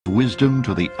wisdom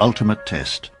to the ultimate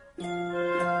test.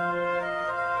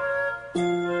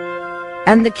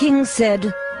 And the king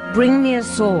said, "Bring me a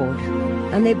sword."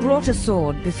 And they brought a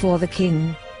sword before the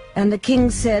king. And the king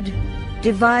said,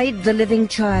 "Divide the living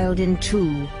child in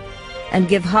two, and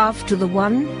give half to the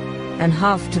one and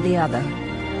half to the other."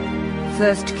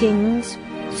 1 Kings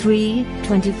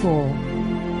 3:24.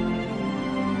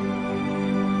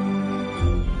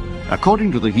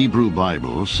 According to the Hebrew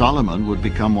Bible, Solomon would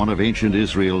become one of ancient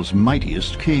Israel's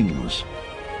mightiest kings,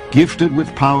 gifted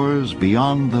with powers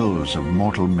beyond those of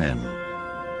mortal men.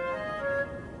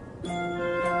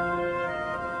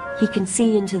 He can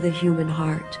see into the human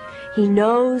heart. He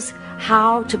knows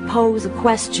how to pose a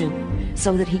question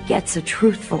so that he gets a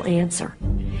truthful answer.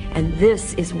 And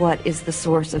this is what is the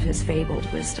source of his fabled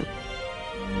wisdom.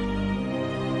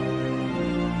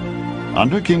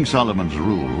 Under King Solomon's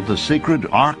rule, the sacred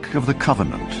Ark of the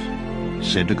Covenant,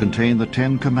 said to contain the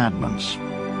 10 Commandments,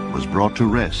 was brought to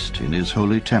rest in his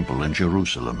holy temple in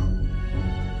Jerusalem.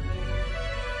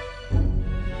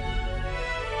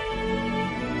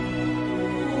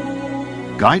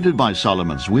 Guided by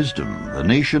Solomon's wisdom, the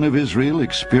nation of Israel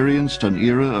experienced an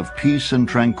era of peace and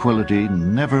tranquility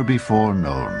never before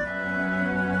known.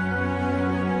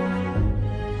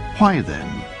 Why then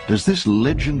does this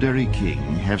legendary king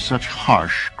have such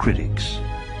harsh critics?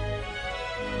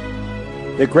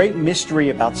 The great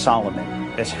mystery about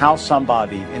Solomon is how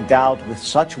somebody endowed with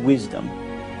such wisdom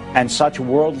and such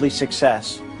worldly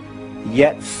success,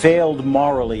 yet failed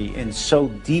morally in so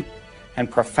deep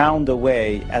and profound a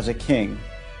way as a king.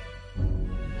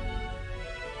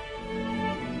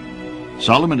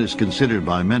 Solomon is considered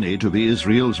by many to be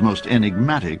Israel's most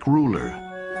enigmatic ruler.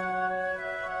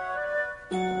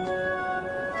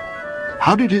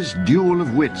 How did his duel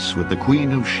of wits with the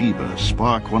Queen of Sheba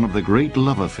spark one of the great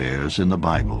love affairs in the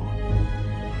Bible?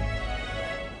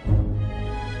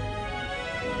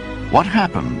 What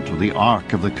happened to the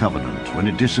Ark of the Covenant when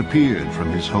it disappeared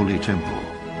from his holy temple?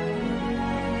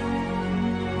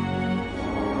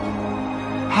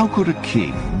 How could a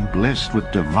king blessed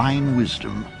with divine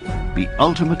wisdom be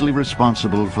ultimately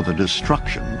responsible for the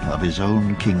destruction of his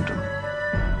own kingdom?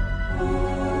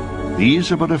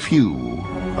 These are but a few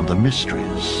of the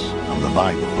mysteries of the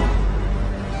Bible.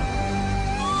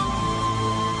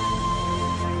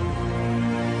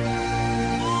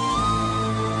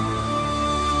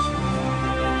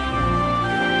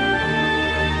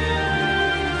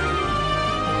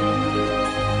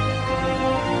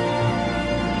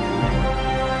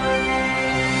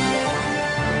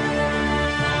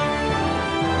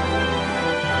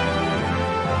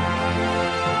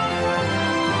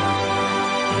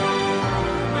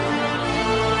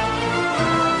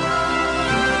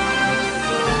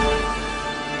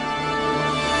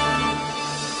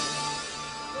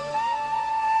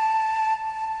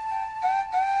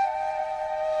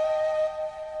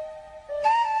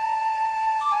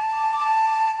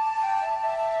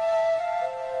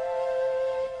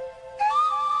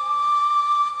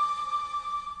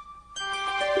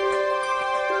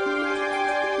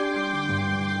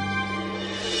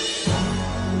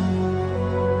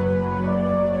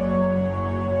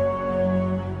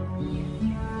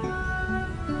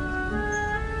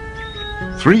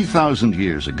 "3,000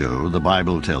 years ago, the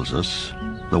Bible tells us,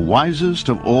 the wisest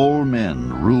of all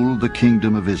men ruled the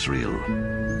kingdom of Israel.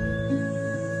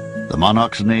 The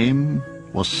monarch's name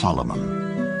was Solomon.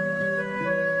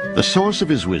 The source of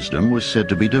his wisdom was said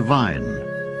to be divine.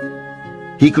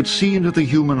 He could see into the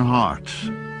human heart,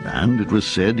 and it was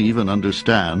said even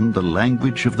understand the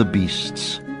language of the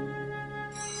beasts.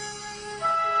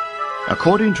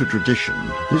 According to tradition,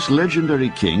 this legendary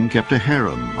king kept a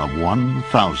harem of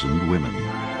 1,000 women.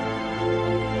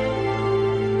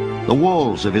 The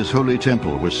walls of his holy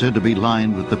temple were said to be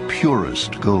lined with the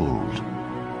purest gold.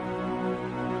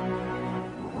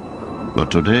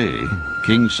 But today,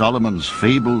 King Solomon's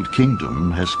fabled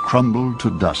kingdom has crumbled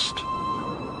to dust.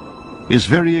 His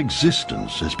very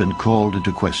existence has been called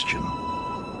into question.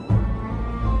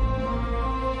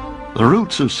 The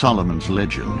roots of Solomon's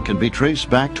legend can be traced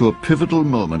back to a pivotal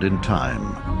moment in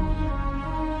time.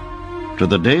 To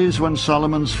the days when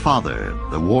Solomon's father,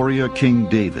 the warrior King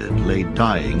David, lay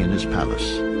dying in his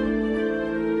palace.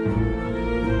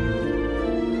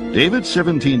 David's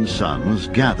 17 sons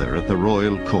gather at the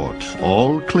royal court,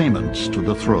 all claimants to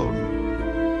the throne.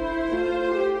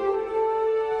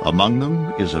 Among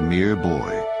them is a mere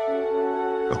boy.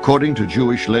 According to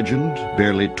Jewish legend,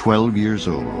 barely 12 years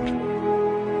old.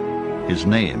 His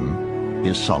name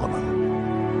is Solomon.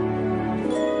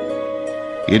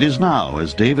 It is now,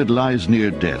 as David lies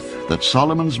near death, that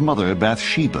Solomon's mother,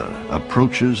 Bathsheba,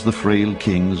 approaches the frail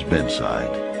king's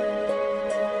bedside.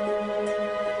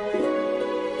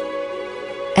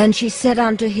 And she said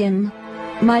unto him,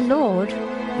 My lord,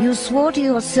 you swore to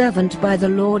your servant by the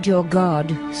Lord your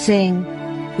God, saying,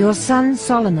 Your son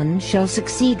Solomon shall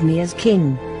succeed me as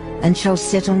king, and shall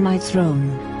sit on my throne.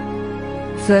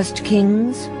 1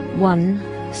 Kings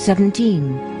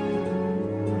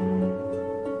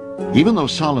 1:17. Even though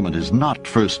Solomon is not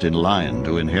first in line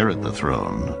to inherit the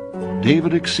throne,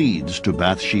 David accedes to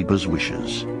Bathsheba's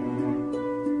wishes.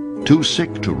 Too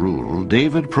sick to rule,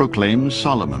 David proclaims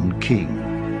Solomon king.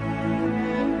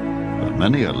 But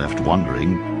many are left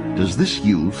wondering, does this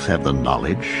youth have the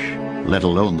knowledge, let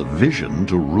alone the vision,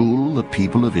 to rule the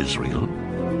people of Israel?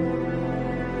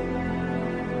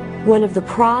 One of the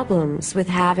problems with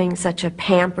having such a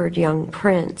pampered young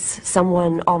prince,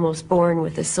 someone almost born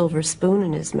with a silver spoon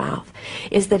in his mouth,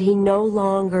 is that he no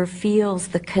longer feels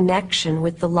the connection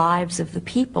with the lives of the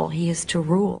people he is to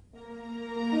rule.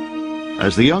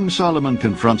 As the young Solomon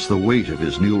confronts the weight of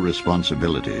his new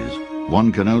responsibilities,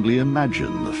 one can only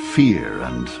imagine the fear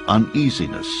and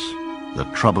uneasiness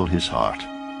that trouble his heart.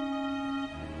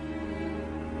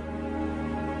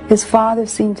 His father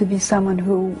seemed to be someone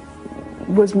who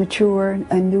was mature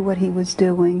and knew what he was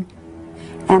doing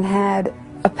and had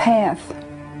a path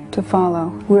to follow.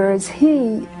 Whereas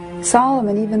he,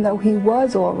 Solomon, even though he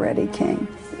was already king,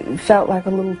 felt like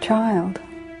a little child.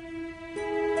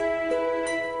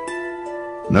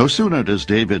 No sooner does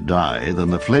David die than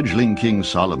the fledgling King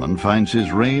Solomon finds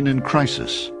his reign in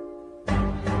crisis.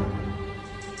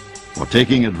 For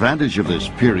taking advantage of this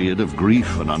period of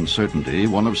grief and uncertainty,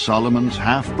 one of Solomon's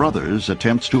half-brothers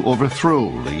attempts to overthrow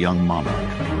the young monarch.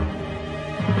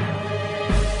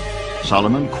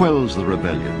 Solomon quells the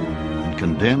rebellion and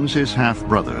condemns his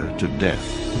half-brother to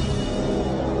death.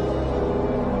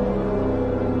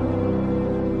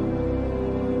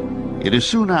 It is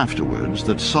soon afterwards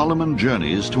that Solomon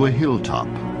journeys to a hilltop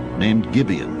named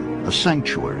Gibeon, a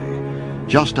sanctuary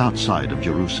just outside of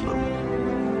Jerusalem.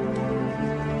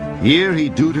 Here he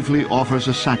dutifully offers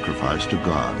a sacrifice to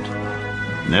God,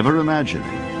 never imagining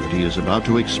that he is about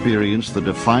to experience the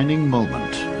defining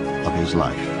moment of his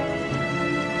life.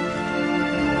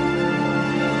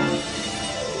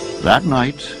 That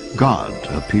night, God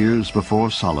appears before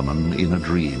Solomon in a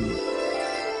dream.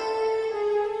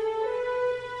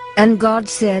 And God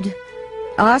said,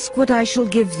 Ask what I shall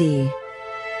give thee.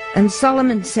 And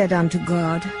Solomon said unto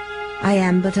God, I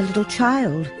am but a little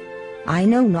child. I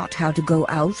know not how to go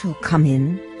out or come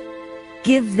in.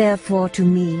 Give therefore to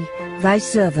me, thy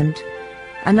servant,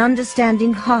 an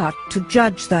understanding heart to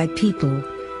judge thy people,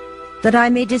 that I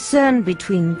may discern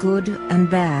between good and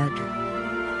bad.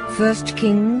 1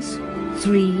 Kings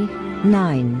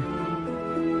 3:9.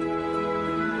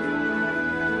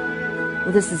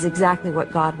 Well, this is exactly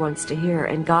what God wants to hear.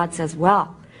 And God says,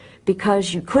 well,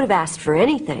 because you could have asked for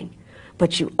anything,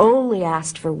 but you only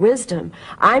asked for wisdom,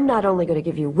 I'm not only going to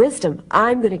give you wisdom,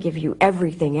 I'm going to give you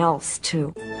everything else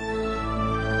too.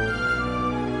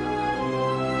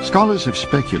 Scholars have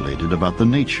speculated about the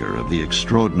nature of the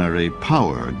extraordinary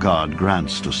power God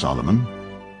grants to Solomon.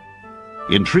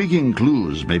 Intriguing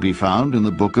clues may be found in the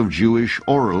book of Jewish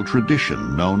oral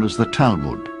tradition known as the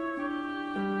Talmud.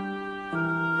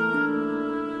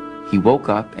 He woke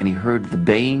up and he heard the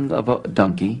baying of a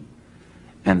donkey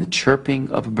and the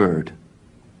chirping of a bird,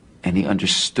 and he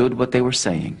understood what they were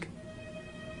saying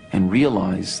and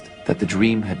realized that the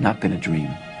dream had not been a dream,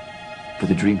 but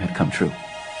the dream had come true.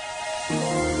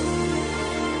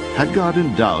 Had God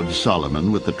endowed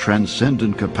Solomon with the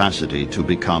transcendent capacity to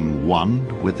become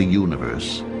one with the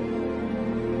universe?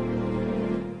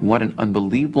 What an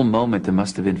unbelievable moment it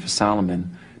must have been for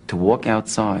Solomon to walk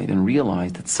outside and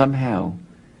realize that somehow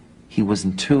he was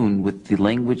in tune with the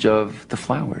language of the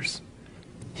flowers.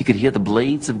 He could hear the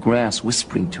blades of grass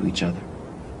whispering to each other.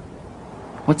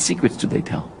 What secrets do they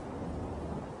tell?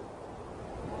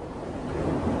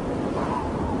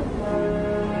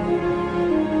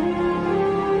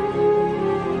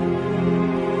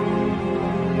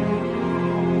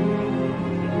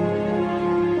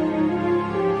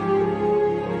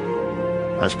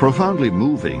 As profoundly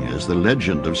moving as the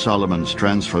legend of Solomon's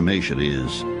transformation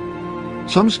is,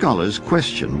 some scholars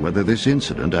question whether this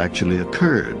incident actually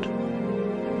occurred.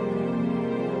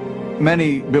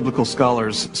 Many biblical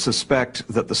scholars suspect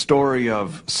that the story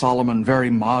of Solomon very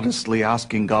modestly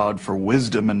asking God for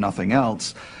wisdom and nothing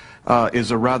else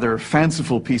is a rather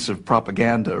fanciful piece of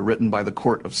propaganda written by the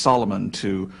court of Solomon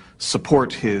to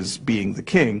support his being the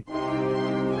king.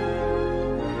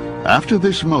 After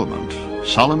this moment,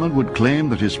 Solomon would claim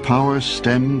that his power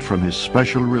stemmed from his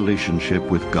special relationship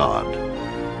with God.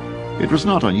 It was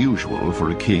not unusual for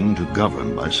a king to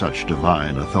govern by such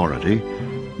divine authority,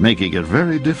 making it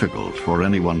very difficult for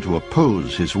anyone to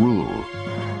oppose his rule.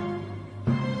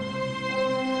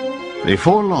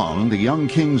 Before long, the young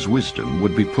king's wisdom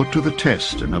would be put to the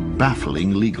test in a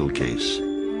baffling legal case.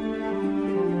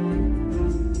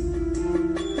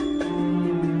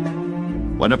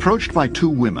 When approached by two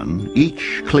women,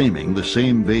 each claiming the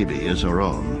same baby as her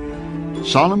own,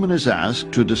 Solomon is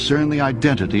asked to discern the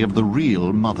identity of the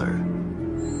real mother.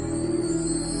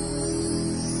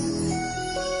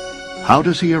 How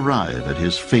does he arrive at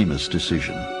his famous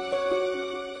decision?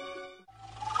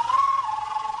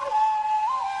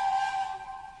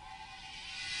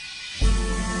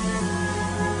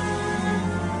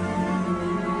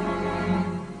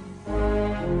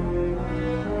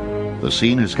 The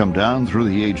scene has come down through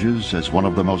the ages as one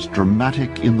of the most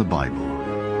dramatic in the Bible.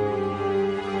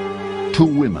 Two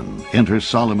women enter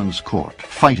Solomon's court,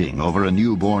 fighting over a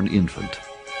newborn infant.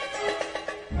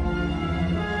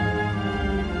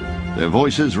 Their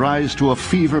voices rise to a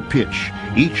fever pitch,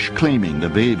 each claiming the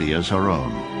baby as her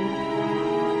own.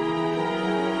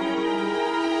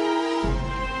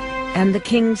 And the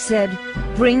king said,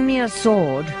 "Bring me a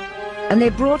sword." And they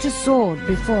brought a sword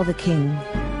before the king.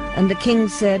 And the king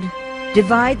said,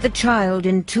 "Divide the child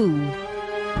in two,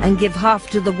 and give half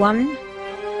to the one,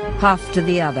 half to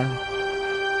the other."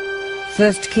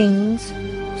 1 Kings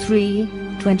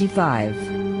 3:25.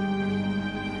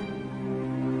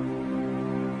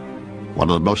 One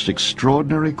of the most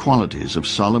extraordinary qualities of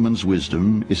Solomon's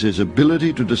wisdom is his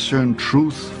ability to discern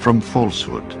truth from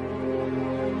falsehood.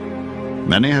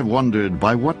 Many have wondered,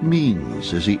 by what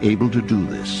means is he able to do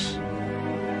this?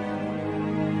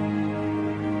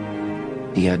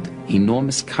 He had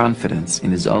enormous confidence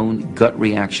in his own gut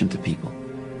reaction to people.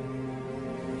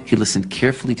 He listened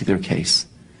carefully to their case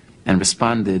and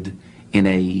responded in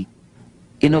a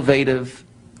innovative,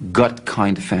 gut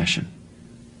kind of fashion.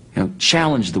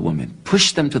 Challenge the women,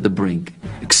 push them to the brink,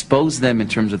 expose them in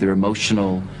terms of their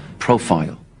emotional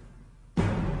profile.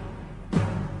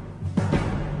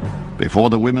 Before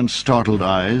the women's startled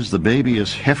eyes, the baby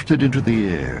is hefted into the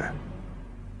air.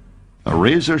 A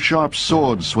razor-sharp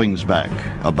sword swings back,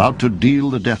 about to deal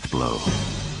the death blow.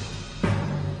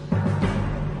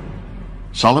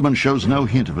 Solomon shows no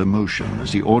hint of emotion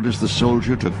as he orders the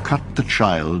soldier to cut the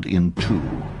child in two.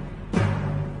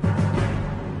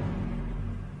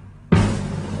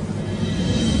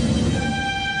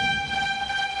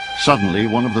 Suddenly,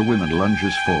 one of the women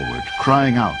lunges forward,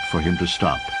 crying out for him to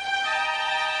stop.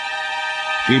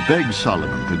 She begs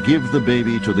Solomon to give the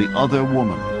baby to the other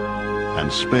woman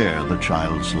and spare the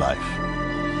child's life.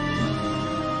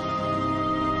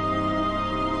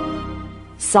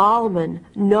 Solomon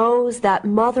knows that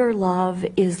mother love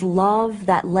is love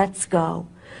that lets go,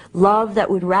 love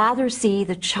that would rather see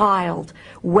the child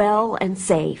well and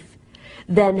safe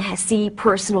than see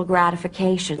personal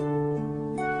gratification.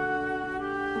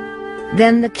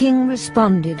 Then the king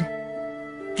responded,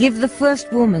 "Give the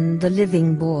first woman the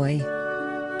living boy.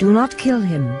 Do not kill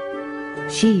him.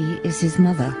 She is his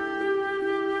mother."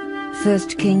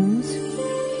 1 Kings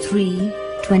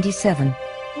 3:27.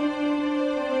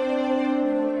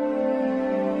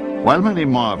 While many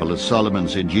marvel at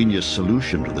Solomon's ingenious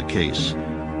solution to the case,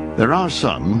 there are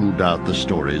some who doubt the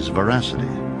story's veracity.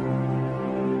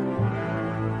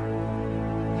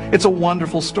 It's a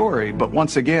wonderful story, but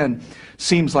once again,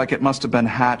 seems like it must have been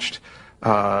hatched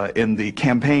in the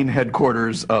campaign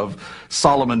headquarters of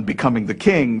Solomon becoming the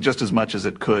king, just as much as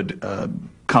it could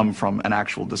come from an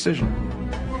actual decision.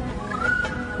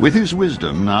 With his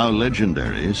wisdom now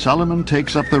legendary, Solomon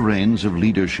takes up the reins of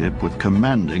leadership with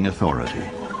commanding authority.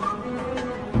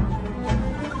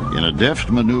 In a deft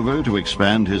maneuver to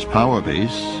expand his power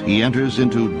base, he enters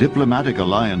into diplomatic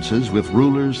alliances with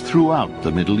rulers throughout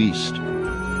the Middle East.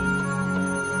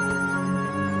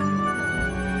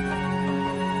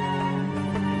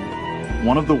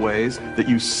 One of the ways that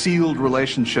you sealed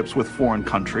relationships with foreign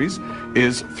countries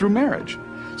is through marriage.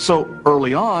 So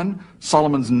early on,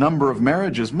 Solomon's number of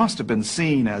marriages must have been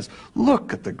seen as,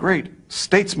 look at the great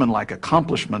statesman-like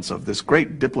accomplishments of this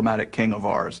great diplomatic king of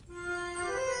ours.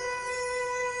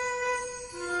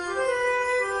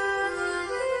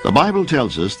 The Bible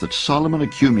tells us that Solomon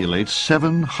accumulates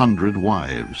 700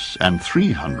 wives and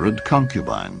 300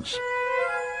 concubines.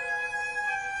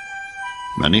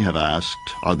 Many have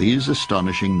asked, are these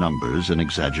astonishing numbers an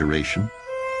exaggeration?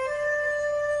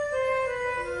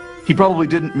 He probably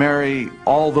didn't marry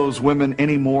all those women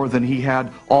any more than he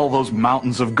had all those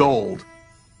mountains of gold.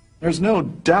 There's no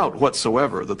doubt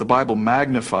whatsoever that the Bible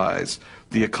magnifies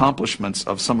the accomplishments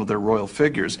of some of their royal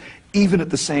figures, even at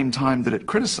the same time that it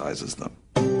criticizes them.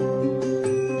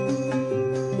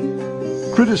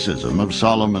 Criticism of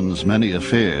Solomon's many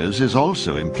affairs is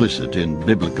also implicit in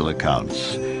biblical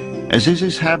accounts, as is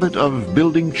his habit of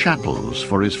building chapels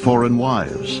for his foreign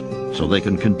wives, so they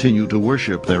can continue to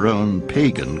worship their own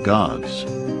pagan gods.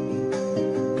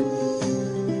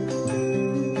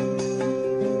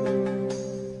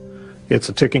 It's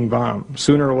a ticking bomb.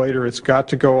 Sooner or later it's got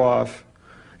to go off,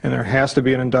 and there has to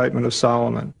be an indictment of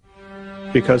Solomon,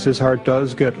 because his heart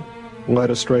does get led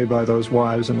astray by those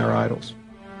wives and their idols.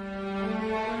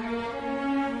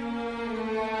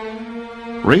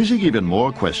 Raising even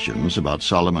more questions about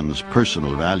Solomon's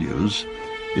personal values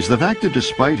is the fact that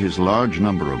despite his large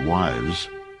number of wives,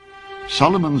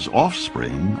 Solomon's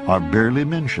offspring are barely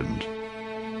mentioned.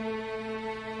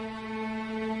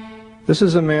 This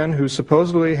is a man who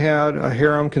supposedly had a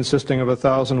harem consisting of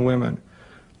 1,000 women.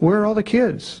 Where are all the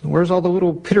kids? Where's all the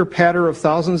little pitter-patter of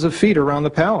thousands of feet around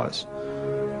the palace?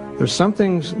 There's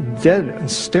something dead and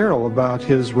sterile about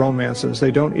his romances. They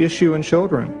don't issue in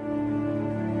children.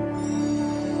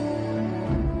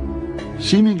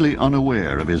 Seemingly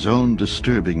unaware of his own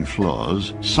disturbing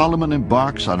flaws, Solomon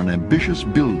embarks on an ambitious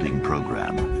building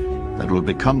program that will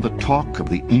become the talk of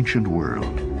the ancient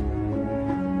world.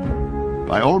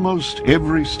 By almost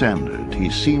every standard,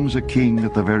 he seems a king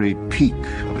at the very peak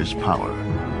of his power.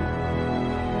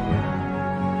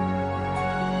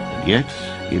 And yet,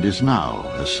 it is now,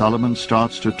 as Solomon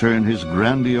starts to turn his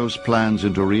grandiose plans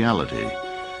into reality,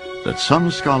 that some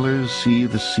scholars see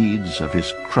the seeds of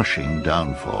his crushing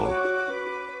downfall.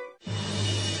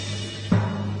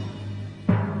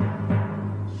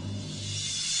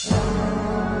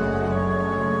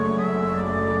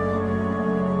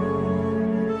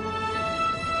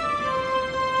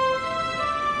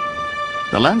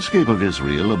 The landscape of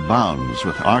Israel abounds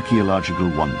with archaeological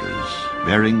wonders,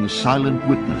 bearing silent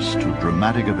witness to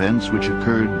dramatic events which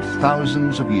occurred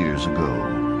thousands of years ago.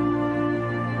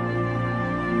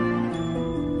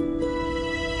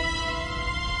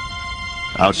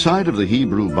 Outside of the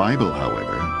Hebrew Bible,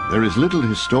 however, there is little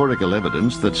historical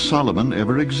evidence that Solomon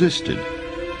ever existed,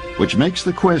 which makes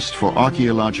the quest for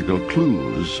archaeological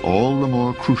clues all the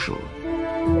more crucial.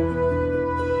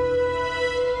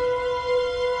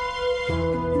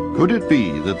 Could it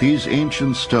be that these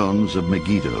ancient stones of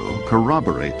Megiddo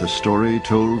corroborate the story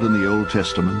told in the Old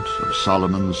Testament of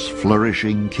Solomon's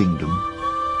flourishing kingdom?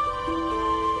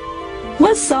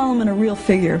 Was Solomon a real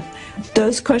figure?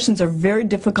 Those questions are very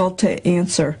difficult to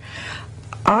answer.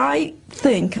 I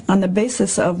think, on the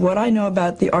basis of what I know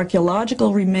about the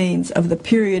archaeological remains of the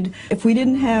period, if we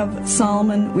didn't have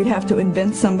Solomon, we'd have to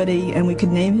invent somebody and we could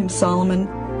name him Solomon.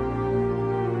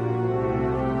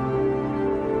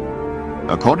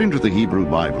 According to the Hebrew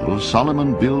Bible,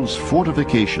 Solomon builds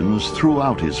fortifications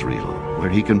throughout Israel, where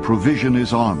he can provision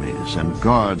his armies and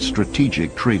guard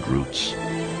strategic trade routes.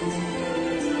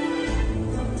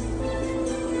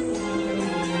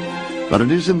 But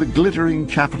it is in the glittering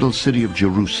capital city of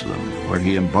Jerusalem where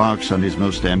he embarks on his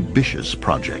most ambitious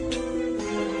project,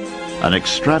 an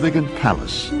extravagant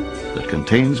palace that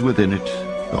contains within it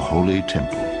the Holy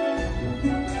Temple.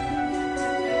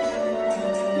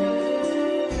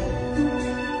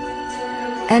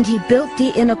 And he built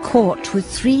the inner court with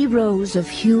 3 rows of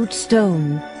hewed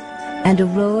stone and a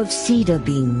row of cedar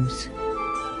beams.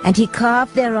 And he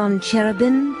carved thereon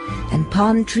cherubim and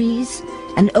palm trees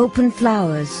and open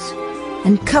flowers,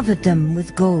 and covered them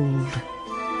with gold.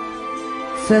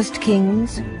 1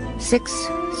 Kings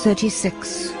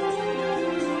 6:36.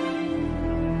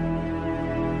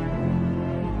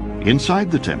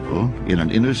 Inside the temple, in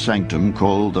an inner sanctum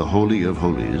called the Holy of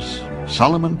Holies,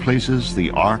 Solomon places the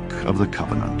Ark of the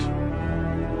Covenant.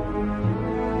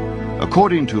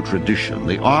 According to tradition,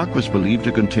 the Ark was believed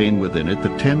to contain within it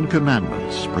the 10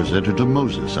 Commandments presented to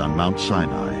Moses on Mount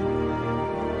Sinai.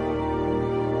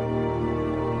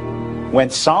 When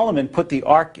Solomon put the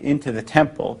Ark into the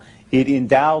temple, it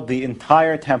endowed the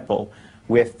entire temple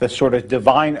with the sort of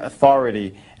divine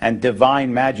authority and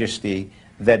divine majesty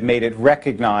that made it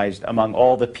recognized among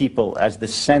all the people as the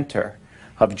center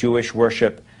of Jewish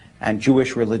worship and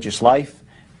Jewish religious life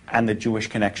and the Jewish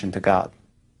connection to God.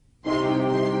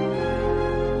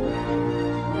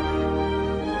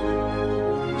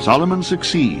 Solomon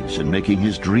succeeds in making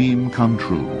his dream come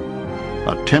true,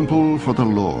 a temple for the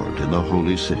Lord in the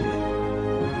holy city.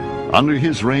 Under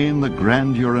his reign, the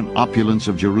grandeur and opulence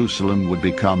of Jerusalem would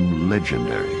become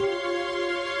legendary.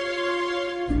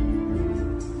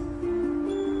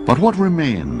 But what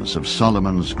remains of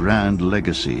Solomon's grand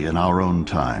legacy in our own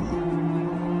time?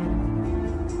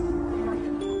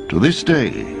 To this day,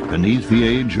 beneath the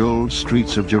age-old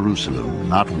streets of Jerusalem,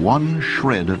 not one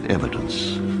shred of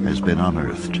evidence has been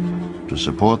unearthed to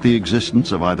support the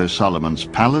existence of either Solomon's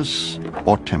palace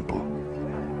or temple.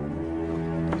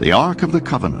 The Ark of the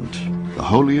Covenant, the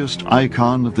holiest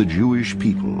icon of the Jewish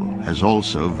people, has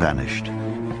also vanished.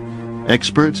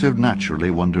 Experts have naturally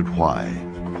wondered why.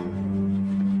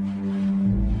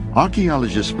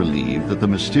 Archaeologists believe that the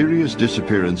mysterious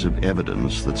disappearance of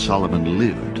evidence that Solomon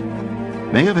lived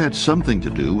may have had something to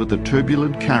do with the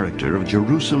turbulent character of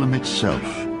Jerusalem itself.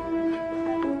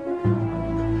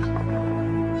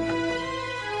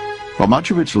 For much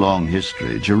of its long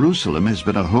history, Jerusalem has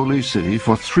been a holy city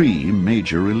for three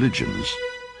major religions: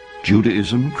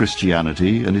 Judaism,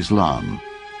 Christianity, and Islam.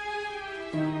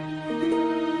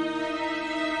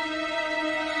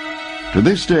 To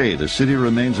this day, the city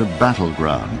remains a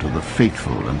battleground to the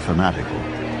faithful and fanatical.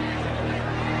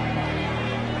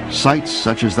 Sites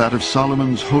such as that of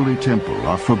Solomon's Holy Temple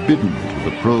are forbidden to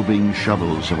the probing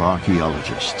shovels of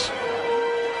archaeologists.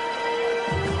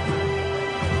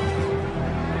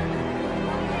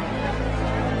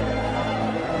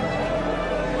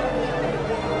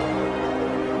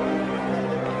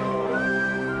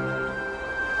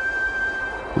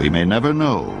 We may never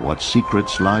know what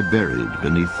secrets lie buried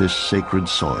beneath this sacred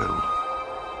soil.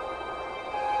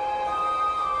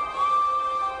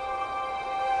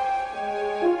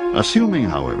 Assuming,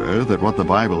 however, that what the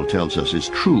Bible tells us is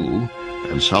true,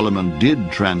 and Solomon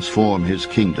did transform his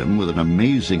kingdom with an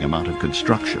amazing amount of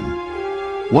construction,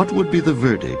 what would be the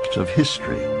verdict of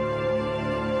history?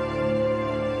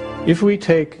 If we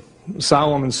take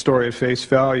Solomon's story at face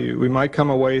value, we might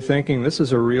come away thinking this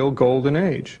is a real golden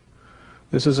age.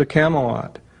 This is a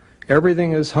Camelot.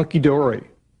 Everything is hunky-dory.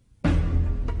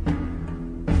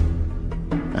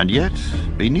 And yet,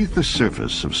 beneath the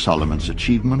surface of Solomon's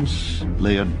achievements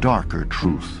lay a darker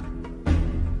truth.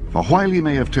 For while he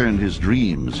may have turned his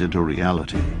dreams into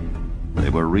reality, they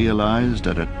were realized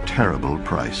at a terrible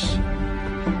price.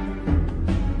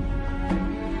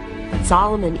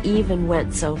 Solomon even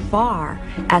went so far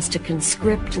as to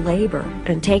conscript labor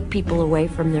and take people away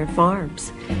from their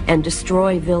farms and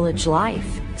destroy village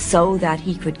life so that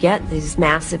he could get these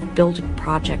massive building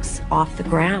projects off the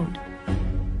ground.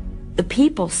 The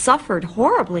people suffered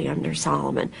horribly under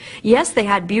Solomon. Yes, they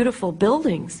had beautiful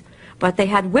buildings, but they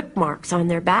had whip marks on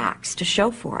their backs to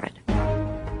show for it.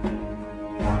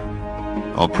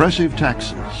 Oppressive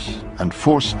taxes and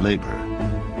forced labor,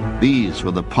 these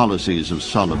were the policies of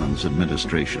Solomon's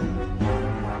administration.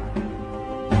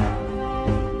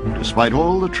 Despite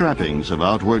all the trappings of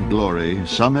outward glory,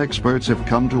 some experts have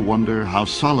come to wonder how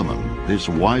Solomon, this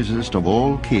wisest of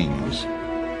all kings,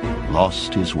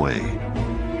 lost his way.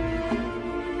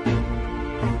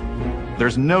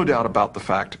 There's no doubt about the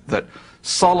fact that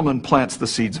Solomon plants the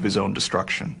seeds of his own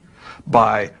destruction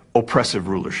by oppressive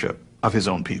rulership of his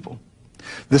own people.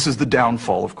 This is the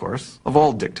downfall, of course, of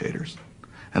all dictators.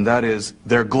 And that is,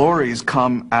 their glories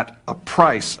come at a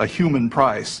price, a human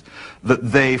price,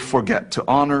 that they forget to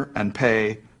honor and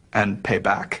pay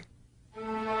back.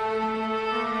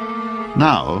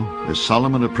 Now, as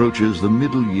Solomon approaches the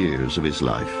middle years of his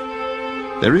life,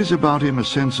 there is about him a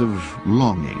sense of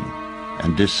longing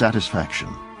and dissatisfaction.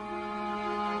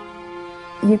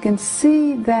 You can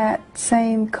see that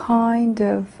same kind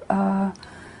of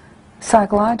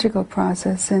psychological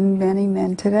process in many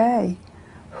men today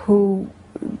who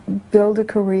build a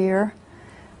career,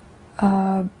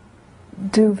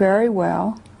 do very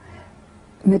well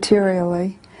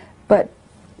materially, but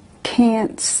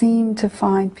can't seem to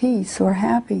find peace or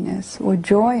happiness or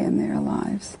joy in their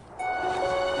lives.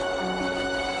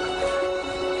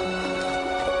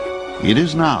 It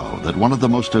is now that one of the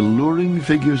most alluring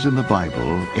figures in the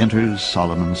Bible enters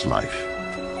Solomon's life,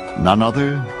 none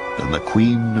other than the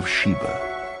Queen of Sheba.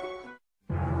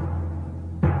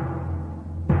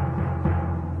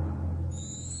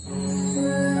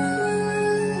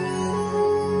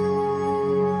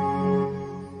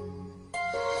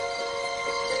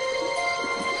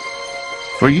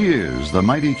 For years, the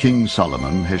mighty King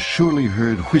Solomon has surely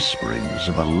heard whisperings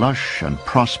of a lush and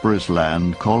prosperous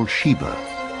land called Sheba,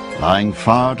 lying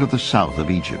far to the south of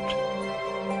Egypt.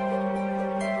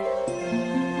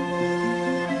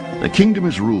 The kingdom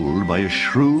is ruled by a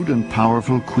shrewd and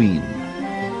powerful queen,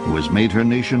 who has made her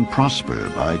nation prosper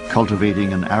by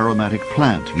cultivating an aromatic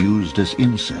plant used as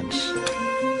incense.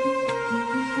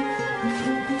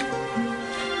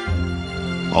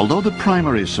 Although the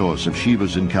primary source of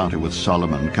Sheba's encounter with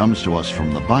Solomon comes to us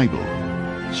from the Bible,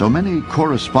 so many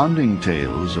corresponding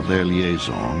tales of their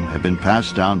liaison have been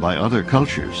passed down by other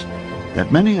cultures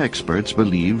that many experts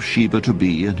believe Sheba to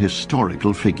be an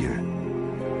historical figure.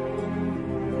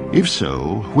 If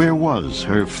so, where was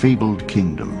her fabled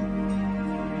kingdom?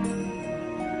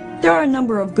 There are a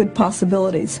number of good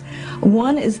possibilities.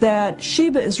 One is that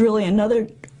Sheba is really another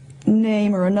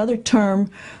name or another term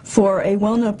for a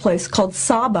well-known place called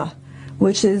Saba,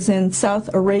 which is in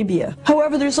South Arabia.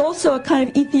 However, there's also a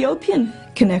kind of Ethiopian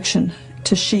connection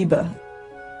to Sheba.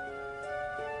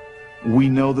 We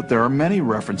know that there are many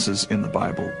references in the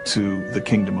Bible to the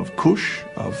kingdom of Cush,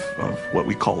 of what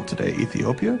we call today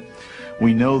Ethiopia.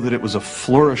 We know that it was a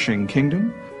flourishing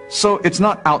kingdom. So it's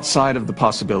not outside of the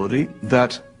possibility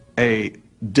that a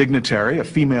dignitary, a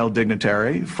female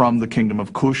dignitary from the kingdom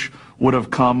of Cush would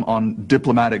have come on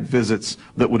diplomatic visits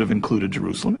that would have included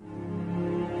Jerusalem.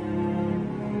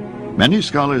 Many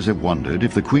scholars have wondered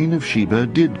if the Queen of Sheba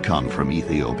did come from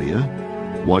Ethiopia.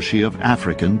 Was she of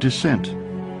African descent?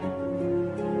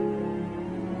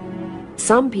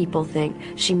 Some people think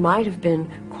she might have been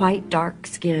quite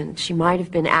dark-skinned. She might have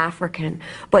been African.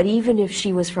 But even if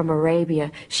she was from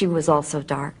Arabia, she was also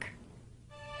dark.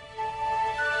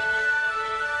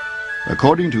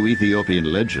 According to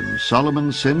Ethiopian legend,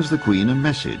 Solomon sends the queen a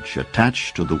message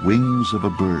attached to the wings of a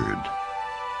bird.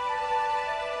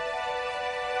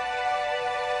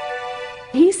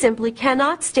 He simply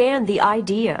cannot stand the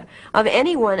idea of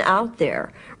anyone out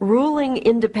there ruling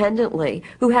independently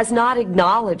who has not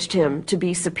acknowledged him to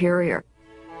be superior.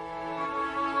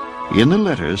 In the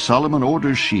letter, Solomon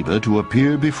orders Sheba to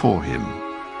appear before him.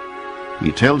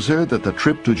 He tells her that the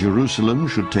trip to Jerusalem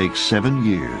should take 7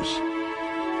 years.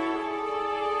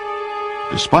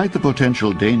 Despite the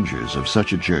potential dangers of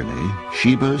such a journey,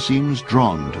 Sheba seems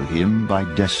drawn to him by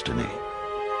destiny.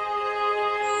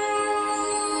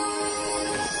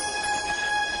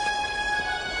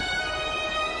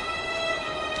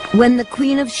 When the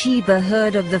Queen of Sheba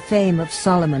heard of the fame of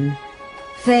Solomon,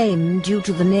 fame due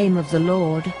to the name of the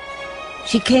Lord,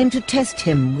 she came to test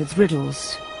him with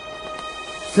riddles.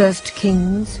 1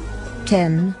 Kings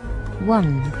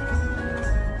 10:1.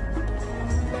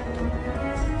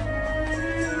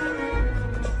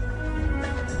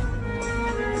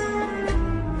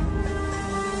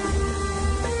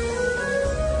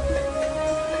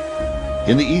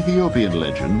 In the Ethiopian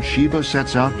legend, Sheba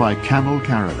sets out by camel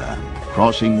caravan,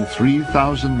 crossing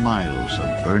 3,000 miles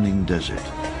of burning desert.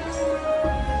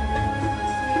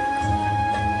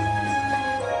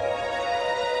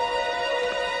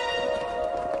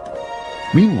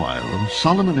 Meanwhile,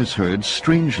 Solomon has heard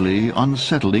strangely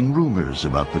unsettling rumors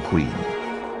about the queen.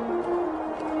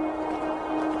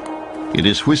 It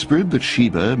is whispered that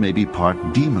Sheba may be part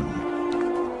demon.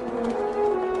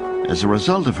 As a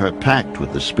result of her pact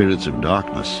with the spirits of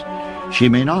darkness, she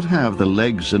may not have the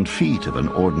legs and feet of an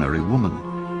ordinary woman,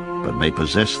 but may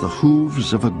possess the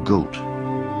hooves of a goat.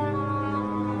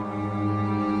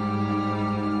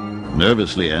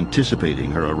 Nervously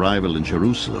anticipating her arrival in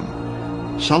Jerusalem,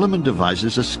 Solomon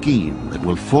devises a scheme that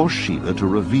will force Sheba to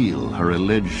reveal her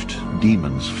alleged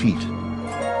demon's feet.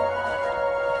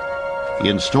 He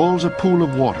installs a pool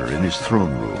of water in his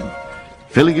throne room,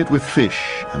 filling it with fish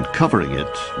and covering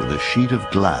it with a sheet of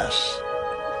glass.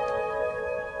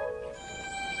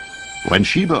 When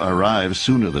Sheba arrives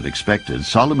sooner than expected,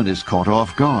 Solomon is caught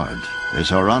off guard as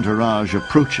her entourage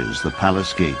approaches the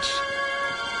palace gates.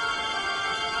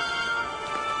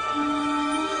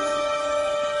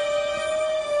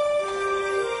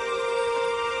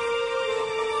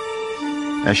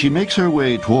 As she makes her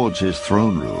way towards his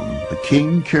throne room, the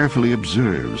king carefully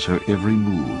observes her every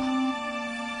move.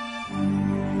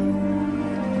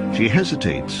 She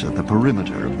hesitates at the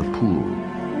perimeter of the pool.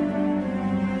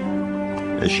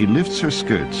 As she lifts her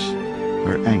skirts,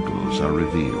 her ankles are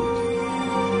revealed.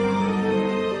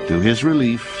 To his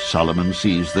relief, Solomon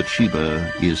sees that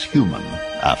Sheba is human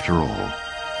after all.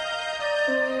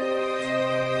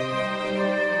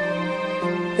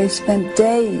 They spent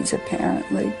days,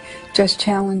 apparently, just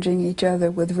challenging each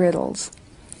other with riddles.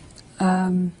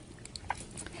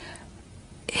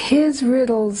 His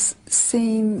riddles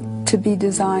seem to be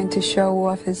designed to show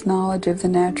off his knowledge of the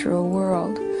natural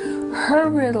world. Her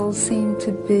riddles seem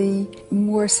to be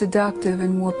more seductive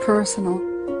and more personal.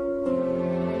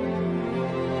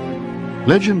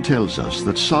 Legend tells us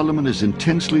that Solomon is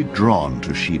intensely drawn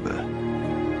to Sheba.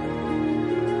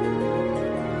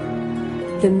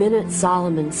 The minute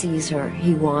Solomon sees her,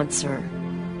 he wants her.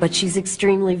 But she's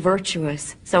extremely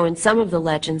virtuous, so in some of the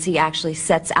legends he actually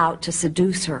sets out to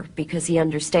seduce her because he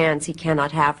understands he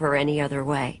cannot have her any other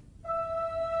way.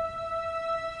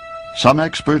 Some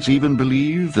experts even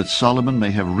believe that Solomon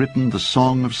may have written the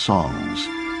Song of Songs,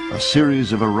 a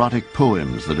series of erotic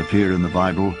poems that appear in the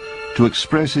Bible to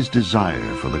express his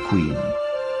desire for the queen.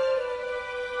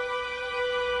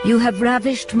 You have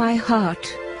ravished my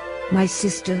heart, my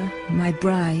sister, my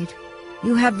bride.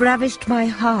 You have ravished my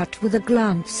heart with a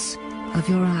glance of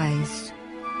your eyes.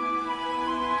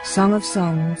 Song of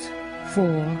Songs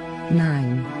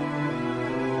 4:9.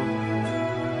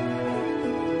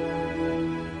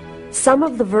 Some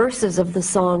of the verses of the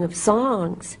Song of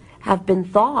Songs have been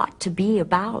thought to be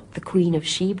about the Queen of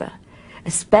Sheba,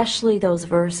 especially those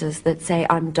verses that say,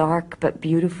 "I'm dark but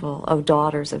beautiful, O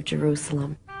daughters of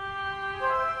Jerusalem."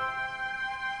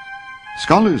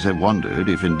 Scholars have wondered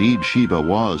if indeed Sheba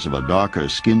was of a darker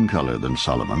skin color than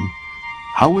Solomon.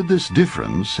 How would this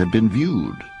difference have been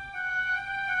viewed?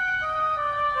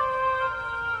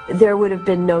 There would have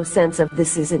been no sense of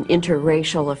this is an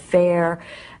interracial affair.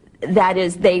 That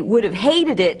is, they would have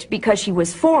hated it because she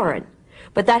was foreign,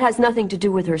 but that has nothing to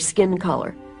do with her skin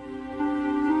color.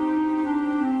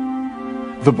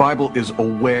 The Bible is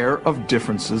aware of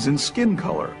differences in skin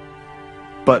color,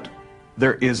 but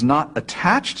there is not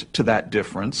attached to that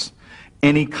difference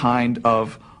any kind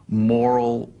of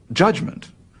moral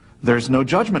judgment. There's no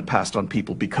judgment passed on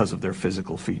people because of their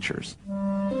physical features.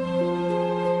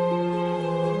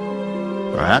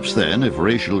 Perhaps then, if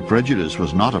racial prejudice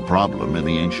was not a problem in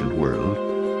the ancient world,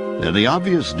 then the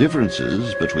obvious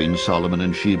differences between Solomon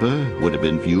and Sheba would have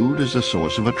been viewed as a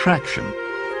source of attraction.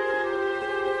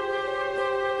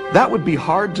 That would be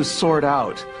hard to sort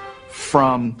out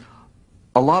from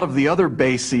a lot of the other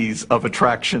bases of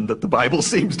attraction that the Bible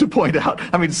seems to point out.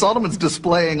 I mean, Solomon's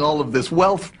displaying all of this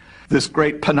wealth, this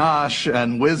great panache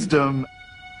and wisdom.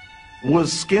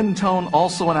 Was skin tone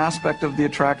also an aspect of the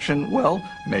attraction? Well,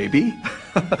 maybe.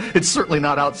 It's certainly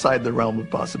not outside the realm of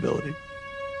possibility.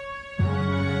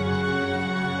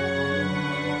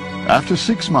 After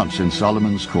 6 months in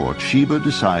Solomon's court, Sheba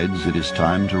decides it is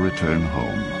time to return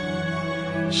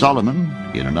home. Solomon,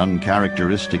 in an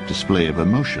uncharacteristic display of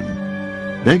emotion,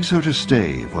 begs her to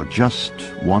stay for just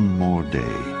one more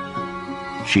day.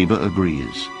 Sheba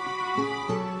agrees.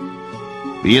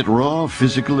 Be it raw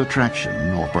physical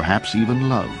attraction or perhaps even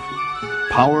love,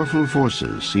 powerful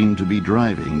forces seem to be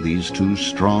driving these two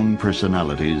strong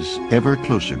personalities ever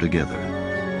closer together.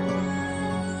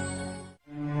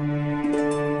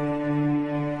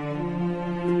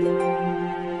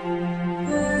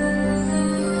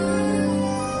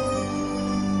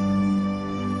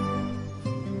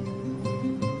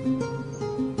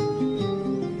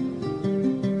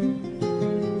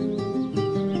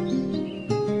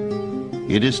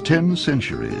 It is 10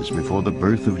 centuries before the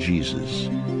birth of Jesus.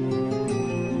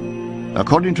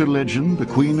 According to legend, the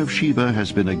Queen of Sheba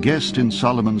has been a guest in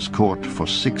Solomon's court for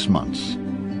 6 months.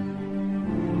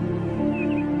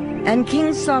 And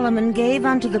King Solomon gave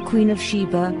unto the Queen of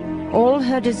Sheba all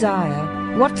her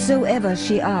desire, whatsoever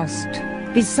she asked,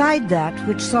 beside that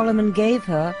which Solomon gave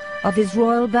her of his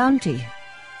royal bounty.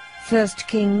 1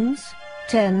 Kings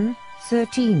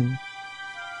 10:13.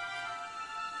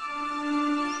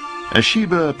 As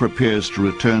Sheba prepares to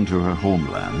return to her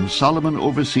homeland, Solomon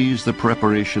oversees the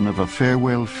preparation of a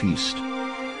farewell feast.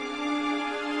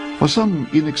 For some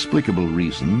inexplicable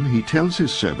reason, he tells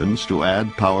his servants to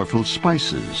add powerful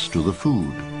spices to the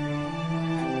food.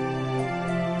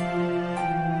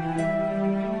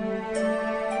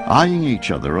 Eyeing each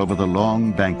other over the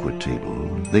long banquet table,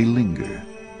 they linger,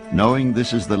 knowing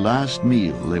this is the last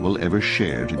meal they will ever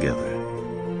share together.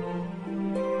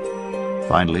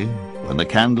 Finally, when the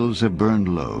candles have burned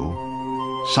low,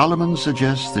 Solomon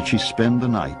suggests that she spend the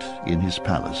night in his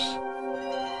palace.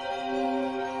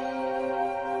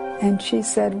 And she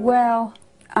said, "Well,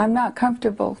 I'm not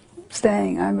comfortable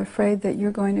staying. I'm afraid that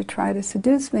you're going to try to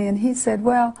seduce me." And he said,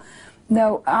 "Well,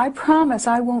 no, I promise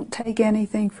I won't take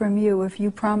anything from you if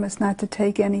you promise not to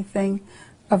take anything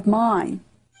of mine."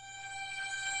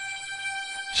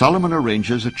 Solomon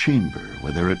arranges a chamber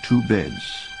where there are 2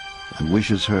 beds and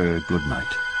wishes her good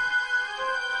night.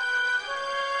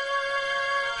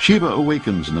 Sheba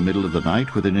awakens in the middle of the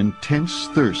night with an intense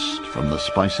thirst from the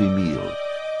spicy meal.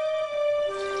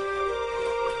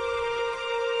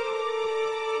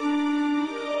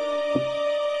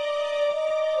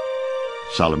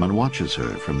 Solomon watches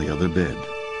her from the other bed.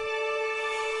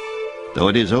 Though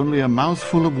it is only a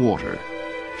mouthful of water,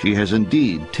 she has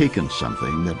indeed taken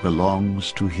something that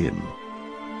belongs to him.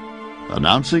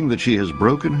 Announcing that she has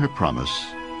broken her promise,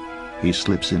 he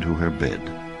slips into her bed.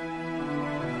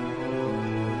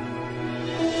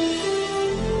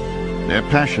 Their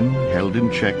passion, held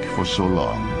in check for so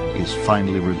long, is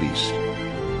finally released.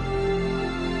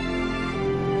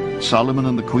 Solomon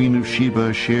and the Queen of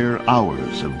Sheba share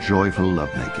hours of joyful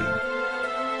lovemaking.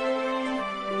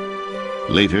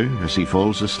 Later, as he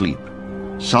falls asleep,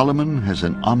 Solomon has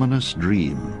an ominous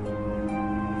dream.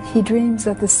 He dreams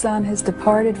that the sun has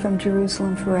departed from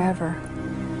Jerusalem forever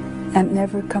and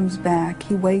never comes back.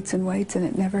 He waits and waits and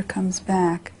it never comes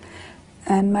back.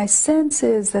 And my sense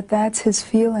is that that's his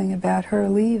feeling about her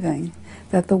leaving,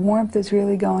 that the warmth is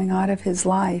really going out of his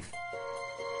life.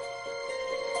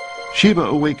 Sheba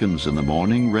awakens in the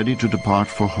morning, ready to depart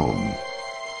for home.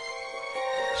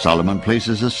 Solomon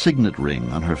places a signet ring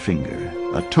on her finger,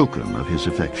 a token of his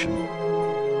affection.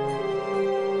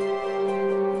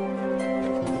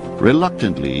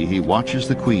 Reluctantly, he watches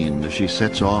the queen as she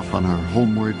sets off on her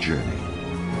homeward journey.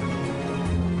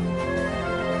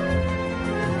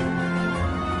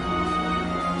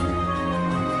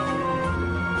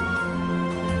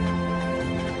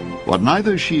 What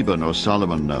neither Sheba nor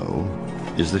Solomon know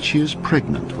is that she is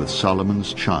pregnant with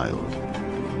Solomon's child.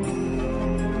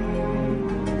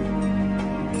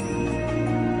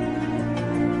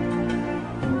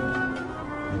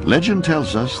 Legend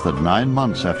tells us that 9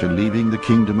 months after leaving the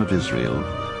kingdom of Israel,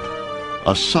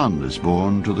 a son is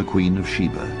born to the queen of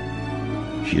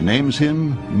Sheba. She names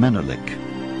him Menelik.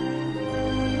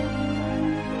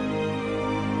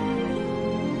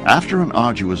 After an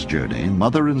arduous journey,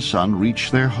 mother and son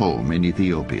reach their home in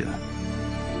Ethiopia.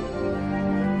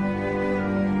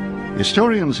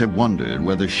 Historians have wondered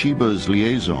whether Sheba's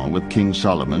liaison with King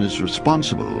Solomon is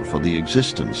responsible for the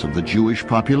existence of the Jewish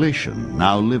population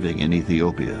now living in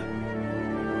Ethiopia.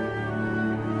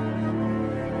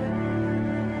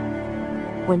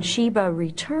 When Sheba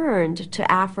returned to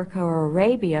Africa or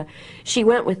Arabia, she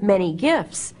went with many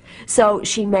gifts. So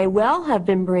she may well have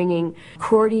been bringing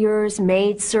courtiers,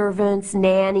 maidservants,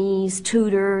 nannies,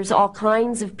 tutors, all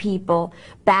kinds of people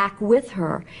back with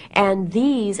her. And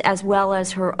these, as well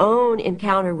as her own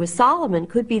encounter with Solomon,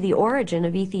 could be the origin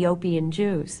of Ethiopian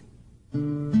Jews.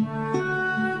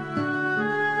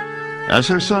 As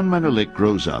her son Menelik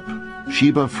grows up,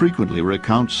 Sheba frequently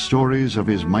recounts stories of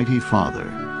his mighty father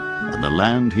and the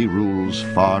land he rules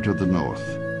far to the north.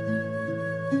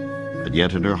 And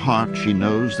yet in her heart she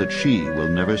knows that she will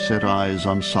never set eyes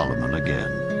on Solomon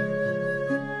again.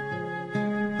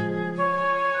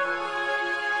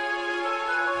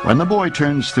 When the boy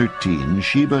turns 13,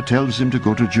 Sheba tells him to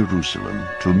go to Jerusalem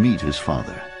to meet his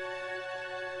father.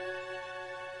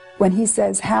 When he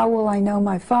says, "How will I know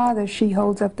my father?" she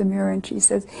holds up the mirror and she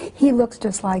says, "He looks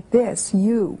just like this,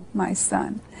 you, my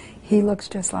son. He looks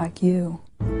just like you."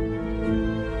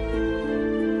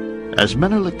 As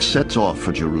Menelik sets off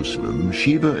for Jerusalem,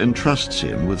 Sheba entrusts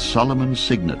him with Solomon's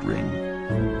signet ring,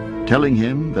 telling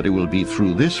him that it will be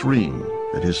through this ring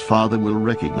that his father will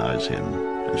recognize him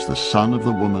as the son of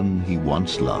the woman he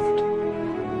once loved.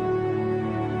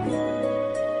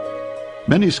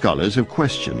 Many scholars have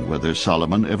questioned whether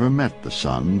Solomon ever met the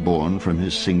son born from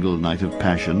his single night of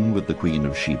passion with the Queen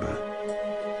of Sheba.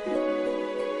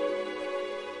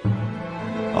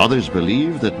 Others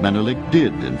believe that Menelik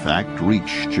did, in fact,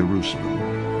 reach Jerusalem.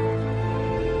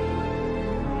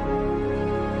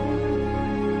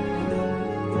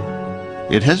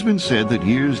 It has been said that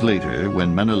years later,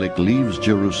 when Menelik leaves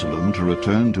Jerusalem to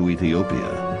return to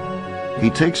Ethiopia, he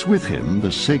takes with him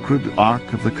the sacred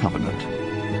Ark of the Covenant.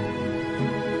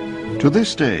 To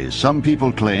this day, some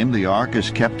people claim the Ark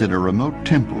is kept in a remote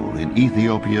temple in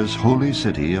Ethiopia's holy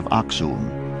city of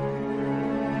Aksum.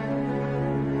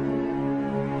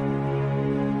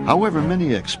 However,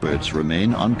 many experts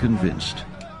remain unconvinced.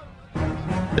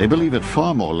 They believe it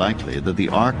far more likely that the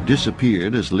Ark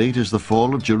disappeared as late as the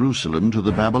fall of Jerusalem to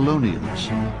the Babylonians,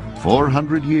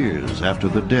 400 years after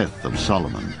the death of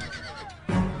Solomon.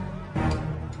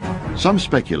 Some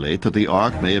speculate that the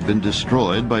Ark may have been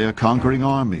destroyed by a conquering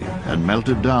army and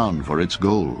melted down for its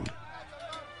gold.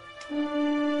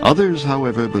 Others,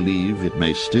 however, believe it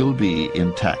may still be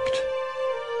intact.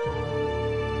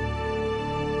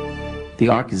 The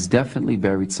Ark is definitely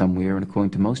buried somewhere, and according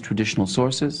to most traditional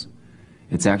sources,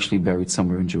 it's actually buried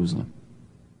somewhere in Jerusalem.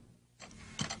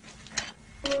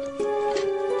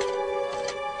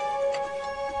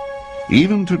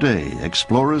 Even today,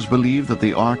 explorers believe that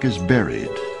the Ark is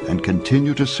buried and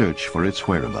continue to search for its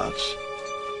whereabouts.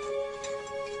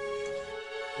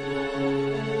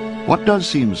 What does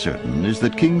seem certain is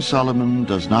that King Solomon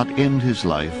does not end his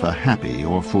life a happy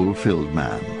or fulfilled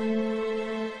man.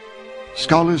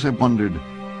 Scholars have wondered,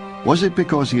 was it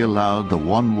because he allowed the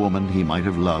one woman he might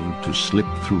have loved to slip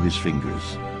through his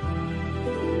fingers?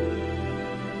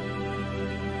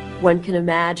 One can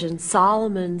imagine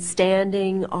Solomon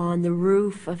standing on the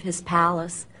roof of his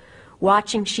palace,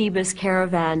 watching Sheba's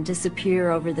caravan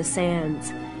disappear over the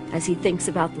sands as he thinks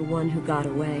about the one who got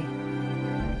away.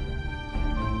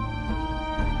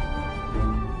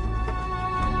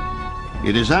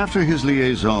 It is after his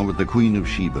liaison with the Queen of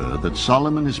Sheba that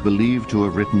Solomon is believed to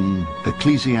have written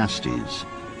Ecclesiastes,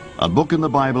 a book in the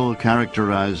Bible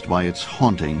characterized by its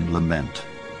haunting lament.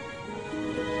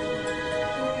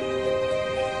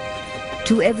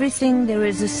 To everything there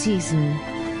is a season,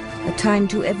 a time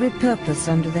to every purpose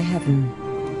under the heaven,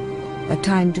 a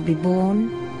time to be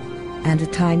born and a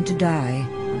time to die,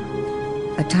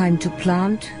 a time to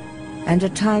plant and a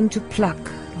time to pluck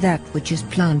that which is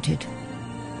planted.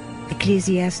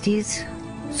 Ecclesiastes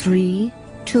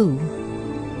 3:2.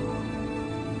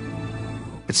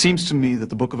 It seems to me that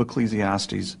the book of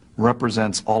Ecclesiastes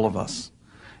represents all of us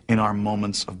in our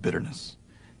moments of bitterness,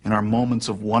 in our moments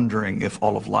of wondering if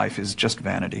all of life is just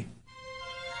vanity.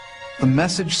 The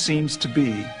message seems to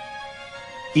be,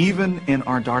 even in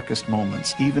our darkest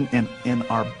moments, even in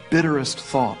our bitterest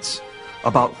thoughts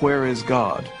about where is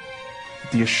God,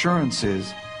 the assurance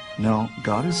is, no,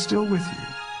 God is still with you.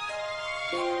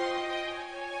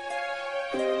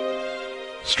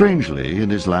 Strangely, in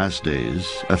his last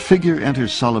days, a figure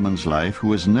enters Solomon's life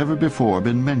who has never before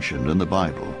been mentioned in the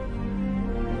Bible.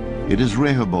 It is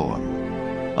Rehoboam,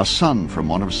 a son from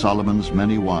one of Solomon's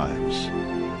many wives.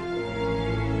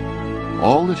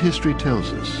 All that history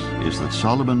tells us is that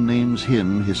Solomon names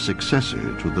him his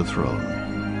successor to the throne.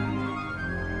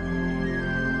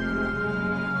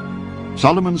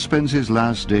 Solomon spends his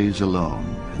last days alone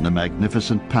in the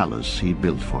magnificent palace he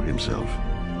built for himself.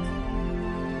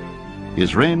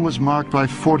 His reign was marked by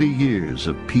 40 years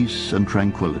of peace and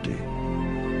tranquility.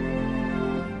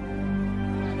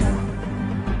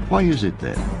 Why is it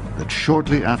then that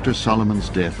shortly after Solomon's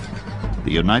death,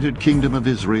 the United Kingdom of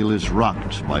Israel is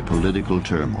rocked by political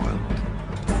turmoil?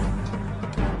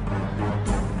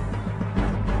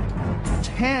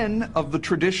 10 of the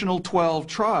traditional 12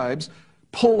 tribes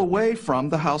pull away from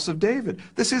the house of David.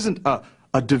 This isn't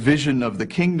a division of the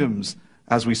kingdoms,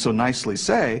 as we so nicely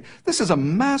say. This is a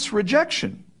mass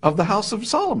rejection of the house of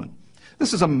Solomon.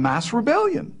 This is a mass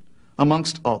rebellion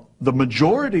amongst the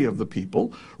majority of the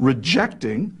people,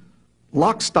 rejecting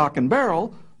lock, stock, and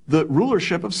barrel the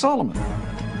rulership of Solomon.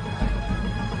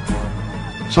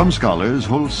 Some scholars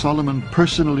hold Solomon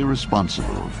personally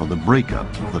responsible for the breakup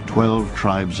of the 12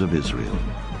 tribes of Israel.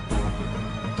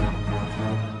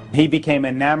 He became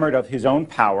enamored of his own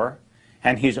power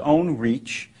and his own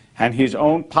reach and his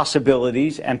own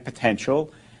possibilities and potential,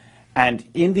 and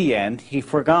in the end he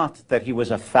forgot that he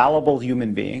was a fallible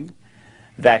human being,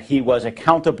 that he was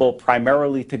accountable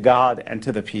primarily to God and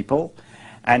to the people,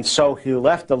 and so he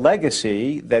left a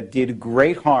legacy that did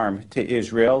great harm to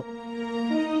Israel.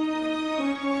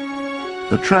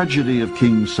 The tragedy of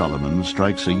King Solomon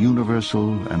strikes a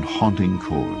universal and haunting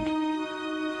chord.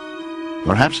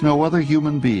 Perhaps no other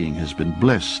human being has been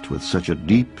blessed with such a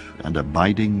deep and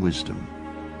abiding wisdom.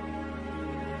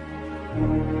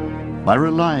 By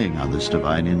relying on this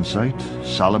divine insight,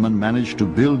 Solomon managed to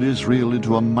build Israel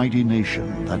into a mighty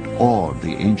nation that awed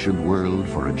the ancient world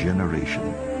for a generation.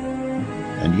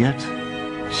 And yet,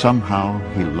 somehow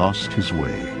he lost his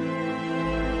way.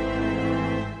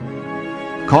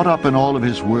 Caught up in all of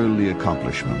his worldly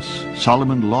accomplishments,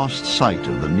 Solomon lost sight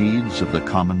of the needs of the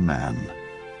common man.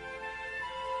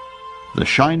 The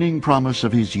shining promise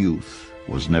of his youth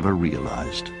was never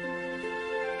realized.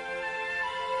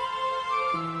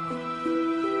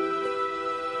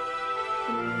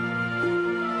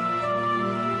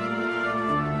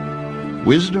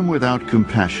 Wisdom without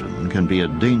compassion can be a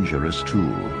dangerous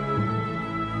tool.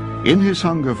 In his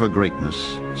hunger for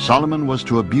greatness, Solomon was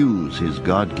to abuse his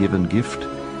God-given gift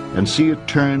and see it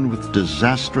turn with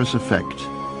disastrous effect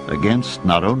against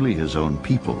not only his own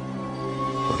people,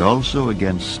 but also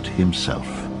against himself.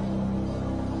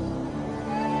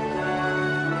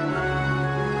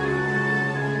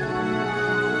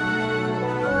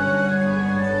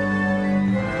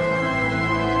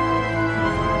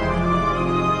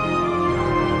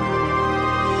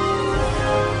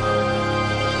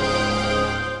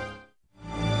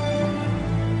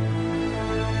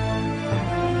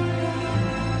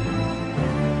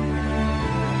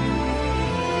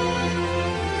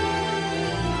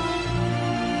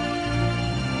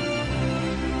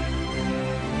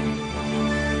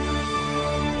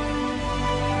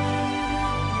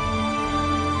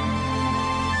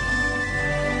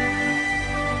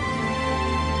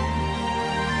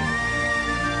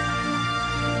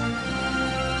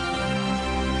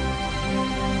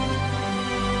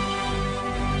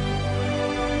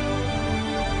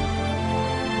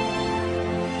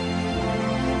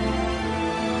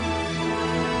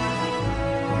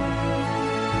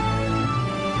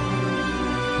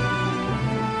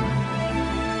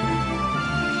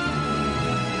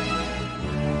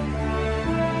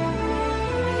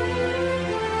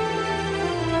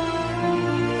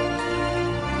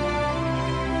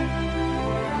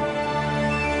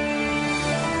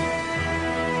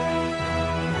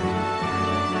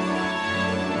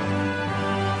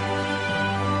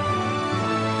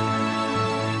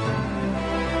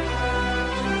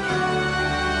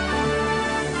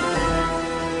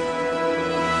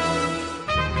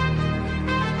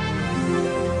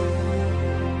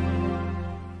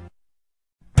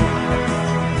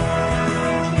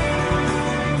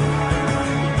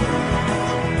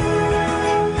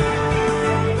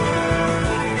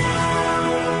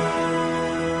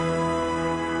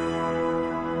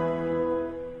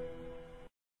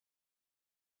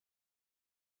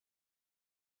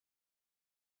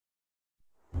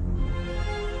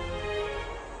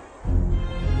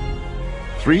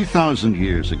 3,000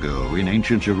 years ago in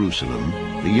ancient Jerusalem,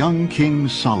 the young King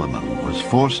Solomon was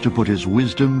forced to put his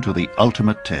wisdom to the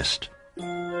ultimate test.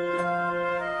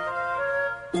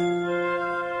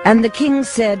 And the king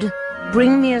said,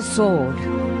 "Bring me a sword."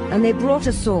 And they brought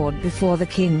a sword before the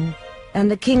king. And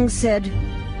the king said,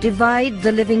 "Divide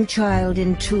the living child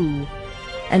in two,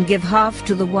 and give half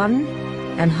to the one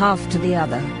and half to the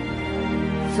other."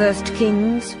 1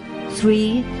 Kings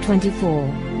 3:24.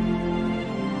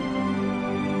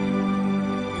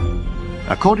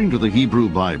 According to the Hebrew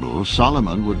Bible,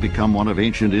 Solomon would become one of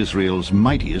ancient Israel's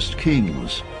mightiest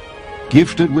kings,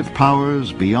 gifted with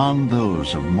powers beyond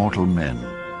those of mortal men.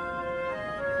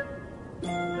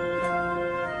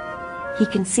 He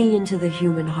can see into the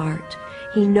human heart.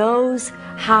 He knows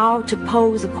how to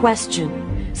pose a question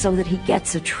so that he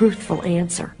gets a truthful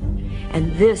answer.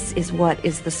 And this is what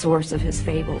is the source of his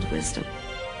fabled wisdom.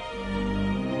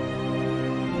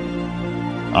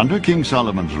 Under King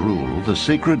Solomon's rule, the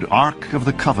sacred Ark of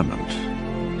the Covenant,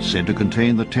 said to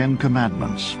contain the 10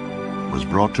 Commandments, was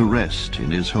brought to rest in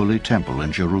his holy temple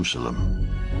in Jerusalem.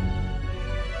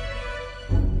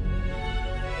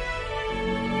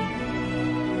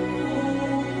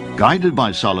 Guided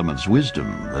by Solomon's wisdom,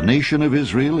 the nation of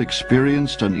Israel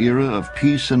experienced an era of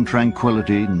peace and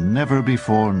tranquility never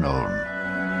before known.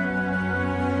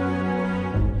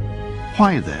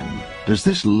 Why then does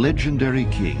this legendary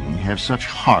king have such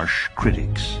harsh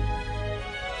critics?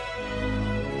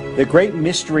 The great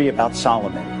mystery about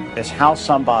Solomon is how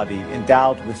somebody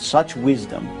endowed with such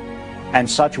wisdom and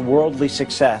such worldly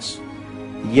success,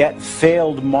 yet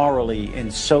failed morally in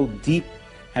so deep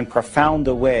and profound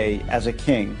a way as a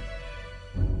king.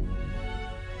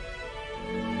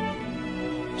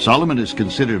 Solomon is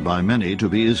considered by many to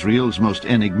be Israel's most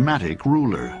enigmatic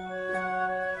ruler.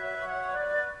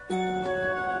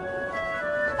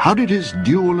 How did his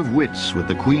duel of wits with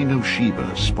the Queen of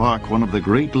Sheba spark one of the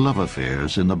great love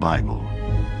affairs in the Bible?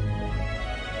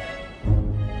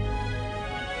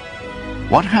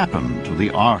 What happened to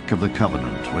the Ark of the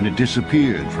Covenant when it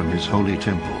disappeared from his holy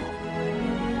temple?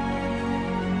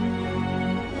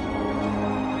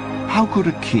 How could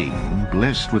a king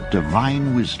blessed with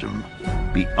divine wisdom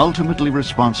be ultimately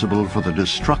responsible for the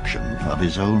destruction of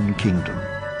his own kingdom?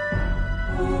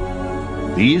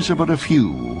 These are but a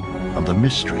few of the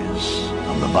mysteries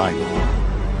of the Bible.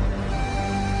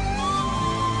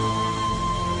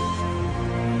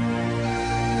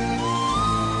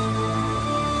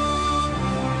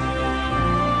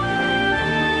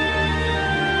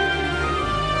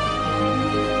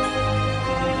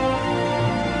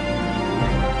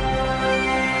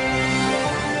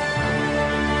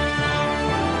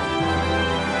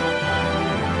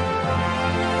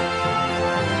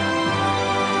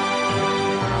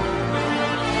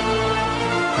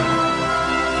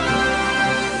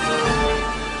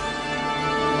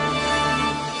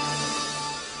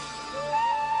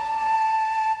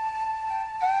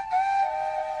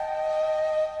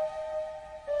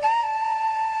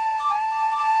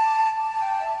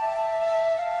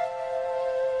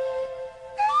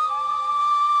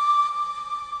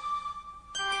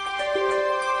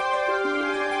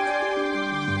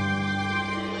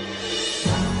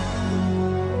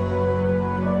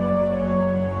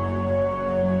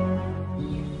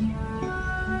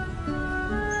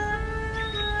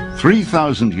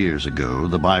 "3,000 years ago,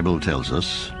 the Bible tells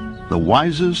us, the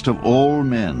wisest of all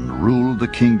men ruled the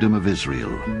kingdom of Israel.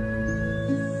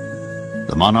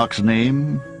 The monarch's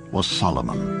name was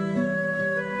Solomon.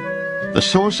 The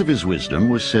source of his wisdom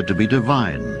was said to be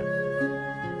divine.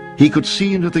 He could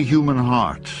see into the human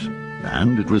heart,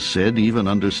 and it was said even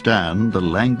understand the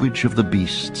language of the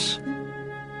beasts.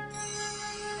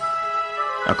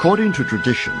 According to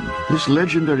tradition, this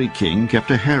legendary king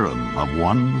kept a harem of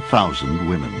 1,000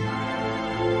 women.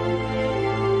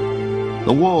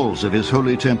 The walls of his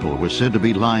holy temple were said to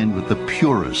be lined with the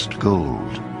purest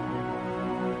gold.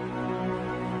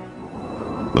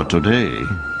 But today,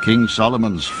 King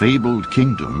Solomon's fabled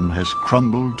kingdom has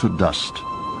crumbled to dust.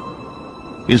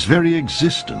 His very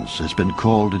existence has been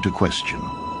called into question.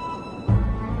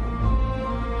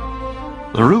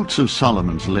 The roots of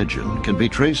Solomon's legend can be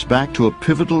traced back to a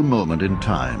pivotal moment in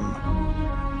time.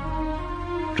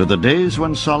 To the days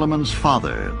when Solomon's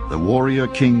father, the warrior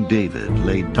King David,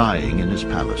 lay dying in his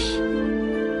palace.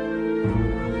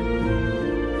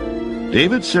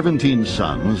 David's 17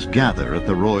 sons gather at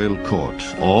the royal court,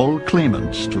 all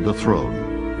claimants to the throne.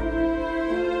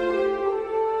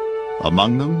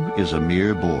 Among them is a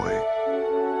mere boy.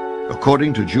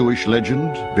 According to Jewish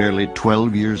legend, barely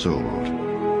 12 years old.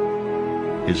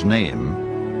 His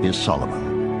name is Solomon.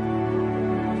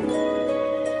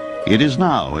 It is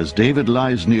now, as David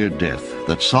lies near death,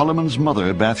 that Solomon's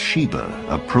mother, Bathsheba,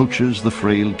 approaches the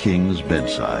frail king's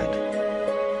bedside.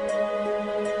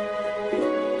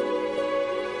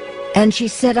 And she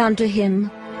said unto him,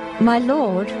 My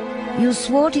lord, you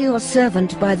swore to your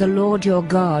servant by the Lord your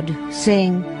God,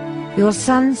 saying, Your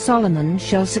son Solomon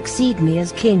shall succeed me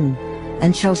as king,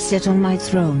 and shall sit on my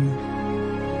throne.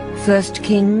 1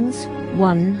 Kings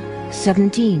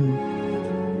 1:17.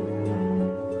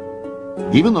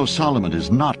 Even though Solomon is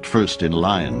not first in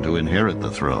line to inherit the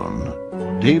throne,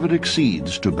 David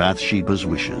accedes to Bathsheba's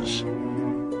wishes.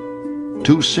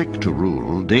 Too sick to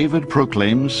rule, David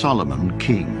proclaims Solomon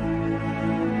king.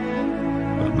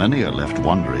 But many are left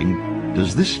wondering,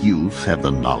 does this youth have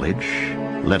the knowledge,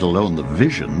 let alone the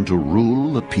vision, to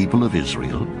rule the people of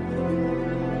Israel?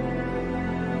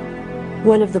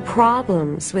 One of the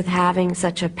problems with having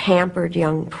such a pampered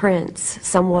young prince,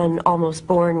 someone almost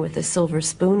born with a silver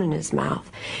spoon in his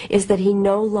mouth, is that he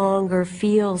no longer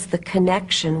feels the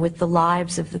connection with the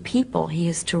lives of the people he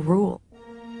is to rule.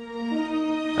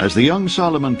 As the young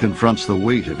Solomon confronts the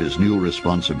weight of his new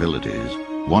responsibilities,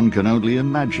 one can only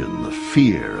imagine the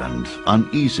fear and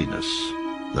uneasiness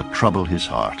that trouble his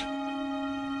heart.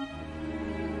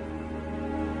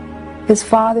 His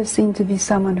father seemed to be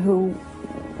someone who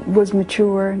was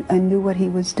mature and knew what he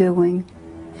was doing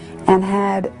and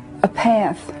had a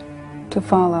path to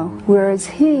follow. Whereas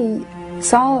he,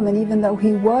 Solomon, even though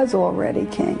he was already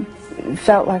king,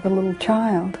 felt like a little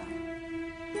child.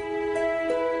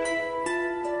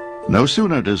 No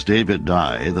sooner does David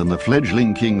die than the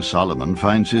fledgling King Solomon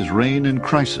finds his reign in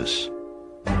crisis.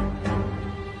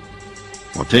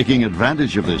 While taking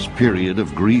advantage of this period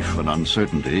of grief and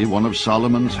uncertainty, one of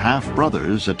Solomon's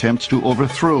half-brothers attempts to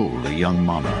overthrow the young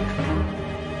monarch.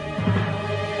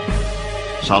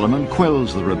 Solomon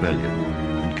quells the rebellion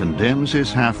and condemns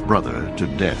his half-brother to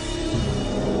death.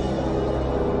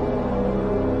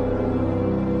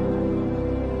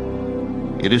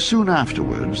 It is soon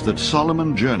afterwards that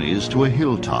Solomon journeys to a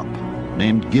hilltop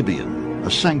named Gibeon, a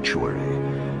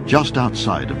sanctuary just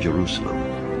outside of Jerusalem.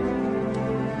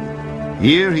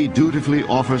 Here he dutifully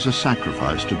offers a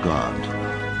sacrifice to God,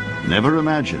 never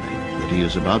imagining that he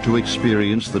is about to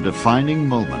experience the defining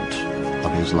moment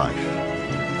of his life.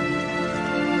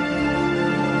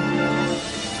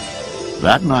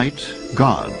 That night,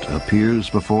 God appears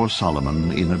before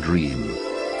Solomon in a dream.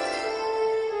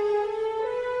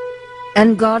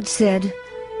 And God said,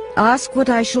 Ask what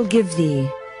I shall give thee.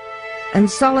 And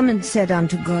Solomon said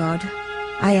unto God,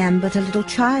 I am but a little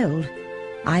child.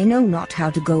 I know not how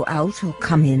to go out or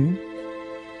come in.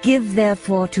 Give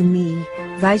therefore to me,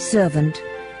 thy servant,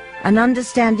 an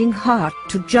understanding heart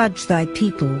to judge thy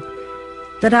people,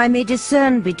 that I may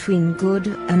discern between good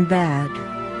and bad.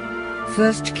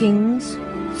 1 Kings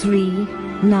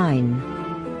 3:9.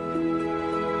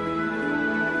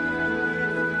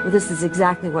 Well, this is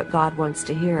exactly what God wants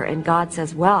to hear, and God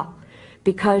says, well,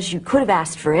 because you could have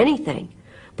asked for anything,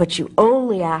 but you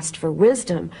only asked for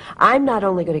wisdom, I'm not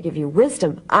only going to give you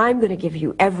wisdom, I'm going to give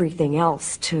you everything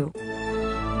else too.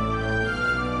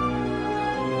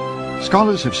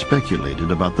 Scholars have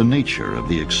speculated about the nature of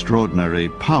the extraordinary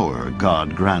power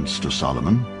God grants to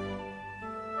Solomon.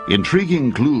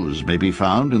 Intriguing clues may be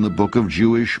found in the book of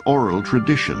Jewish oral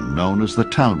tradition known as the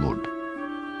Talmud.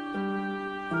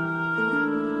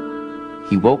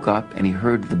 He woke up and he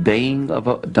heard the baying of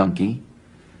a donkey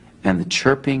and the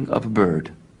chirping of a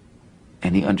bird,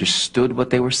 and he understood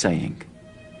what they were saying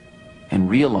and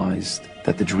realized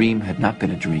that the dream had not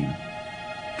been a dream,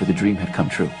 for the dream had come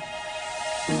true.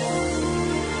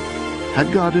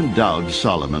 Had God endowed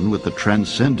Solomon with the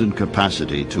transcendent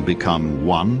capacity to become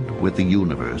one with the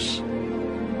universe?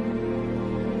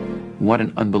 What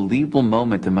an unbelievable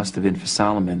moment it must have been for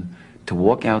Solomon to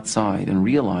walk outside and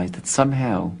realize that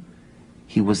somehow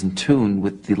he was in tune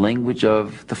with the language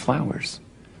of the flowers.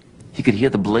 He could hear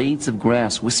the blades of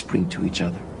grass whispering to each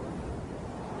other.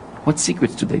 What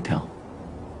secrets do they tell?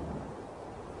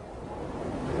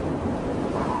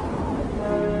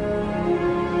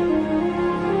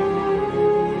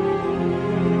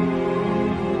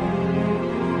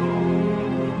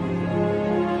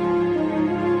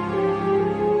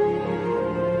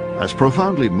 As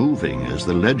profoundly moving as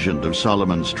the legend of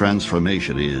Solomon's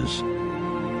transformation is,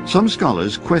 some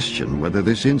scholars question whether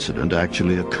this incident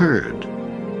actually occurred.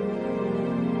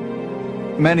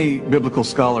 Many biblical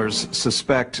scholars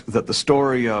suspect that the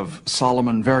story of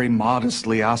Solomon very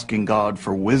modestly asking God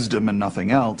for wisdom and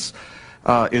nothing else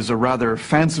is a rather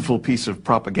fanciful piece of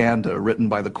propaganda written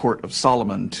by the court of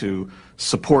Solomon to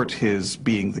support his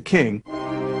being the king.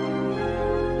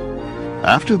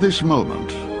 After this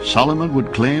moment, Solomon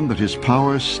would claim that his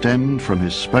power stemmed from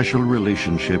his special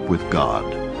relationship with God.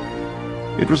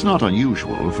 It was not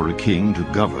unusual for a king to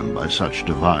govern by such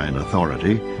divine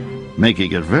authority,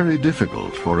 making it very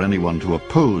difficult for anyone to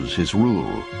oppose his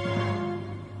rule.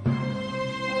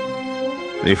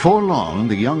 Before long,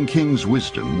 the young king's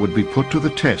wisdom would be put to the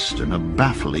test in a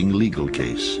baffling legal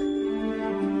case.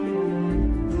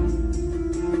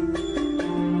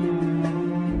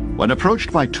 When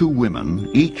approached by two women,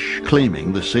 each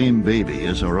claiming the same baby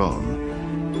as her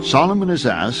own, Solomon is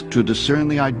asked to discern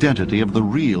the identity of the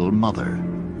real mother.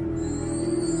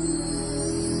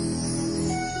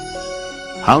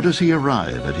 How does he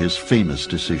arrive at his famous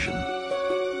decision?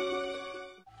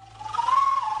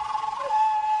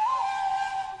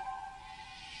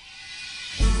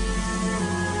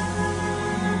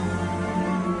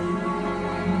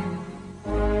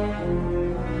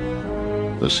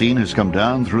 The scene has come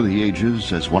down through the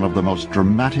ages as one of the most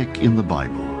dramatic in the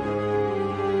Bible.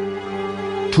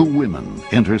 Two women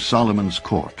enter Solomon's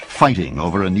court, fighting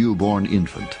over a newborn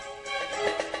infant.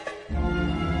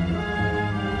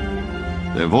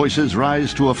 Their voices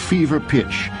rise to a fever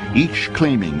pitch, each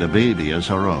claiming the baby as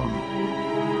her own.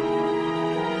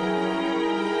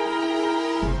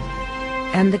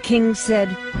 And the king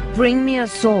said, "Bring me a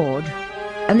sword."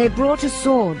 And they brought a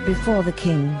sword before the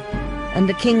king. And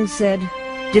the king said,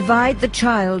 "Divide the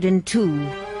child in two,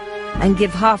 and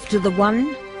give half to the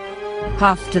one,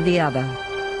 half to the other."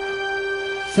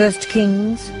 1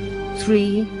 Kings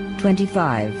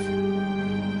 3:25.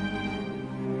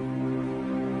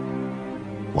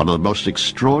 One of the most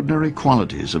extraordinary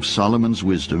qualities of Solomon's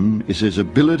wisdom is his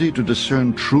ability to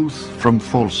discern truth from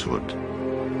falsehood.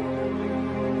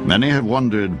 Many have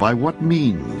wondered, by what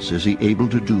means is he able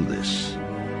to do this?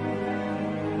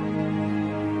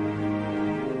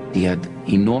 He had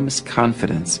enormous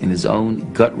confidence in his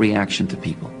own gut reaction to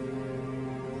people.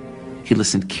 He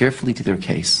listened carefully to their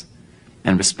case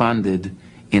and responded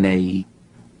in a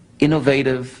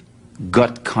innovative,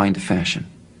 gut kind of fashion.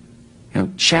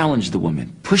 Challenge the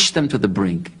woman, push them to the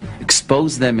brink,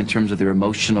 expose them in terms of their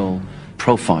emotional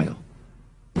profile.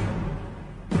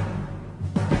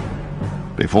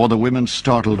 Before the women's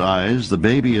startled eyes, the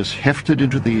baby is hefted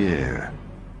into the air.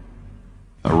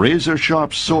 A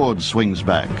razor-sharp sword swings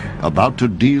back, about to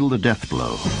deal the death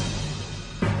blow.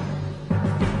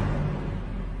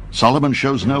 Solomon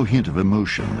shows no hint of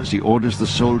emotion as he orders the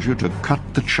soldier to cut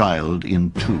the child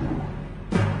in two.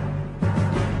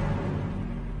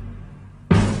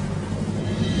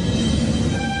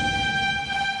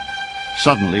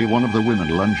 Suddenly, one of the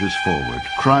women lunges forward,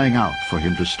 crying out for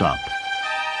him to stop.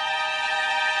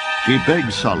 She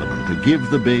begs Solomon to give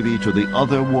the baby to the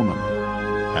other woman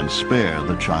and spare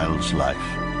the child's life.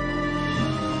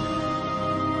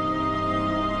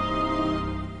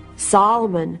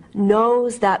 Solomon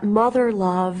knows that mother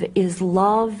love is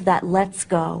love that lets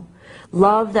go,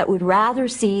 love that would rather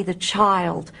see the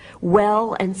child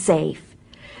well and safe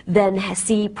than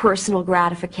see personal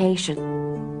gratification.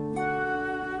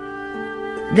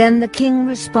 Then the king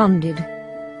responded,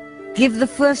 "Give the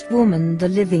first woman the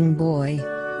living boy.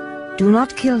 Do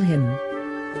not kill him.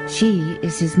 She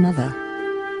is his mother."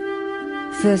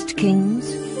 1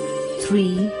 Kings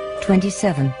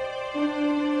 3:27.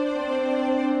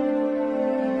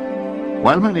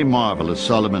 While many marvel at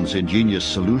Solomon's ingenious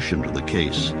solution to the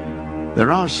case,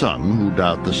 there are some who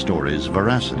doubt the story's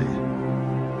veracity.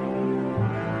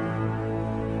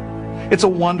 It's a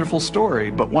wonderful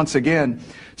story, but once again,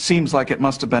 seems like it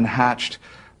must have been hatched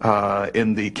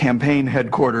in the campaign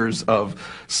headquarters of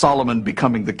Solomon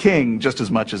becoming the king, just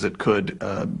as much as it could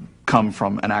come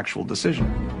from an actual decision.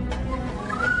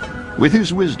 With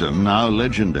his wisdom now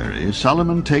legendary,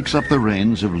 Solomon takes up the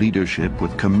reins of leadership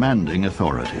with commanding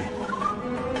authority.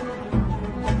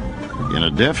 In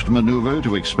a deft maneuver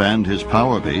to expand his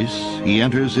power base, he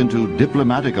enters into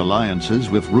diplomatic alliances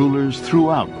with rulers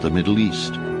throughout the Middle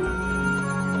East.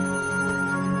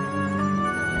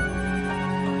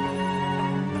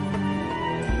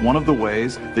 One of the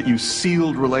ways that you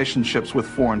sealed relationships with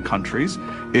foreign countries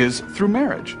is through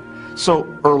marriage. So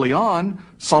early on,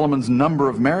 Solomon's number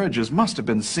of marriages must have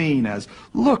been seen as,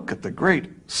 look at the great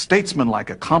statesman-like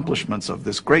accomplishments of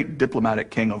this great diplomatic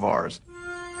king of ours.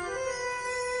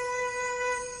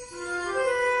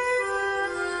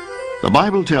 The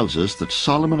Bible tells us that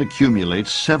Solomon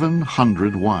accumulates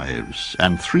 700 wives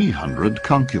and 300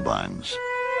 concubines.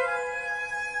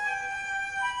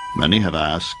 Many have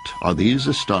asked, are these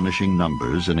astonishing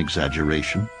numbers an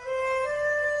exaggeration?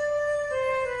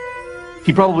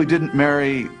 He probably didn't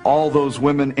marry all those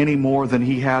women any more than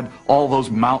he had all those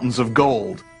mountains of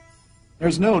gold.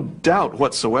 There's no doubt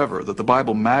whatsoever that the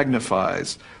Bible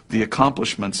magnifies the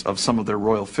accomplishments of some of their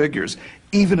royal figures,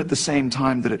 even at the same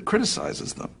time that it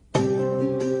criticizes them.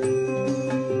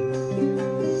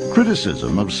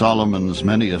 Criticism of Solomon's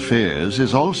many affairs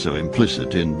is also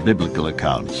implicit in biblical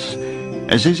accounts,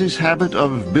 as is his habit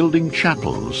of building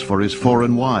chapels for his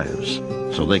foreign wives,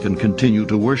 so they can continue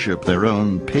to worship their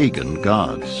own pagan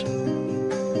gods.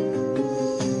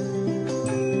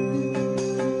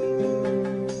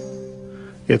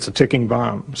 It's a ticking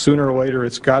bomb. Sooner or later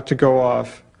it's got to go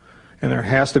off, and there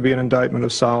has to be an indictment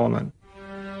of Solomon,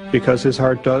 because his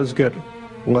heart does get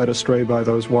led astray by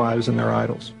those wives and their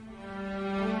idols.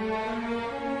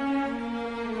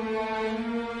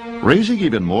 Raising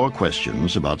even more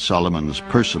questions about Solomon's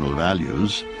personal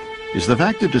values is the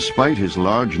fact that despite his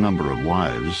large number of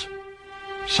wives,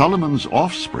 Solomon's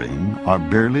offspring are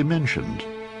barely mentioned.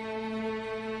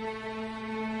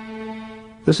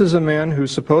 This is a man who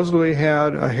supposedly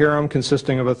had a harem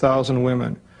consisting of 1,000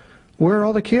 women. Where are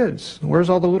all the kids?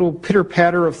 Where's all the little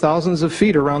pitter-patter of thousands of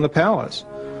feet around the palace?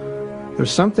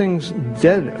 There's something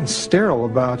dead and sterile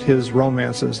about his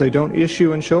romances. They don't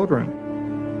issue in children.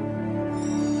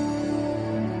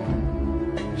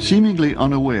 Seemingly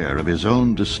unaware of his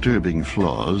own disturbing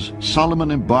flaws,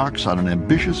 Solomon embarks on an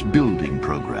ambitious building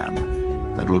program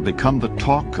that will become the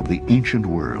talk of the ancient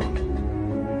world.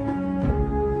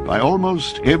 By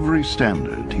almost every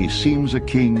standard, he seems a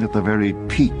king at the very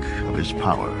peak of his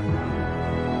power.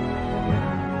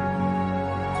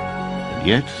 And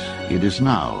yet, it is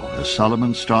now, as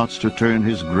Solomon starts to turn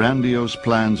his grandiose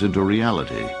plans into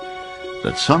reality,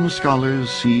 that some scholars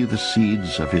see the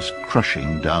seeds of his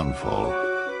crushing downfall.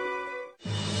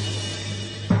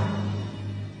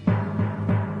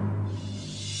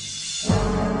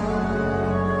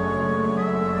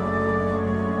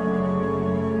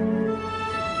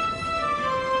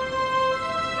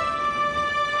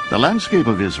 The landscape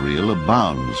of Israel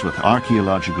abounds with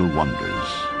archaeological wonders,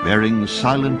 bearing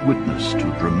silent witness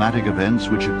to dramatic events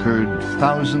which occurred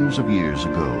thousands of years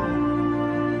ago.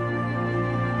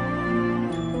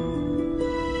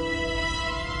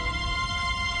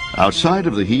 Outside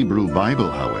of the Hebrew Bible,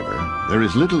 however, there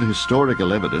is little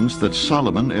historical evidence that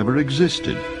Solomon ever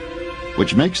existed,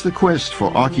 which makes the quest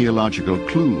for archaeological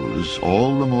clues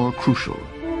all the more crucial.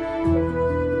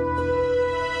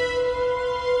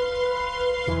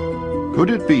 Could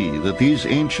it be that these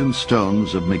ancient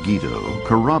stones of Megiddo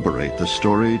corroborate the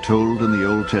story told in the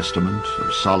Old Testament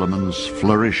of Solomon's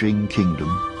flourishing kingdom?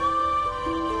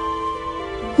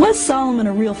 Was Solomon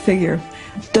a real figure?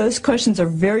 Those questions are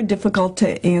very difficult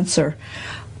to answer.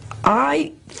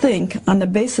 I think, on the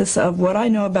basis of what I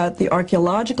know about the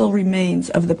archaeological remains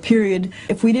of the period,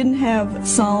 if we didn't have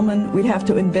Solomon, we'd have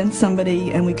to invent somebody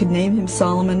and we could name him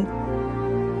Solomon.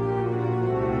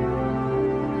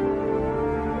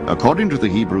 According to the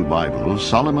Hebrew Bible,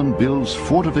 Solomon builds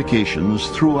fortifications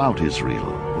throughout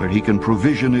Israel, where he can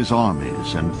provision his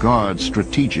armies and guard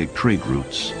strategic trade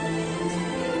routes.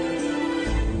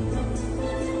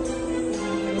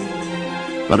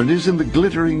 But it is in the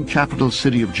glittering capital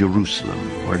city of Jerusalem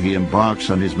where he embarks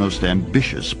on his most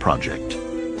ambitious project,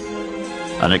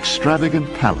 an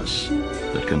extravagant palace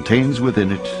that contains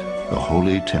within it the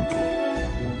Holy Temple.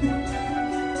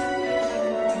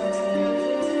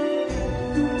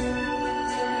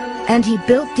 And he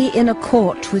built the inner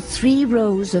court with 3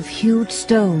 rows of hewed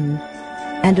stone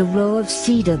and a row of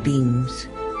cedar beams.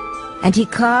 And he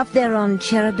carved thereon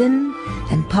cherubim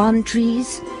and palm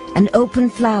trees and open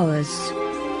flowers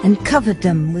and covered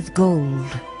them with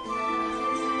gold.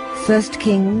 1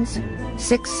 Kings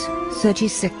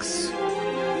 6:36.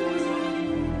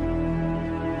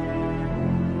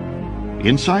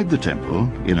 Inside the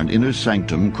temple, in an inner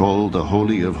sanctum called the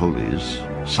Holy of Holies,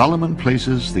 Solomon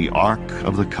places the Ark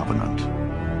of the Covenant.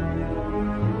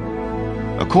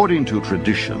 According to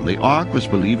tradition, the Ark was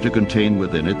believed to contain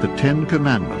within it the 10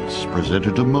 Commandments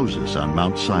presented to Moses on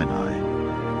Mount Sinai.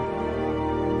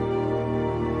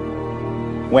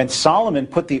 When Solomon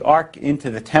put the Ark into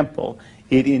the temple,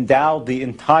 it endowed the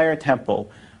entire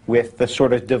temple with the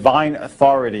sort of divine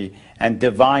authority and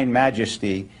divine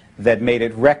majesty that made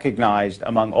it recognized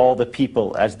among all the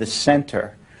people as the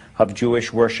center of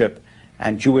Jewish worship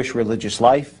and Jewish religious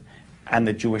life and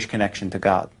the Jewish connection to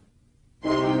God.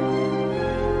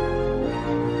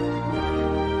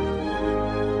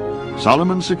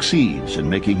 Solomon succeeds in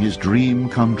making his dream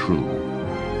come true,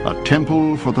 a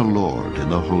temple for the Lord in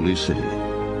the holy city.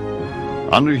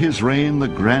 Under his reign, the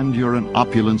grandeur and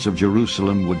opulence of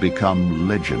Jerusalem would become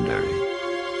legendary.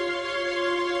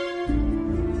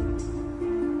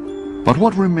 But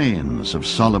what remains of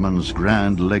Solomon's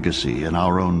grand legacy in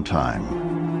our own time?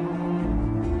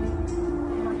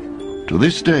 To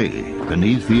this day,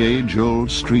 beneath the age-old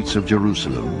streets of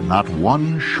Jerusalem, not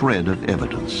one shred of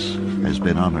evidence has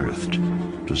been unearthed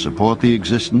to support the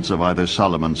existence of either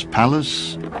Solomon's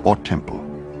palace or temple.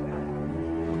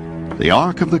 The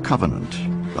Ark of the Covenant,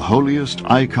 the holiest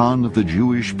icon of the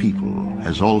Jewish people,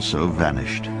 has also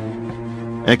vanished.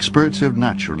 Experts have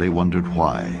naturally wondered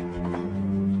why.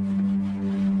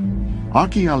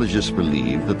 Archaeologists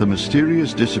believe that the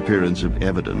mysterious disappearance of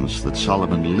evidence that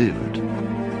Solomon lived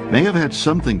may have had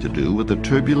something to do with the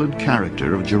turbulent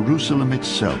character of Jerusalem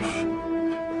itself.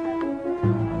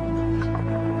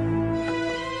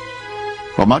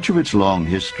 For much of its long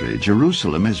history,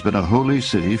 Jerusalem has been a holy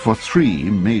city for three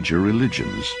major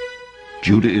religions: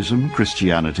 Judaism,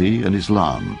 Christianity, and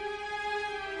Islam.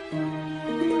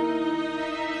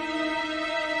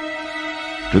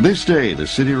 To this day, the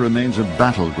city remains a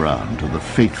battleground to the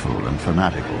faithful and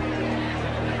fanatical.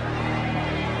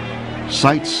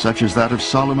 Sites such as that of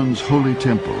Solomon's Holy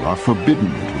Temple are forbidden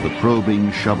to the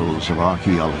probing shovels of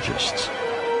archaeologists.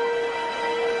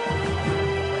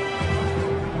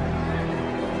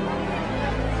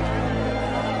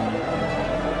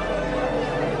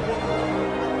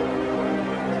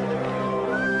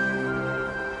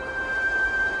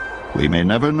 We may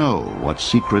never know what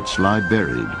secrets lie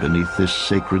buried beneath this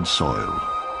sacred soil.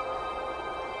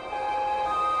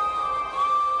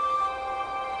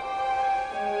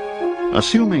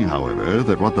 Assuming, however,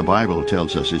 that what the Bible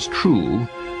tells us is true,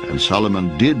 and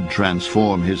Solomon did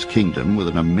transform his kingdom with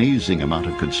an amazing amount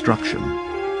of construction,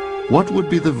 what would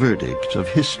be the verdict of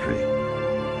history?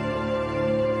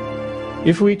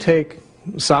 If we take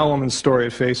Solomon's story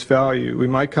at face value, we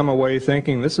might come away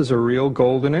thinking this is a real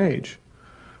golden age.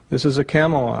 This is a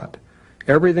Camelot.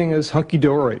 Everything is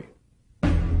hunky-dory.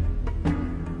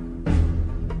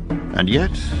 And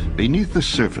yet, beneath the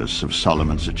surface of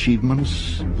Solomon's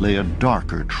achievements lay a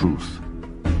darker truth.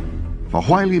 For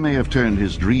while he may have turned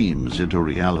his dreams into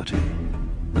reality,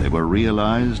 they were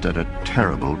realized at a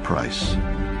terrible price.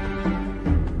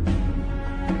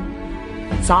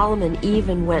 Solomon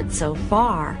even went so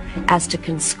far as to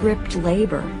conscript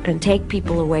labor and take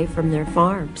people away from their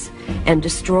farms and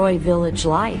destroy village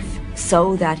life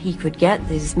so that he could get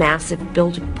these massive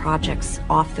building projects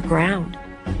off the ground.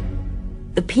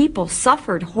 The people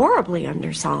suffered horribly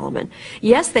under Solomon.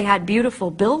 Yes, they had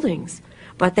beautiful buildings,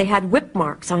 but they had whip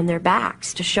marks on their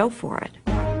backs to show for it.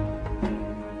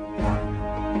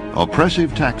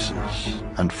 Oppressive taxes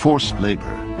and forced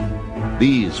labor.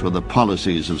 These were the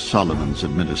policies of Solomon's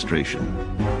administration.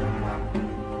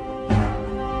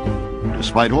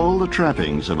 Despite all the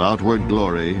trappings of outward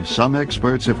glory, some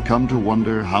experts have come to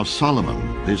wonder how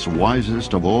Solomon, this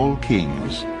wisest of all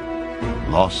kings,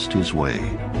 lost his way.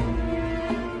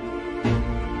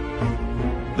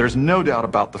 There's no doubt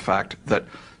about the fact that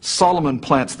Solomon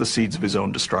plants the seeds of his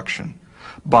own destruction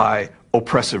by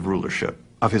oppressive rulership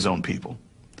of his own people.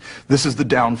 This is the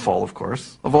downfall, of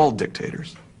course, of all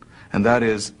dictators. And that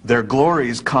is, their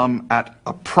glories come at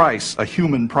a price, a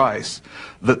human price,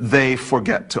 that they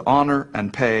forget to honor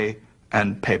and pay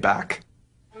back.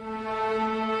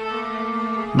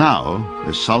 Now,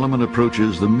 as Solomon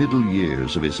approaches the middle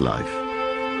years of his life,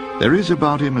 there is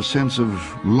about him a sense of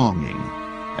longing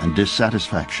and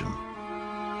dissatisfaction.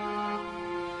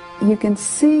 You can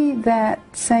see that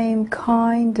same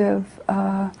kind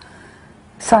of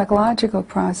psychological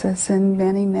process in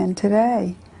many men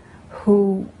today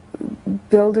who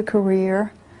build a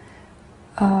career,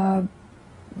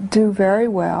 do very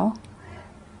well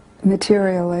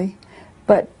materially,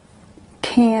 but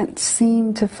can't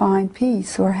seem to find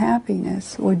peace or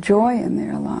happiness or joy in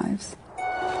their lives.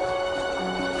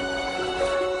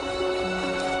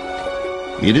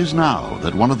 It is now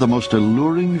that one of the most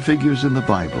alluring figures in the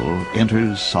Bible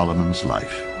enters Solomon's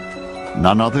life,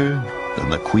 none other than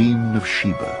the Queen of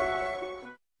Sheba.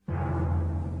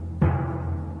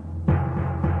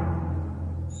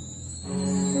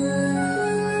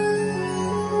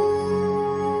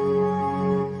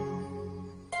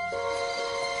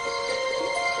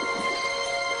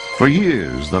 For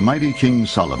years, the mighty King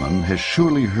Solomon has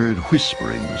surely heard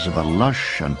whisperings of a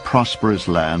lush and prosperous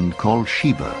land called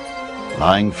Sheba,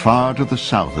 lying far to the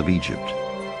south of Egypt.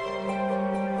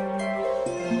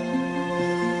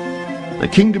 The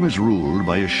kingdom is ruled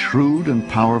by a shrewd and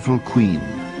powerful queen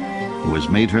who has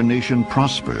made her nation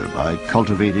prosper by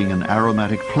cultivating an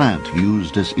aromatic plant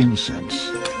used as incense.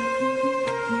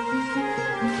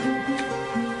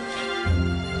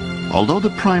 Although the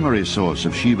primary source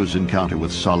of Sheba's encounter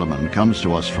with Solomon comes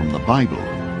to us from the Bible,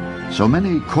 so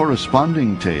many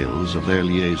corresponding tales of their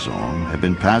liaison have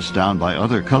been passed down by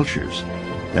other cultures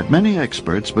that many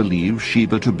experts believe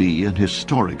Sheba to be an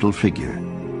historical figure.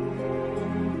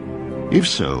 If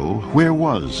so, where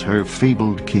was her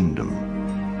fabled kingdom?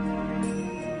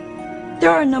 There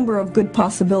are a number of good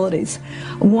possibilities.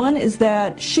 One is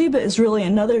that Sheba is really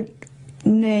another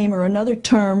name or another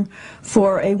term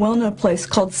for a well-known place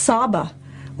called Saba,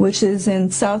 which is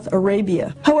in South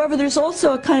Arabia. However, there's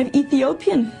also a kind of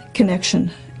Ethiopian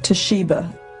connection to Sheba.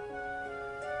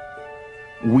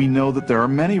 We know that there are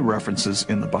many references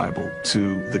in the Bible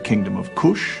to the kingdom of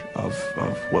Cush, of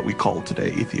what we call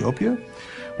today Ethiopia.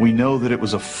 We know that it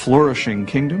was a flourishing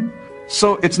kingdom.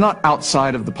 So it's not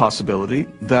outside of the possibility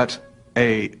that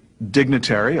a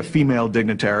dignitary, a female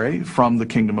dignitary from the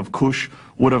kingdom of Cush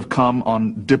would have come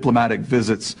on diplomatic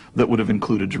visits that would have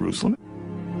included Jerusalem.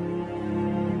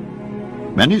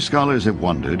 Many scholars have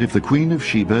wondered if the Queen of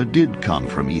Sheba did come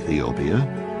from Ethiopia.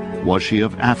 Was she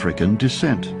of African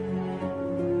descent?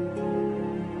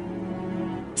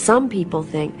 Some people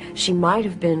think she might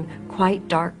have been quite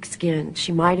dark-skinned.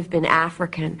 She might have been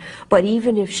African. But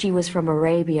even if she was from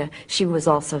Arabia, she was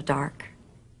also dark.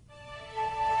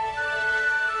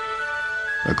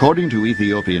 According to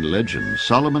Ethiopian legend,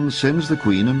 Solomon sends the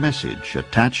queen a message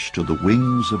attached to the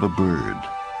wings of a bird.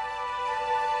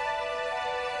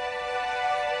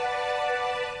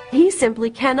 He simply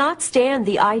cannot stand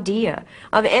the idea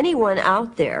of anyone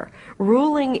out there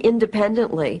ruling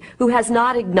independently who has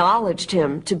not acknowledged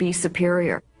him to be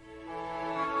superior.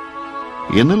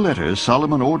 In the letter,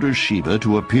 Solomon orders Sheba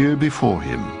to appear before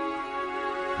him.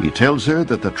 He tells her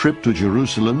that the trip to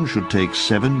Jerusalem should take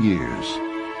 7 years.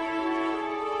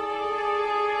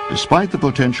 Despite the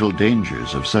potential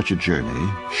dangers of such a journey,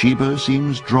 Sheba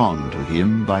seems drawn to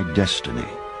him by destiny.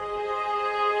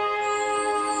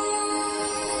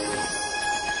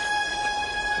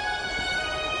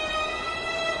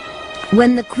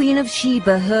 When the Queen of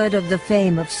Sheba heard of the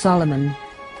fame of Solomon,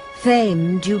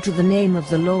 fame due to the name of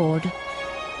the Lord,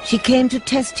 she came to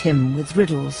test him with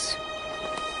riddles.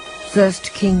 1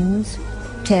 Kings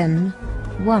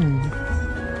 10:1.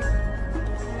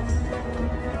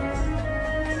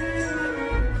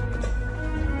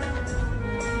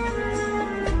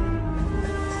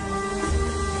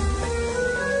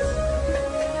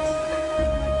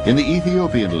 In the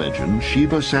Ethiopian legend,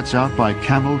 Sheba sets out by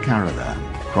camel caravan,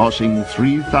 crossing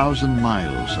 3,000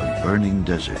 miles of burning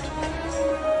desert.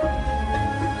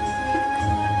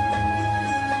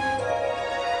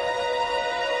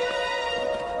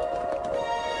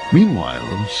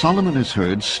 Meanwhile, Solomon has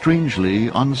heard strangely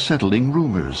unsettling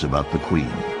rumors about the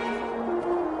queen.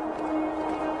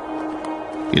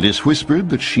 It is whispered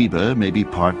that Sheba may be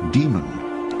part demon.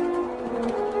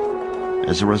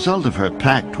 As a result of her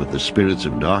pact with the spirits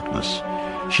of darkness,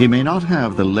 she may not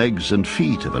have the legs and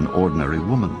feet of an ordinary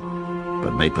woman,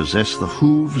 but may possess the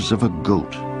hooves of a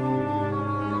goat.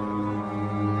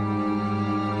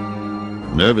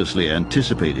 Nervously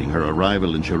anticipating her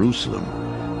arrival in Jerusalem,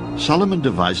 Solomon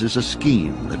devises a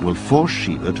scheme that will force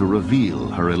Sheba to reveal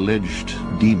her alleged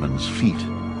demon's feet.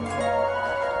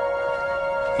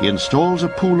 He installs a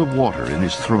pool of water in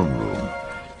his throne room,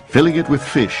 filling it with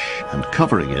fish and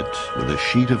covering it with a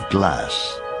sheet of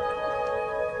glass.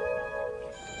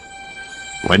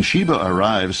 When Sheba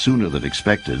arrives sooner than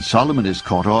expected, Solomon is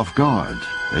caught off guard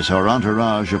as her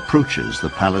entourage approaches the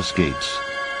palace gates.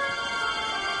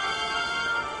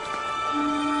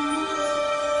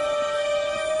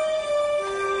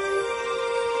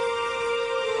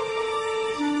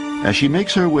 As she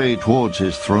makes her way towards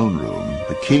his throne room,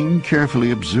 the king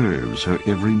carefully observes her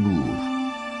every move.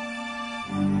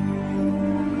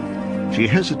 She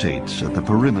hesitates at the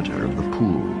perimeter of the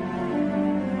pool.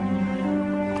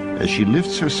 As she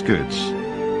lifts her skirts,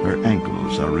 her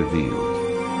ankles are revealed.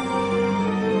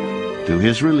 To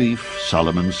his relief,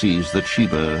 Solomon sees that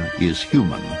Sheba is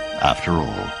human after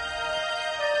all.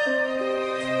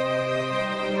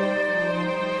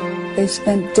 They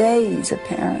spent days,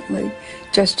 apparently,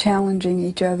 just challenging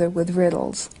each other with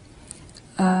riddles.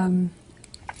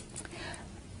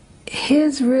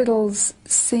 His riddles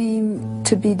seem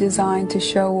to be designed to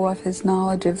show off his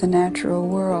knowledge of the natural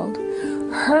world.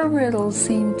 Her riddles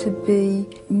seem to be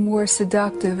more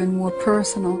seductive and more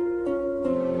personal.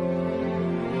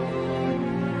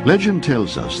 Legend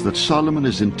tells us that Solomon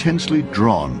is intensely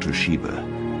drawn to Sheba.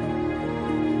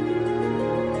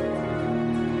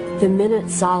 The minute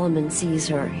Solomon sees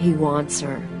her, he wants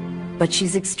her. But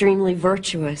she's extremely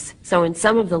virtuous, so in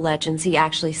some of the legends he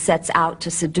actually sets out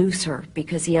to seduce her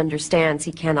because he understands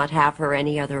he cannot have her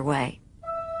any other way.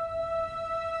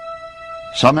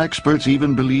 Some experts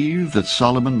even believe that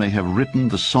Solomon may have written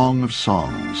the Song of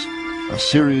Songs, a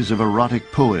series of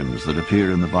erotic poems that appear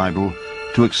in the Bible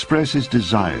to express his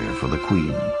desire for the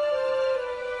queen.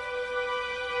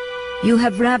 You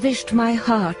have ravished my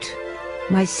heart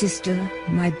My sister,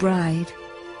 my bride,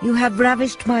 you have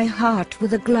ravished my heart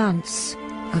with a glance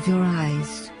of your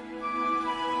eyes.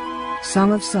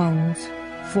 Song of Songs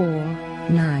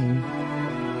 4:9.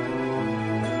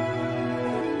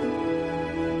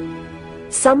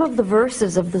 Some of the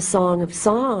verses of the Song of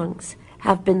Songs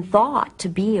have been thought to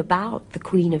be about the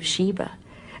Queen of Sheba,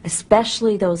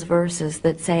 especially those verses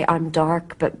that say, "I'm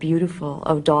dark but beautiful,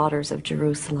 O daughters of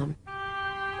Jerusalem."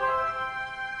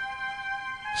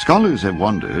 Scholars have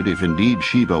wondered if indeed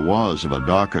Sheba was of a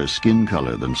darker skin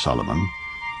color than Solomon.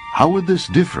 How would this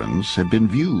difference have been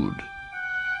viewed?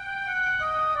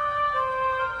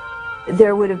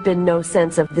 There would have been no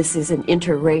sense of this is an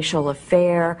interracial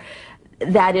affair.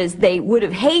 That is, they would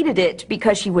have hated it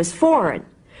because she was foreign,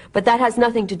 but that has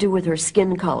nothing to do with her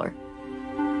skin color.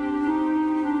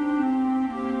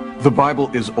 The Bible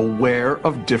is aware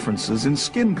of differences in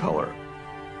skin color,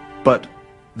 but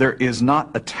there is not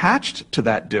attached to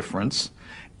that difference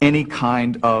any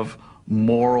kind of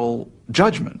moral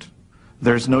judgment.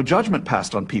 There's no judgment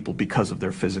passed on people because of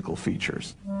their physical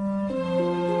features.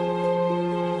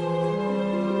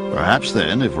 Perhaps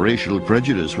then, if racial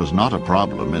prejudice was not a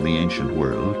problem in the ancient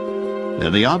world,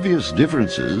 then the obvious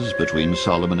differences between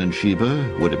Solomon and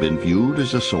Sheba would have been viewed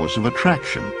as a source of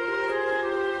attraction.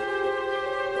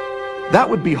 That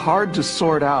would be hard to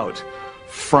sort out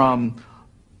from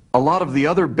a lot of the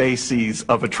other bases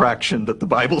of attraction that the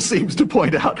Bible seems to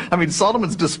point out. I mean,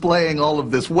 Solomon's displaying all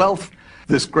of this wealth,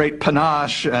 this great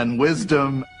panache and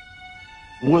wisdom.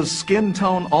 Was skin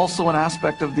tone also an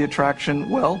aspect of the attraction?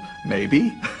 Well,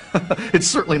 maybe. It's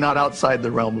certainly not outside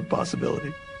the realm of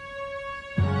possibility.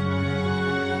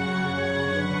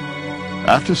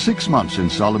 After 6 months in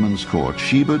Solomon's court,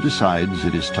 Sheba decides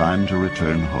it is time to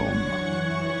return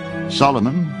home.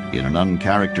 Solomon, in an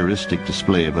uncharacteristic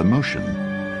display of emotion,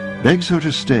 begs her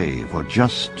to stay for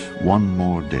just one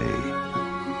more day.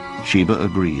 Sheba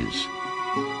agrees.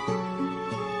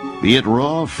 Be it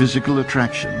raw physical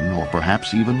attraction or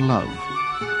perhaps even love,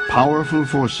 powerful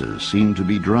forces seem to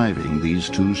be driving these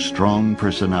two strong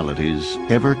personalities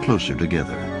ever closer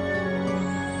together.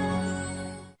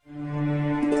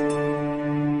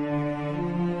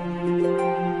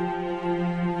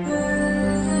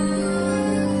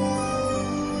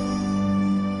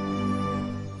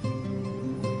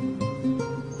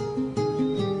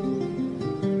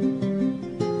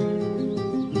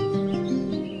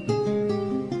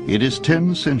 It is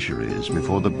 10 centuries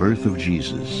before the birth of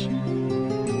Jesus.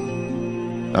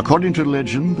 According to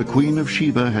legend, the Queen of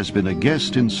Sheba has been a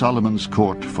guest in Solomon's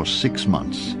court for 6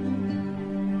 months.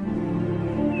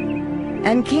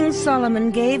 And King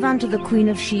Solomon gave unto the Queen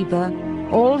of Sheba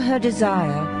all her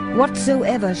desire,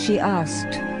 whatsoever she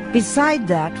asked, beside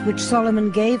that which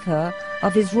Solomon gave her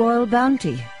of his royal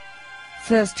bounty.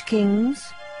 1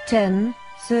 Kings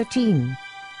 10:13.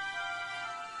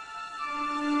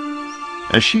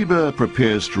 As Sheba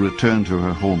prepares to return to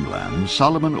her homeland,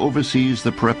 Solomon oversees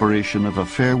the preparation of a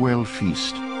farewell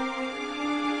feast.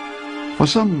 For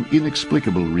some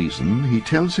inexplicable reason, he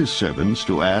tells his servants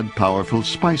to add powerful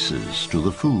spices to the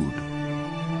food.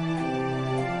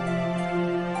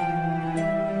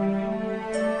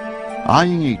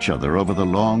 Eyeing each other over the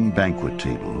long banquet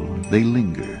table, they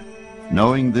linger,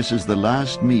 knowing this is the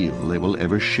last meal they will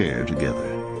ever share together.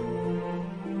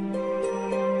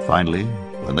 Finally,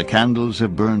 when the candles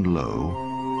have burned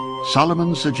low,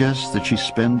 Solomon suggests that she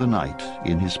spend the night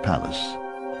in his palace.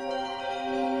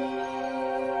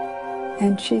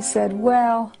 And she said,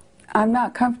 well, I'm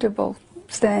not comfortable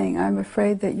staying. I'm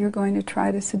afraid that you're going to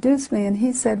try to seduce me. And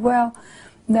he said, well,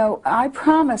 no, I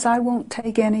promise I won't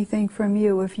take anything from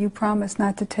you if you promise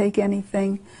not to take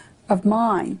anything of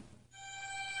mine.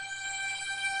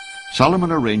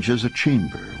 Solomon arranges a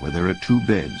chamber where there are 2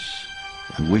 beds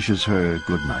and wishes her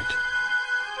good night.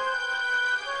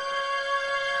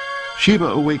 Sheba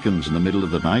awakens in the middle of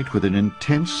the night with an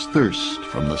intense thirst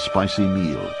from the spicy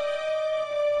meal.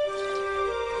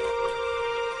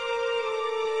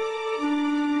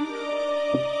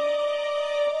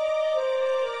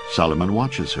 Solomon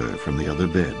watches her from the other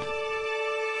bed.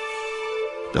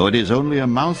 Though it is only a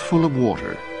mouthful of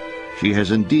water, she has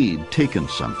indeed taken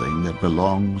something that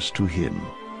belongs to him.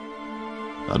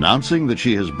 Announcing that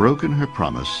she has broken her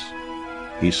promise,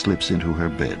 he slips into her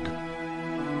bed.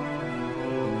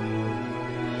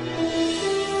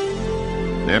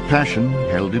 Their passion,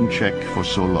 held in check for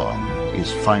so long,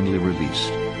 is finally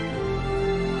released.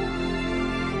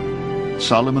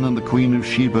 Solomon and the Queen of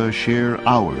Sheba share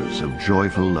hours of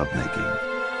joyful lovemaking.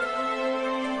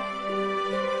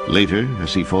 Later,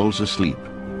 as he falls asleep,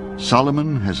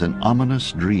 Solomon has an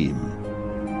ominous dream.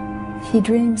 He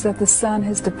dreams that the sun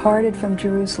has departed from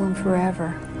Jerusalem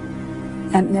forever,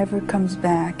 and it never comes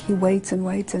back. He waits and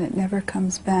waits and it never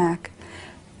comes back.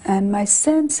 And my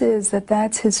sense is that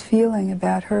that's his feeling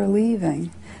about her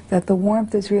leaving, that the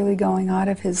warmth is really going out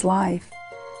of his life.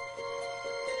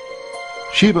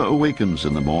 Sheba awakens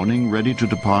in the morning, ready to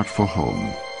depart for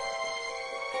home.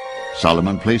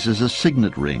 Solomon places a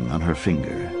signet ring on her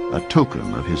finger, a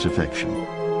token of his affection.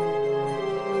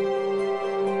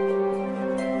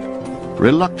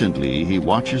 Reluctantly, he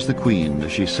watches the queen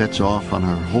as she sets off on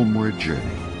her homeward journey.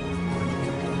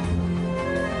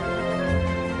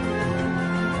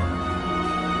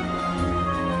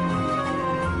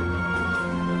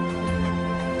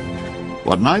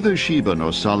 What neither Sheba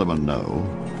nor Solomon know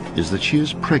is that she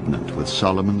is pregnant with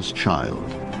Solomon's child.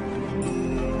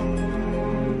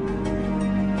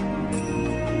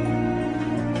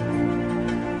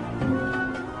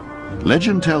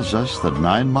 Legend tells us that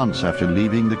 9 months after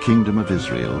leaving the kingdom of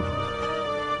Israel,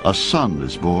 a son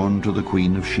is born to the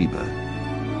queen of Sheba.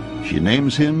 She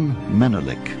names him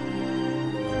Menelik.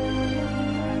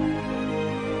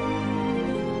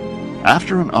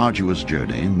 After an arduous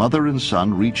journey, mother and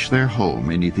son reach their home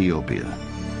in Ethiopia.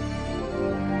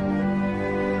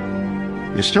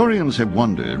 Historians have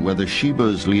wondered whether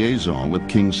Sheba's liaison with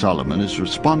King Solomon is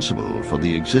responsible for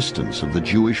the existence of the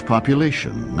Jewish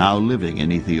population now living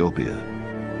in Ethiopia.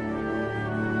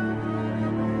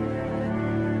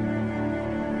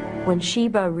 When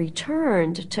Sheba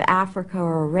returned to Africa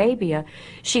or Arabia,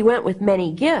 she went with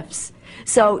many gifts.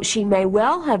 So she may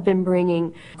well have been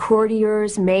bringing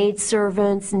courtiers,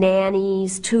 maidservants,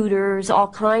 nannies, tutors, all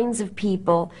kinds of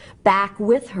people back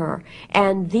with her.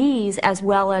 And these, as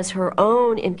well as her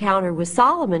own encounter with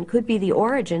Solomon, could be the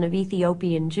origin of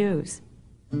Ethiopian Jews.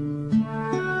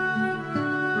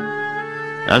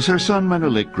 As her son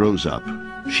Menelik grows up,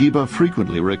 Sheba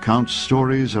frequently recounts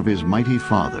stories of his mighty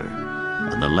father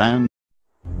and the land.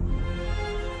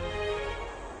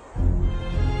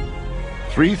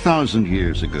 3,000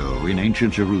 years ago in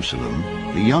ancient Jerusalem,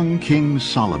 the young King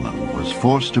Solomon was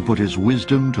forced to put his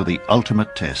wisdom to the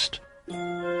ultimate test.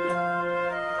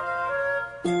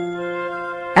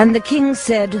 And the king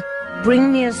said,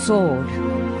 "Bring me a sword."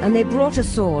 And they brought a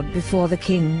sword before the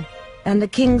king. And the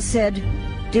king said,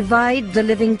 "Divide the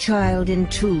living child in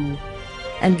two,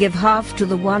 and give half to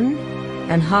the one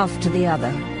and half to the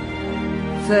other."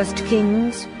 1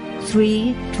 Kings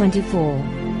 3:24.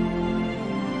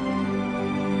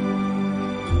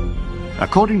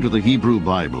 According to the Hebrew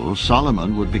Bible,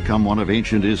 Solomon would become one of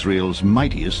ancient Israel's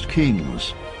mightiest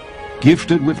kings,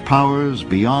 gifted with powers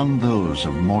beyond those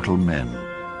of mortal men.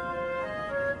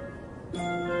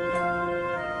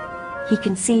 He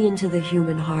can see into the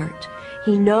human heart.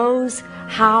 He knows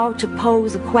how to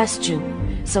pose a question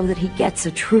so that he gets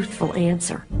a truthful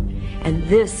answer. And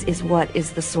this is what is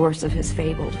the source of his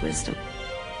fabled wisdom.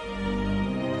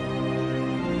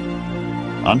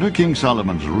 Under King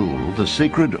Solomon's rule, the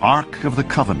sacred Ark of the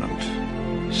Covenant,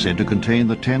 said to contain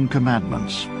the 10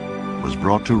 Commandments, was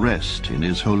brought to rest in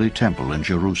his holy temple in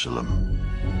Jerusalem.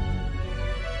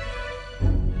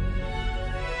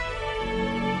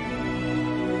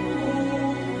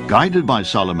 Guided by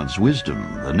Solomon's wisdom,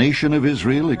 the nation of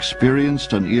Israel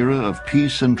experienced an era of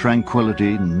peace and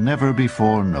tranquility never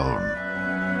before known.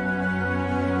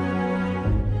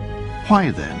 Why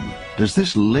then does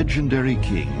this legendary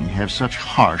king have such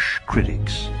harsh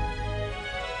critics?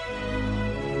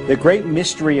 The great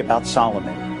mystery about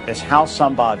Solomon is how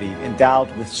somebody endowed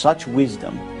with such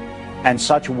wisdom and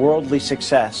such worldly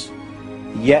success,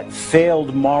 yet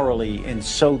failed morally in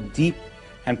so deep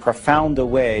and profound a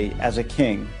way as a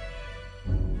king.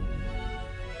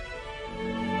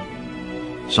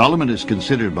 Solomon is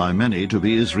considered by many to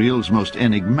be Israel's most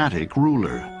enigmatic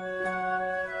ruler.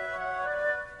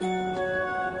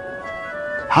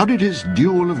 How did his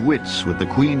duel of wits with the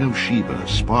Queen of Sheba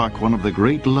spark one of the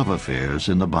great love affairs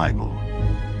in the Bible?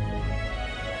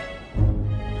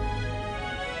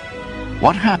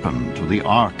 What happened to the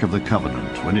Ark of the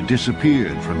Covenant when it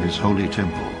disappeared from his holy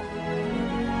temple?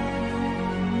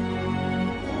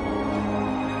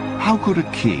 How could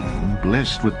a king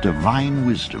blessed with divine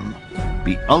wisdom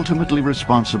be ultimately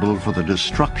responsible for the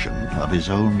destruction of his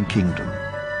own kingdom?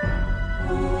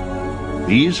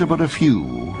 These are but a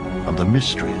few of the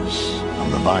mysteries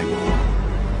of the Bible.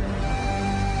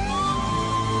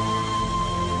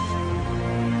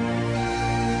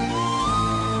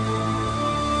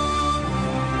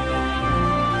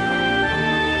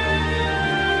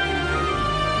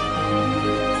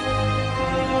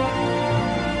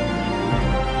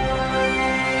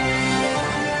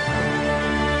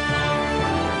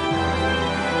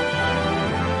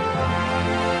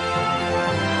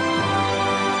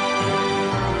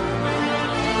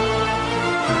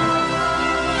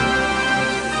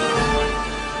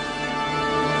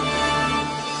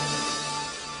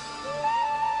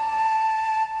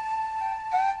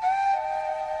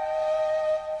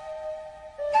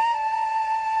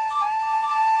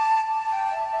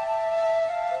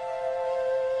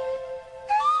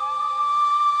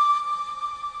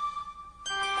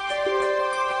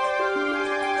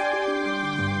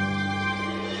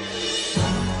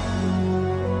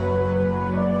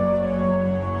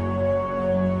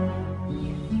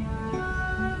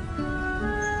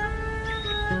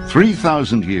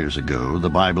 3,000 years ago, the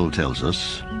Bible tells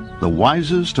us, the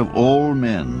wisest of all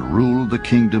men ruled the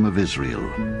kingdom of Israel.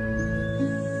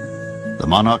 The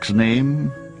monarch's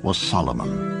name was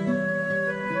Solomon.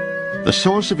 The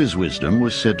source of his wisdom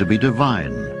was said to be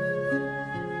divine.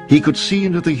 He could see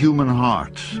into the human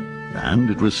heart, and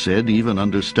it was said even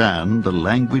understand the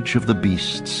language of the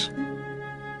beasts.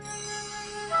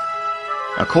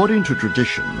 According to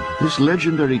tradition, this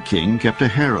legendary king kept a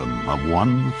harem of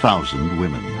 1,000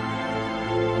 women.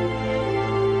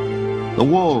 The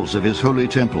walls of his holy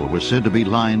temple were said to be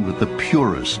lined with the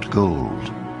purest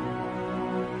gold.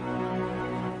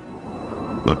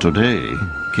 But today,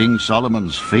 King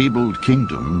Solomon's fabled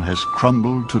kingdom has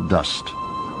crumbled to dust.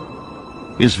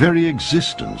 His very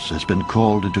existence has been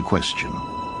called into question.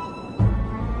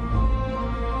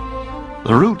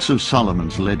 The roots of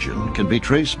Solomon's legend can be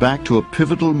traced back to a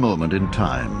pivotal moment in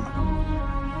time.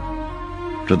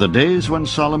 To the days when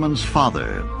Solomon's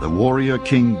father, the warrior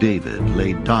King David,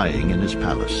 lay dying in his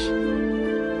palace.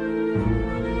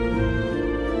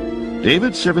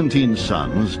 David's 17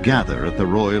 sons gather at the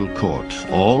royal court,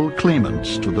 all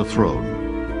claimants to the throne.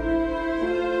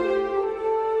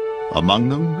 Among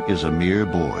them is a mere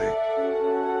boy.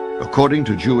 According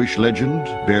to Jewish legend,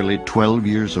 barely 12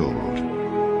 years old.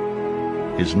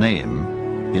 His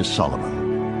name is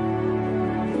Solomon.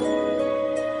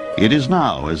 It is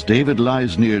now, as David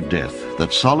lies near death,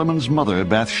 that Solomon's mother,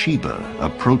 Bathsheba,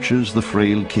 approaches the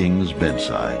frail king's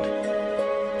bedside.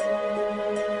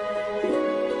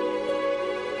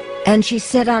 And she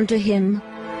said unto him,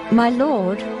 My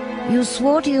lord, you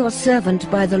swore to your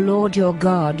servant by the Lord your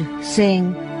God,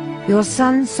 saying, Your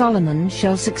son Solomon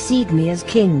shall succeed me as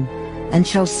king, and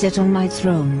shall sit on my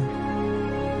throne.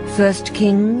 1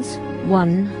 Kings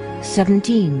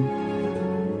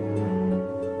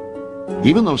 1:17.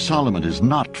 Even though Solomon is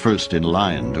not first in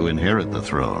line to inherit the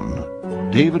throne,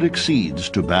 David accedes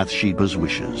to Bathsheba's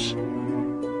wishes.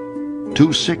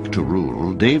 Too sick to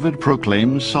rule, David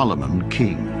proclaims Solomon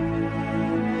king.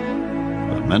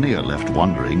 But many are left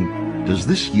wondering, does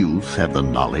this youth have the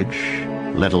knowledge,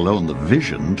 let alone the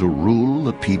vision, to rule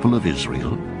the people of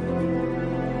Israel?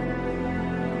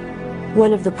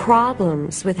 One of the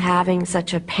problems with having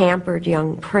such a pampered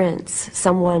young prince,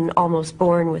 someone almost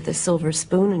born with a silver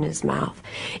spoon in his mouth,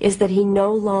 is that he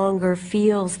no longer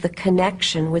feels the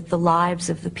connection with the lives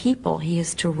of the people he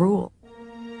is to rule.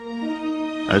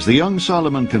 As the young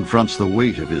Solomon confronts the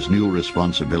weight of his new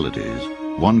responsibilities,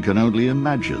 one can only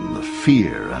imagine the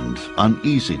fear and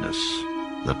uneasiness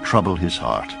that trouble his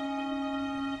heart.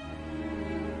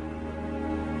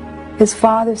 His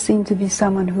father seemed to be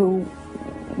someone who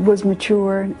was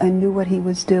mature and knew what he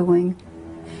was doing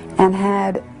and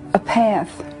had a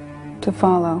path to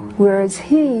follow. Whereas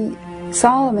he,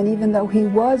 Solomon, even though he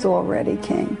was already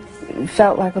king,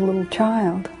 felt like a little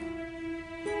child.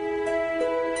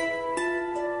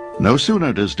 No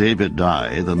sooner does David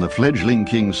die than the fledgling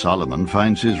King Solomon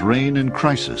finds his reign in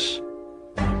crisis.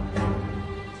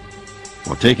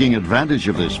 For taking advantage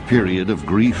of this period of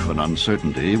grief and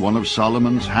uncertainty, one of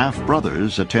Solomon's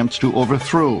half-brothers attempts to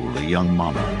overthrow the young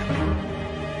monarch.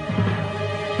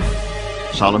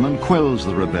 Solomon quells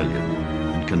the rebellion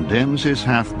and condemns his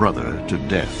half-brother to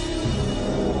death.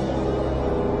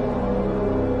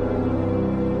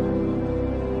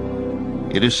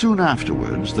 It is soon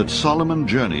afterwards that Solomon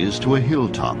journeys to a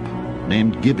hilltop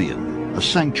named Gibeon, a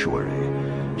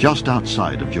sanctuary just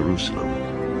outside of Jerusalem.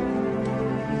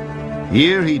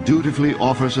 Here he dutifully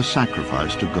offers a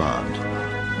sacrifice to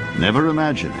God, never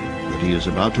imagining that he is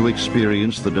about to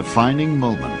experience the defining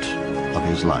moment of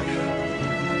his life.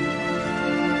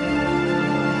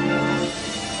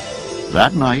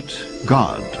 That night,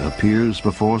 God appears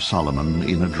before Solomon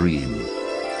in a dream.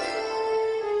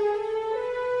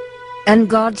 And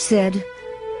God said,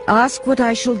 Ask what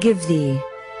I shall give thee.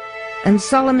 And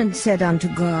Solomon said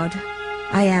unto God,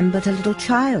 I am but a little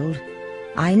child.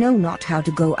 I know not how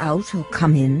to go out or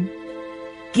come in.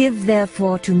 Give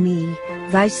therefore to me,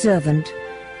 thy servant,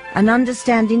 an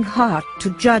understanding heart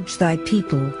to judge thy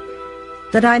people,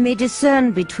 that I may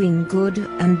discern between good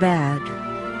and bad.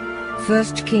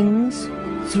 1 Kings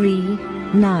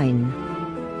 3:9.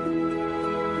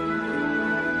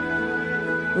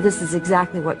 Well, this is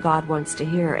exactly what God wants to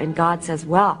hear, and God says,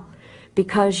 well,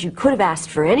 because you could have asked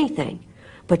for anything,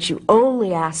 but you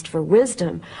only asked for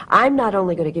wisdom, I'm not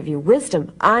only going to give you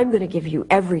wisdom, I'm going to give you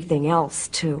everything else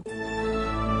too.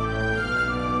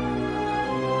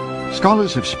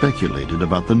 Scholars have speculated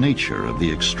about the nature of the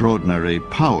extraordinary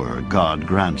power God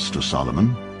grants to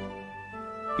Solomon.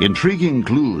 Intriguing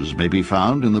clues may be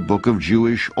found in the book of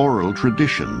Jewish oral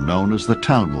tradition known as the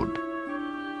Talmud.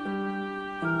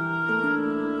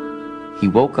 He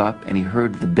woke up and he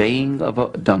heard the baying of a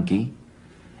donkey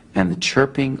and the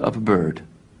chirping of a bird,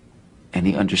 and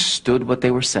he understood what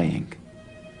they were saying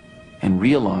and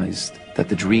realized that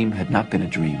the dream had not been a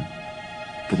dream,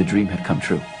 but the dream had come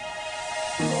true.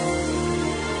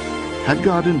 Had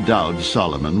God endowed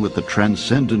Solomon with the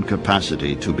transcendent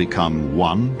capacity to become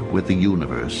one with the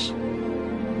universe?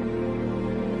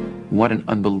 What an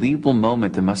unbelievable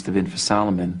moment it must have been for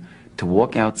Solomon to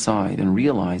walk outside and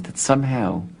realize that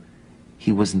somehow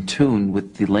he was in tune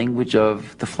with the language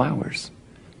of the flowers.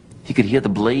 He could hear the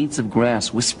blades of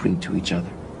grass whispering to each other.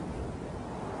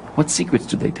 What secrets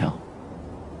did they tell?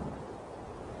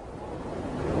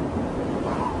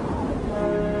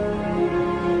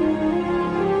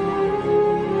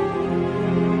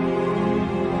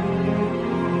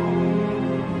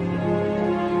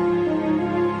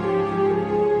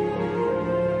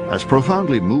 As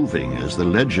profoundly moving as the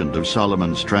legend of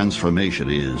Solomon's transformation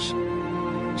is,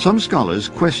 some scholars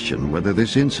question whether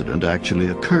this incident actually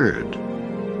occurred.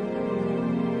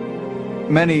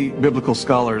 Many biblical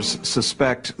scholars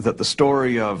suspect that the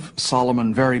story of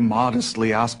Solomon very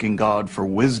modestly asking God for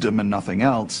wisdom and nothing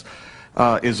else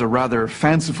is a rather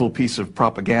fanciful piece of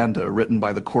propaganda written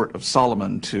by the court of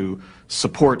Solomon to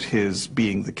support his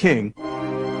being the king.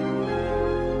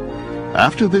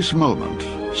 After this moment,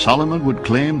 Solomon would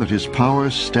claim that his power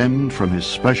stemmed from his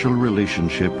special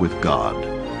relationship with God.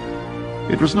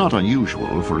 It was not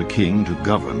unusual for a king to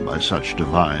govern by such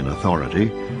divine authority,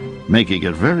 making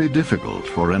it very difficult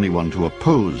for anyone to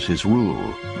oppose his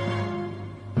rule.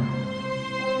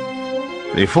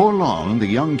 Before long, the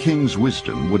young king's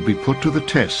wisdom would be put to the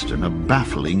test in a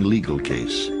baffling legal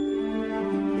case.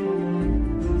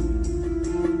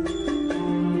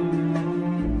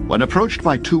 When approached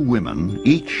by two women,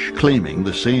 each claiming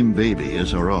the same baby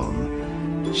as her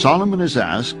own, Solomon is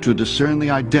asked to discern the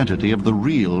identity of the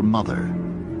real mother.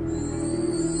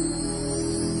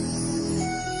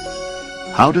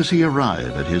 How does he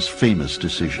arrive at his famous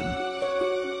decision?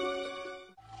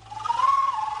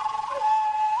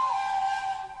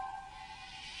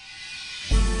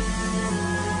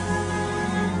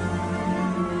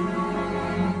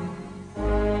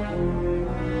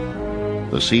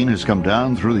 The scene has come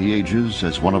down through the ages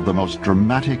as one of the most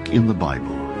dramatic in the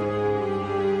Bible.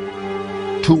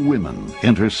 Two women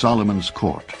enter Solomon's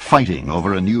court, fighting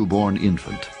over a newborn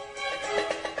infant.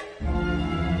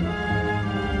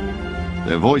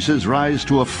 Their voices rise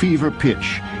to a fever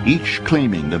pitch, each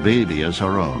claiming the baby as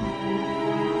her own.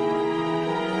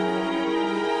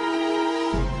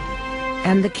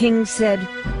 And the king said,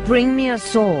 "Bring me a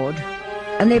sword."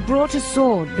 And they brought a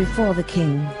sword before the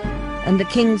king. And the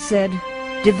king said,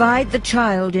 "Divide the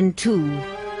child in two,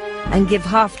 and give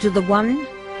half to the one,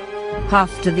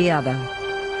 half to the other."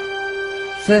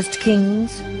 1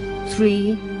 Kings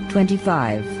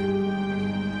 3:25.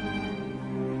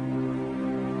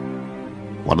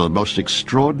 One of the most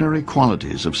extraordinary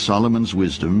qualities of Solomon's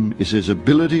wisdom is his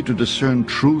ability to discern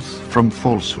truth from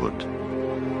falsehood.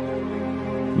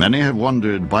 Many have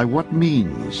wondered, by what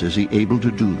means is he able to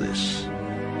do this?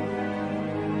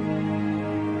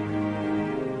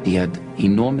 He had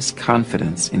enormous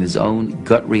confidence in his own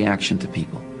gut reaction to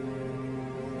people.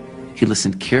 He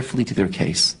listened carefully to their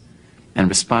case and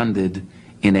responded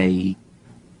in a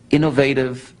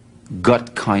innovative,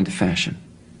 gut kind of fashion.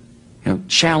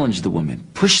 Challenge the women,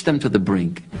 push them to the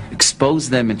brink, expose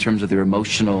them in terms of their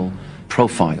emotional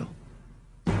profile.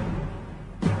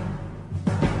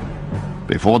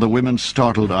 Before the women's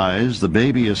startled eyes, the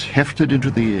baby is hefted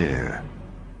into the air.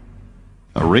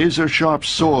 A razor-sharp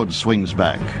sword swings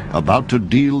back, about to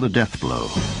deal the death blow.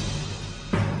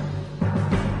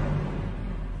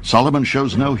 Solomon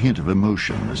shows no hint of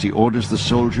emotion as he orders the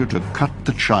soldier to cut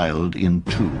the child in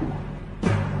two.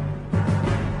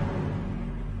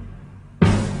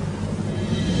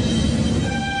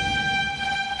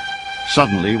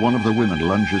 Suddenly, one of the women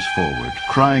lunges forward,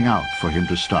 crying out for him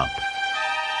to stop.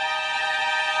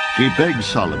 She begs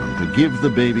Solomon to give the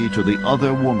baby to the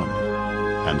other woman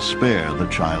and spare the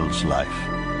child's life.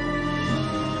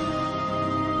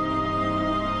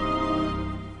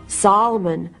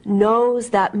 Solomon knows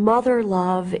that mother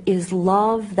love is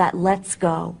love that lets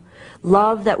go,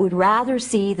 love that would rather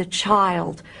see the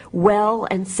child well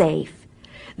and safe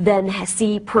than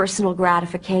see personal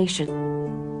gratification.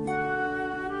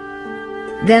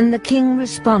 Then the king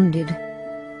responded,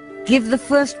 "Give the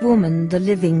first woman the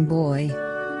living boy.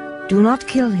 Do not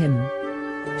kill him.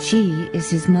 She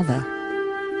is his mother."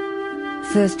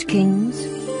 1 Kings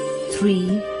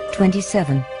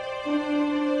 3:27.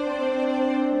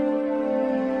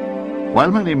 While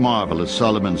many marvel at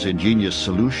Solomon's ingenious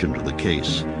solution to the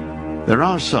case, there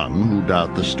are some who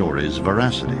doubt the story's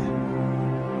veracity.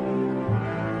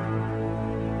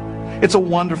 It's a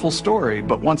wonderful story,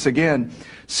 but once again,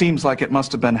 seems like it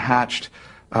must have been hatched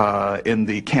in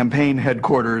the campaign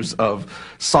headquarters of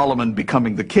Solomon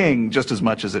becoming the king, just as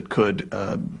much as it could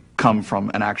come from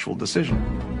an actual decision.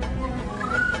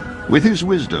 With his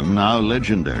wisdom now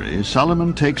legendary,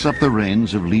 Solomon takes up the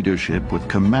reins of leadership with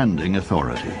commanding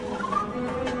authority.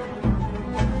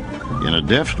 In a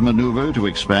deft maneuver to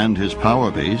expand his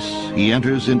power base, he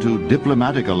enters into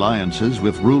diplomatic alliances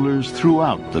with rulers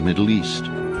throughout the Middle East.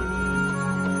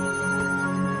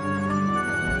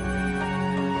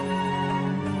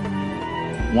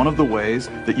 One of the ways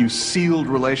that you sealed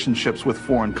relationships with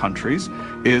foreign countries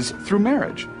is through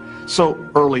marriage. So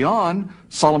early on,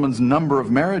 Solomon's number of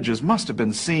marriages must have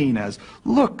been seen as,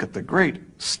 look at the great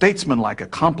statesman-like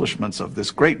accomplishments of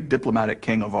this great diplomatic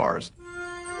king of ours.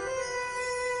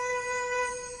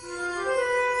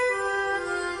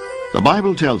 The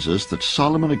Bible tells us that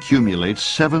Solomon accumulates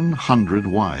 700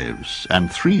 wives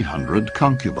and 300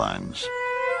 concubines.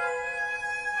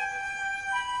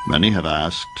 Many have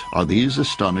asked, are these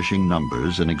astonishing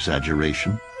numbers an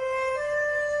exaggeration?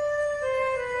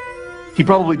 He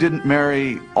probably didn't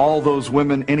marry all those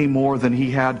women any more than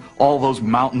he had all those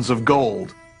mountains of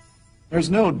gold. There's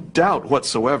no doubt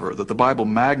whatsoever that the Bible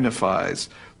magnifies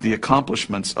the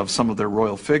accomplishments of some of their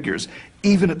royal figures,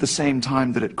 even at the same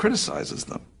time that it criticizes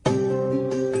them.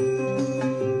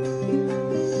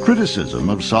 Criticism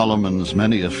of Solomon's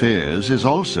many affairs is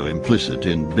also implicit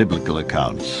in biblical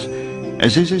accounts,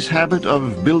 as is his habit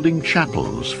of building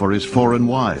chapels for his foreign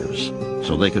wives,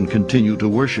 so they can continue to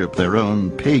worship their own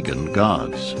pagan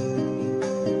gods.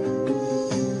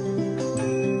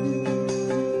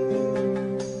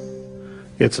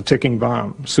 It's a ticking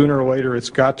bomb. Sooner or later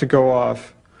it's got to go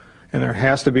off, and there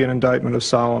has to be an indictment of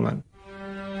Solomon,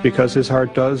 because his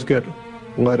heart does get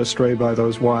led astray by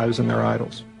those wives and their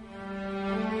idols.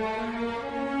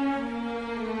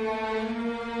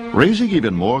 Raising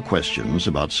even more questions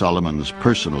about Solomon's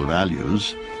personal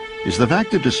values is the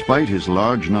fact that despite his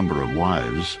large number of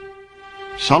wives,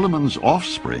 Solomon's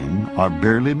offspring are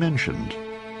barely mentioned.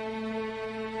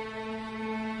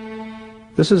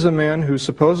 This is a man who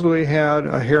supposedly had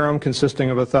a harem consisting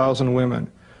of 1,000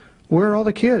 women. Where are all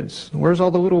the kids? Where's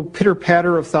all the little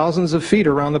pitter-patter of thousands of feet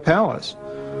around the palace?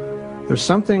 There's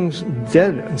something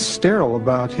dead and sterile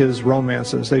about his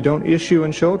romances. They don't issue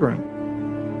in children.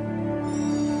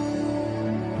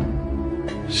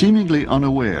 Seemingly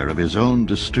unaware of his own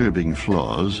disturbing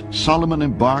flaws, Solomon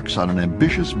embarks on an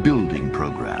ambitious building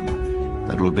program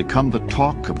that will become the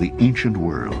talk of the ancient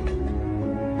world.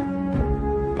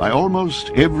 By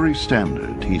almost every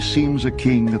standard, he seems a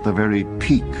king at the very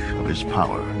peak of his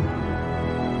power.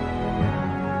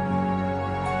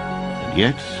 And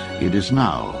yet, it is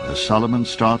now, as Solomon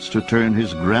starts to turn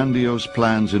his grandiose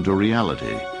plans into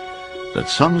reality, that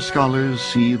some scholars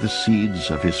see the seeds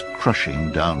of his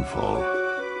crushing downfall.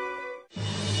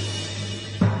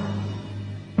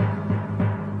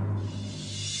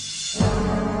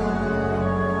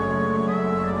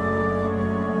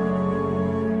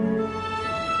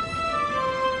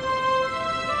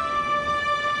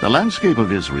 The landscape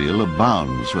of Israel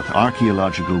abounds with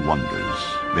archaeological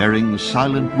wonders, bearing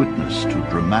silent witness to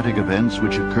dramatic events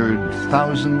which occurred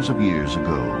thousands of years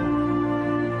ago.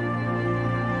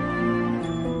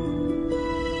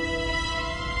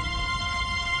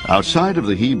 Outside of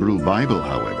the Hebrew Bible,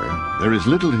 however, there is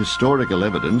little historical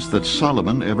evidence that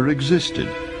Solomon ever existed,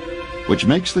 which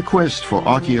makes the quest for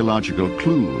archaeological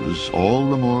clues all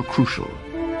the more crucial.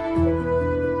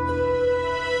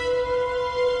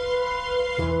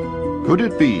 Could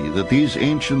it be that these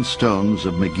ancient stones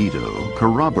of Megiddo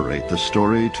corroborate the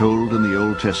story told in the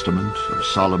Old Testament of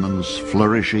Solomon's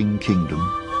flourishing kingdom?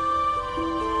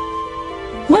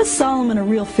 Was Solomon a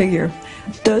real figure?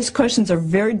 Those questions are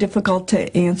very difficult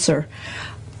to answer.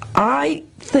 I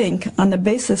think, on the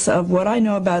basis of what I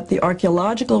know about the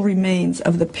archaeological remains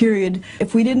of the period,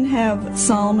 if we didn't have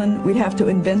Solomon, we'd have to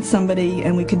invent somebody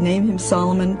and we could name him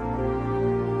Solomon.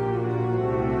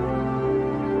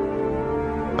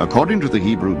 According to the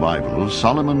Hebrew Bible,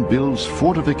 Solomon builds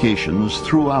fortifications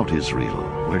throughout Israel,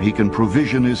 where he can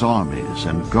provision his armies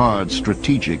and guard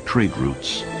strategic trade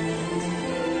routes.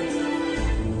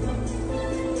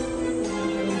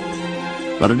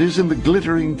 But it is in the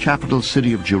glittering capital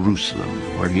city of Jerusalem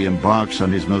where he embarks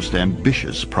on his most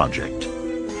ambitious project,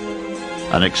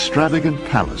 an extravagant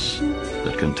palace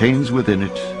that contains within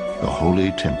it the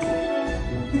Holy Temple.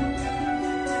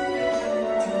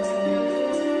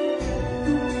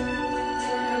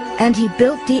 And he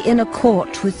built the inner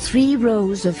court with 3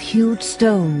 rows of hewed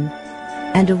stone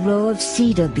and a row of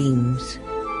cedar beams.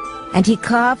 And he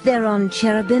carved thereon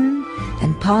cherubim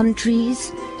and palm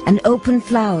trees and open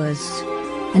flowers,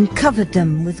 and covered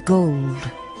them with gold.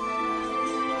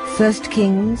 1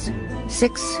 Kings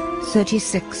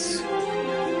 6:36.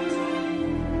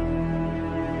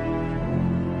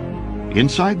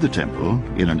 Inside the temple,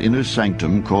 in an inner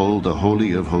sanctum called the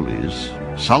Holy of Holies,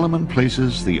 Solomon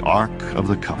places the Ark of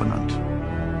the Covenant.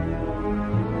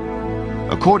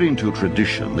 According to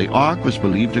tradition, the Ark was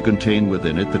believed to contain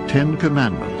within it the 10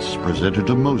 Commandments presented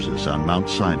to Moses on Mount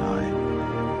Sinai.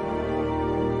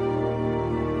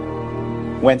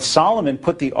 When Solomon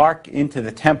put the Ark into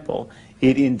the temple,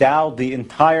 it endowed the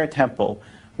entire temple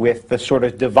with the sort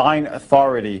of divine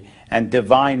authority and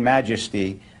divine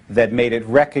majesty that made it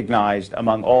recognized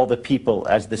among all the people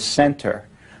as the center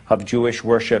of Jewish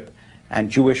worship and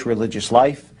Jewish religious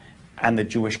life and the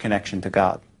Jewish connection to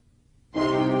God.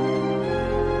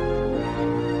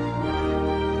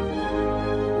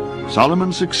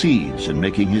 Solomon succeeds in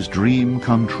making his dream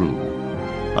come true,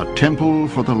 a temple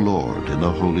for the Lord in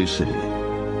the holy city.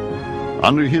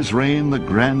 Under his reign, the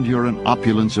grandeur and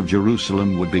opulence of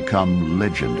Jerusalem would become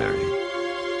legendary.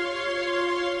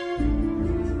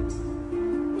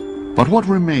 But what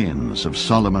remains of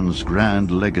Solomon's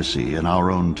grand legacy in our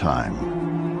own time?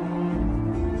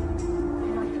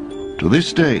 To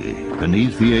this day,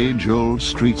 beneath the age-old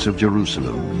streets of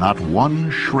Jerusalem, not one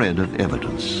shred of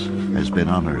evidence has been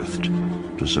unearthed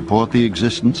to support the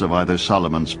existence of either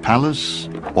Solomon's palace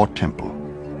or temple.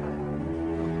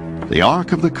 The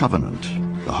Ark of the Covenant,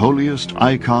 the holiest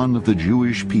icon of the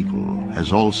Jewish people,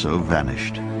 has also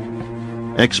vanished.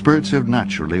 Experts have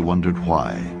naturally wondered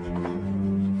why.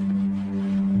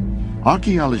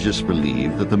 Archaeologists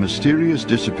believe that the mysterious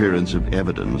disappearance of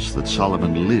evidence that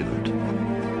Solomon lived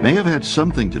may have had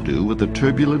something to do with the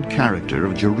turbulent character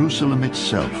of Jerusalem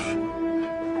itself.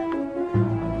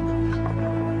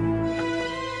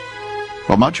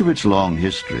 For much of its long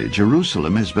history,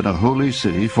 Jerusalem has been a holy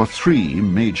city for 3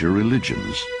 major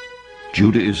religions: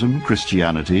 Judaism,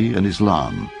 Christianity, and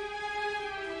Islam.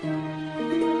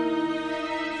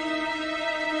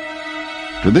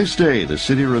 To this day, the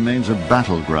city remains a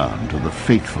battleground of the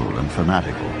faithful and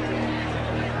fanatical.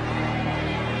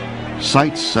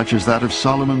 Sites such as that of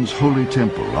Solomon's Holy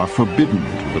Temple are forbidden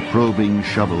to the probing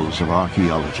shovels of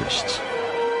archaeologists.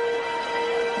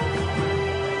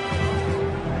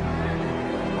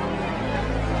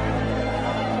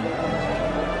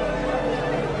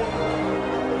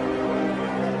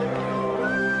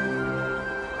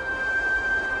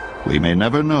 We may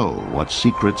never know what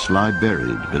secrets lie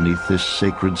buried beneath this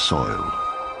sacred soil.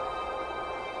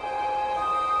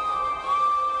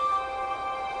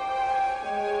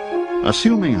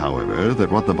 Assuming, however, that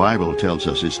what the Bible tells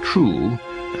us is true,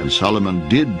 and Solomon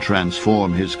did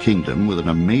transform his kingdom with an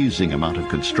amazing amount of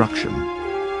construction,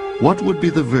 what would be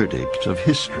the verdict of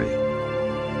history?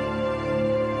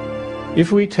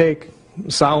 If we take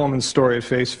Solomon's story at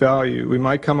face value, we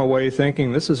might come away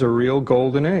thinking this is a real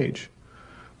golden age.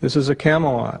 This is a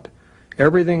Camelot.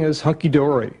 Everything is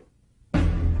hunky-dory.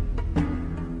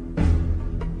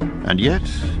 And yet,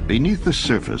 beneath the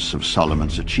surface of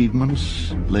Solomon's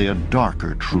achievements lay a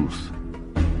darker truth.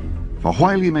 For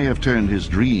while he may have turned his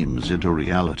dreams into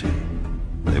reality,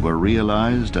 they were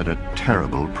realized at a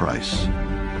terrible price.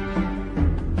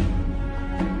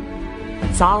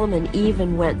 Solomon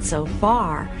even went so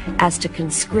far as to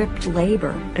conscript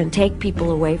labor and take people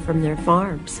away from their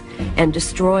farms and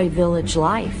destroy village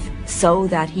life so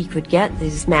that he could get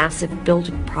these massive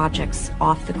building projects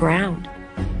off the ground.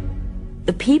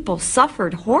 The people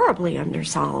suffered horribly under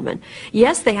Solomon.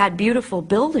 Yes, they had beautiful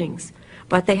buildings,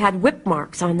 but they had whip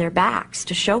marks on their backs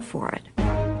to show for it.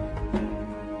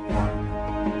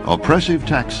 Oppressive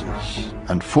taxes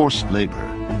and forced labor.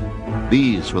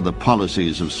 These were the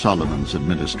policies of Solomon's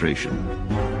administration.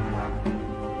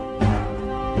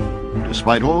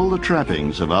 Despite all the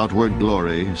trappings of outward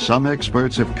glory, some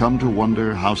experts have come to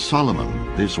wonder how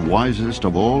Solomon, this wisest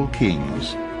of all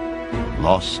kings,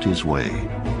 lost his way.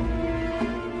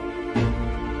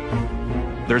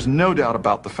 There's no doubt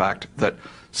about the fact that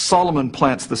Solomon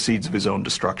plants the seeds of his own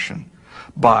destruction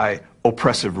by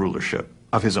oppressive rulership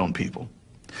of his own people.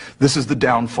 This is the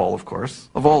downfall, of course,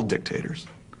 of all dictators.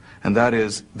 And that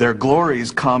is, their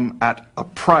glories come at a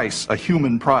price, a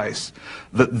human price,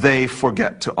 that they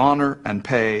forget to honor and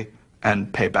pay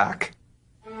back.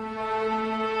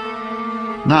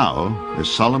 Now,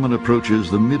 as Solomon approaches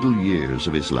the middle years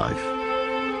of his life,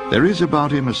 there is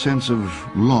about him a sense of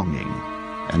longing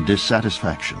and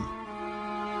dissatisfaction.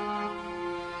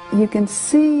 You can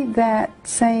see that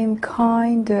same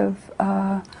kind of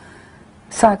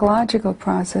psychological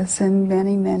process in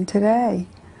many men today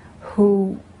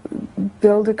who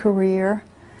build a career,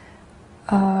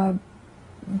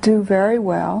 do very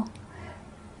well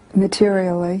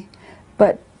materially,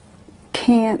 but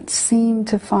can't seem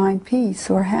to find peace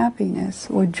or happiness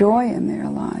or joy in their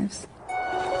lives.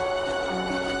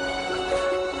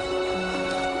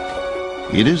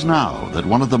 It is now that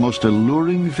one of the most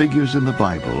alluring figures in the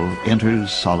Bible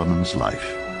enters Solomon's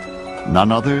life.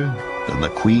 None other than the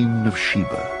Queen of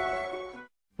Sheba.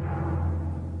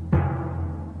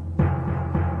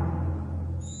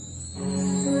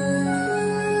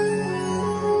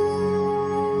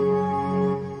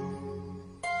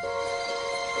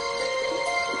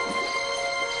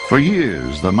 For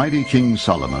years, the mighty King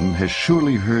Solomon has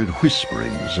surely heard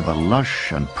whisperings of a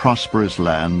lush and prosperous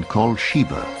land called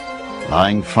Sheba,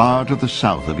 lying far to the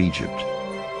south of Egypt.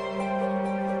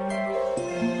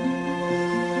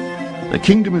 The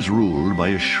kingdom is ruled by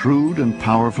a shrewd and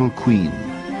powerful queen,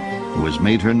 who has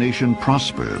made her nation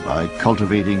prosper by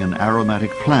cultivating an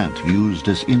aromatic plant used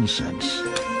as incense.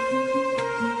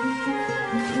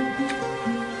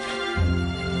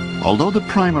 Although the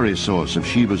primary source of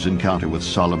Sheba's encounter with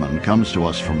Solomon comes to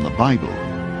us from the Bible,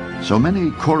 so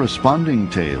many corresponding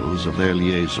tales of their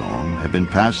liaison have been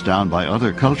passed down by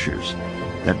other cultures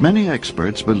that many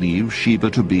experts believe Sheba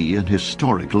to be an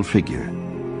historical figure.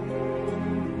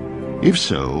 If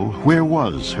so, where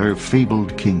was her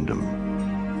fabled kingdom?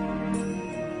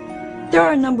 There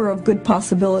are a number of good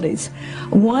possibilities.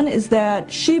 One is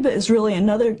that Sheba is really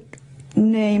another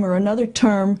name or another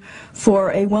term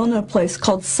for a well-known place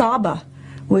called Saba,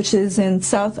 which is in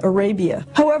South Arabia.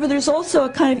 However, there's also a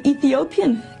kind of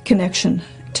Ethiopian connection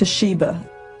to Sheba.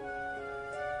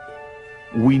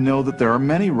 We know that there are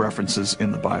many references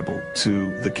in the Bible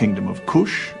to the kingdom of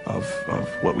Cush, of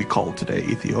what we call today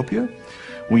Ethiopia.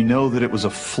 We know that it was a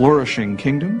flourishing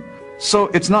kingdom. So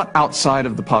it's not outside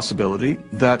of the possibility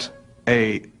that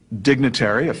a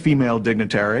dignitary, a female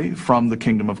dignitary from the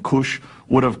kingdom of Cush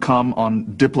would have come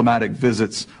on diplomatic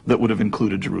visits that would have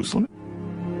included Jerusalem.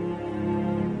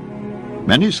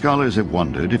 Many scholars have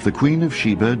wondered if the Queen of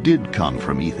Sheba did come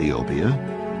from Ethiopia.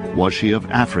 Was she of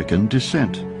African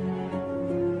descent?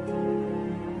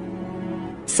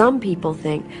 Some people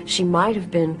think she might have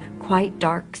been quite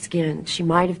dark-skinned. She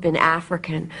might have been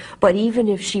African. But even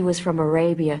if she was from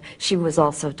Arabia, she was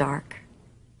also dark.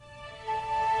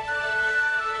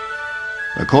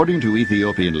 According to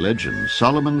Ethiopian legend,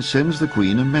 Solomon sends the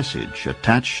queen a message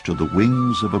attached to the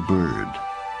wings of a bird.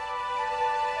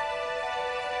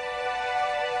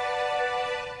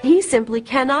 He simply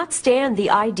cannot stand the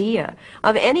idea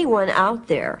of anyone out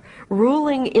there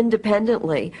ruling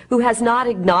independently who has not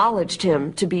acknowledged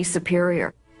him to be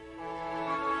superior.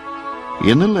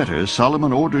 In the letter,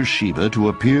 Solomon orders Sheba to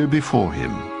appear before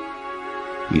him.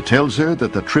 He tells her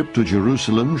that the trip to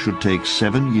Jerusalem should take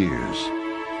 7 years.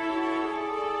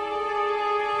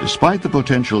 Despite the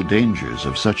potential dangers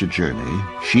of such a journey,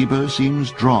 Sheba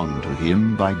seems drawn to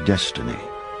him by destiny.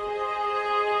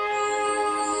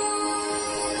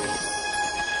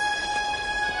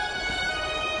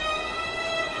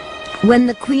 When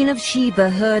the Queen of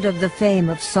Sheba heard of the fame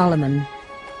of Solomon,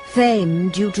 fame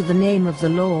due to the name of the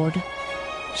Lord,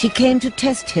 she came to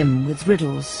test him with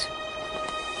riddles.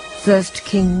 1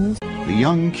 Kings. The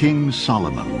young King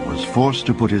Solomon was forced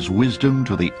to put his wisdom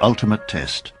to the ultimate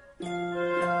test.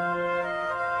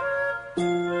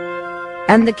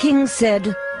 And the king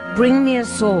said, "Bring me a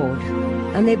sword."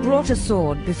 And they brought a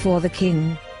sword before the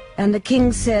king. And the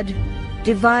king said,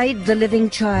 "Divide the living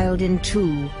child in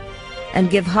 2, and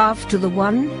give half to the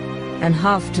one and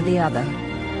half to the other."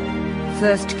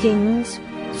 1 Kings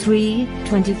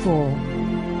 3:24.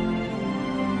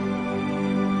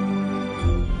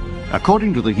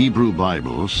 According to the Hebrew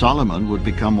Bible, Solomon would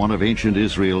become one of ancient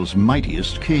Israel's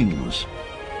mightiest kings,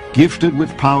 gifted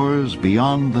with powers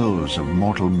beyond those of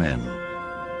mortal men.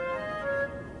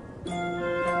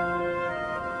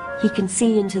 He can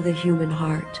see into the human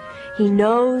heart. He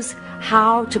knows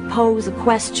how to pose a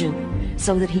question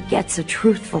so that he gets a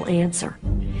truthful answer.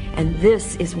 And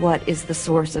this is what is the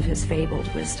source of his fabled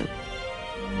wisdom.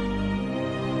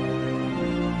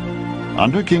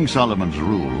 Under King Solomon's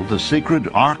rule, the sacred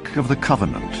Ark of the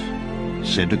Covenant,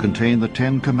 said to contain the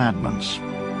 10 Commandments,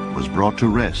 was brought to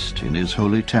rest in his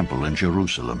holy temple in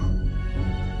Jerusalem.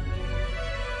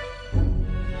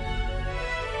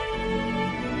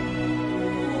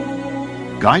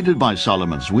 Guided by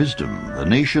Solomon's wisdom, the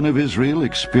nation of Israel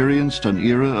experienced an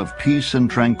era of peace and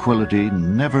tranquility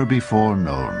never before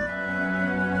known.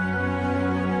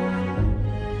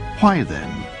 Why then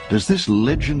does this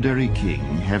legendary king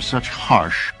have such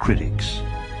harsh critics?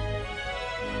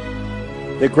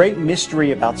 The great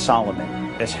mystery about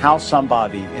Solomon is how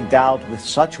somebody endowed with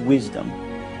such wisdom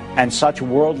and such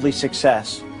worldly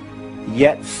success,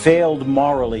 yet failed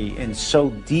morally in so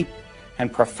deep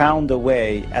and profound a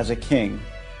way as a king.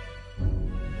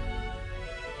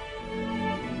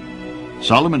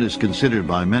 Solomon is considered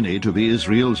by many to be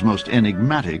Israel's most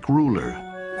enigmatic ruler.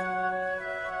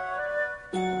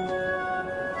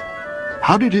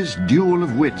 How did his duel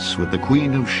of wits with the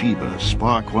Queen of Sheba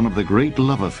spark one of the great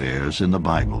love affairs in the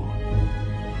Bible?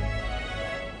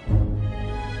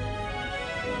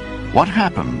 What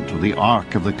happened to the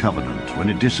Ark of the Covenant when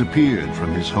it disappeared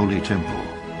from his holy temple?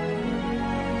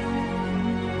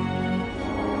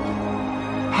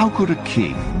 How could a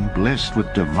king blessed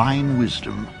with divine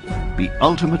wisdom be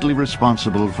ultimately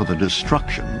responsible for the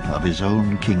destruction of his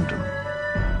own kingdom?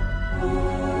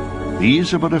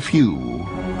 These are but a few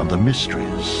of the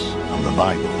mysteries of the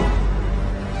Bible.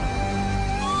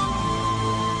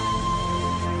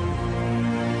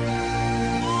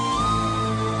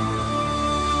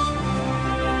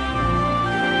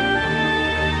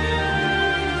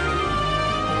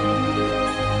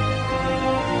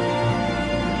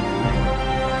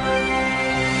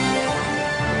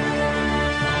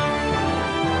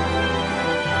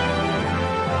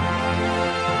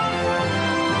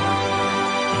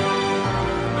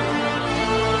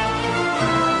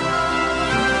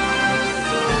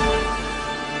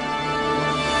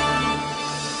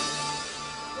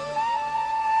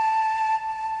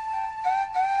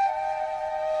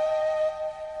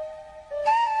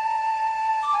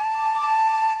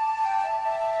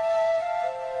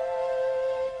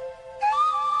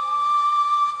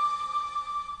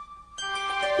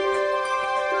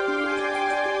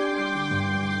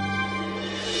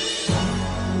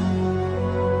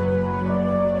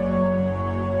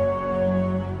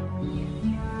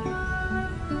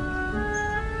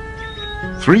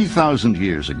 "3,000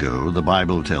 years ago, the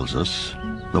Bible tells us,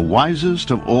 the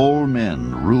wisest of all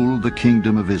men ruled the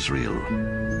kingdom of Israel.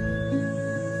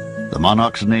 The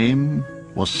monarch's name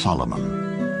was Solomon.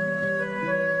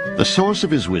 The source of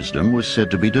his wisdom was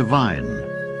said to be divine.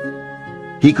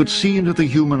 He could see into the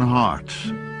human heart,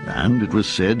 and it was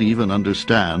said even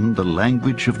understand the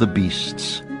language of the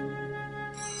beasts.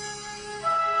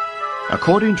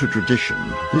 According to tradition,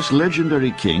 this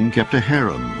legendary king kept a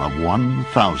harem of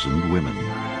 1,000 women.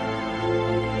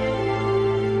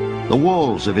 The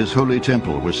walls of his holy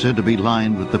temple were said to be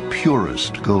lined with the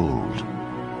purest gold.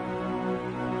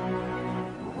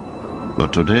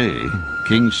 But today,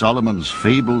 King Solomon's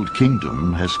fabled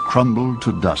kingdom has crumbled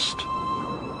to dust.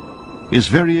 His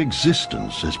very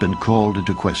existence has been called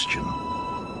into question.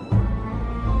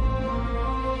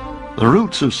 The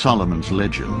roots of Solomon's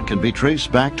legend can be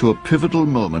traced back to a pivotal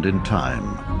moment in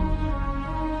time.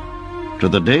 To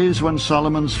the days when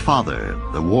Solomon's father,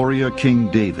 the warrior King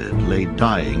David, lay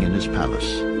dying in his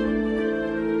palace.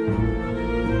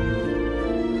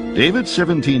 David's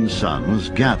 17 sons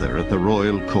gather at the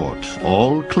royal court,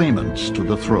 all claimants to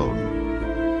the throne.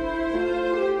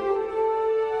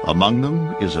 Among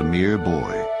them is a mere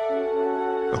boy.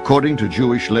 According to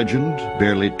Jewish legend,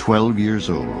 barely 12 years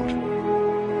old.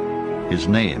 His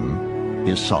name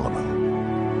is Solomon.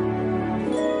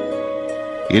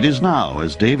 It is now,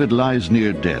 as David lies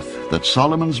near death, that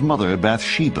Solomon's mother,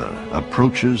 Bathsheba,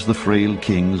 approaches the frail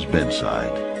king's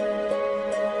bedside.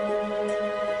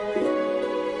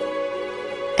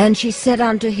 And she said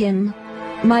unto him,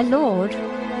 My lord,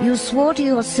 you swore to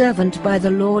your servant by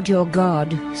the Lord your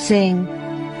God, saying,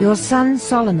 Your son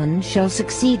Solomon shall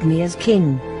succeed me as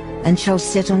king, and shall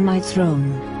sit on my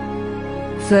throne.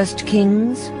 1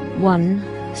 Kings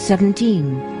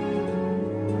 1:17.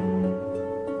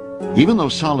 Even though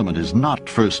Solomon is not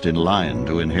first in line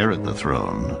to inherit the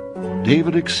throne,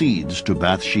 David accedes to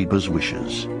Bathsheba's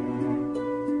wishes.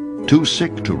 Too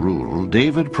sick to rule,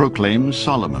 David proclaims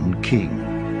Solomon king.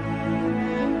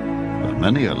 But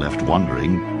many are left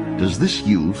wondering, does this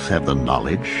youth have the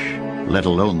knowledge, let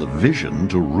alone the vision,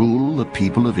 to rule the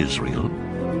people of Israel?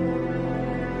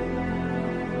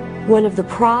 One of the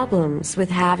problems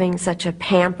with having such a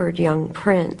pampered young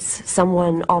prince,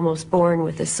 someone almost born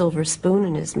with a silver spoon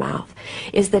in his mouth,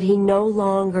 is that he no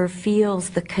longer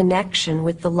feels the connection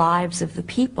with the lives of the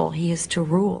people he is to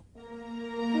rule.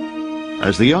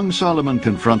 As the young Solomon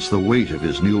confronts the weight of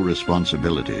his new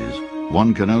responsibilities,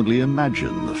 one can only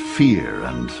imagine the fear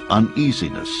and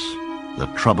uneasiness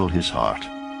that trouble his heart.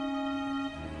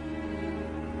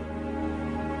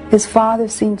 His father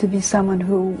seemed to be someone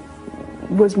who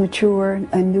was mature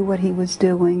and knew what he was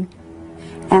doing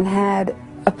and had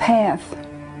a path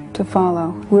to follow.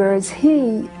 Whereas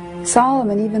he,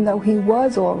 Solomon, even though he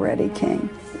was already king,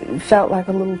 felt like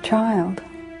a little child.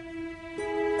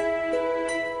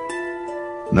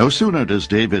 No sooner does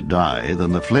David die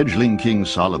than the fledgling King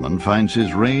Solomon finds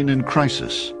his reign in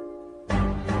crisis.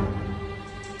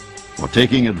 For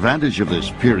taking advantage of this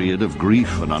period of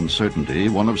grief and uncertainty,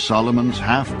 one of Solomon's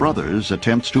half-brothers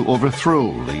attempts to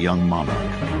overthrow the young monarch.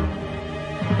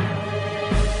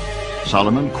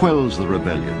 Solomon quells the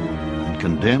rebellion and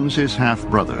condemns his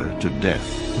half-brother to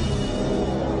death.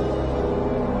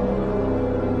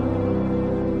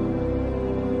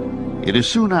 It is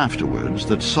soon afterwards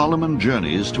that Solomon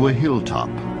journeys to a hilltop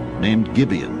named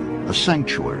Gibeon, a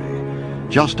sanctuary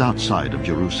just outside of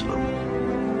Jerusalem.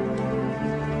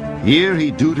 Here he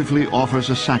dutifully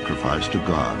offers a sacrifice to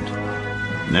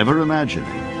God, never imagining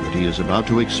that he is about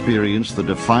to experience the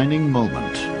defining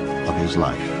moment of his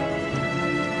life.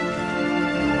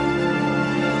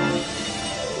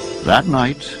 That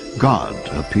night, God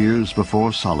appears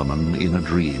before Solomon in a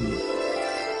dream.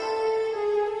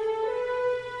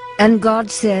 And God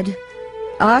said,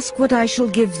 Ask what I shall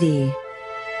give thee.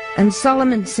 And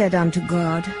Solomon said unto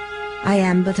God, I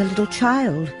am but a little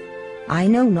child. I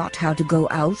know not how to go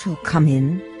out or come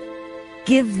in.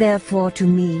 Give therefore to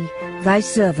me, thy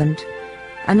servant,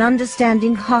 an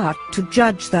understanding heart to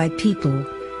judge thy people,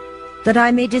 that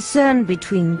I may discern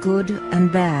between good and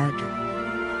bad.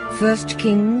 1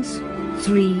 Kings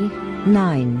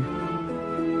 3:9.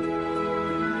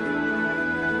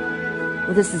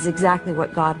 Well, this is exactly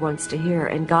what God wants to hear.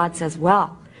 And God says,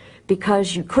 well,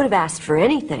 because you could have asked for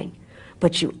anything,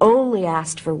 but you only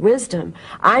asked for wisdom,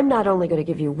 I'm not only going to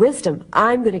give you wisdom,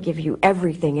 I'm going to give you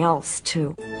everything else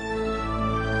too.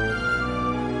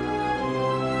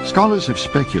 Scholars have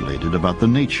speculated about the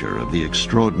nature of the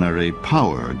extraordinary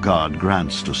power God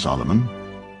grants to Solomon.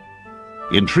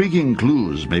 Intriguing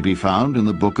clues may be found in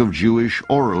the book of Jewish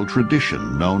oral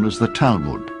tradition known as the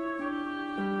Talmud.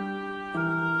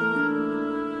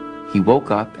 He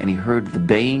woke up and he heard the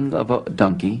baying of a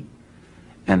donkey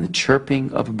and the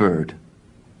chirping of a bird,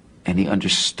 and he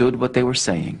understood what they were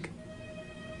saying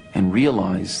and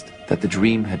realized that the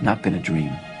dream had not been a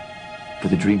dream, but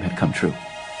the dream had come true.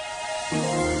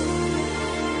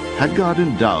 Had God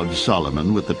endowed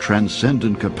Solomon with the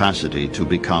transcendent capacity to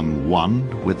become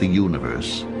one with the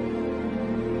universe?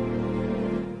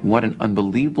 What an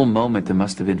unbelievable moment it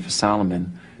must have been for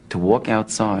Solomon to walk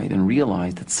outside and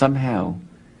realize that somehow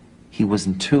he was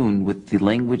in tune with the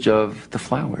language of the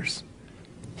flowers.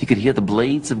 He could hear the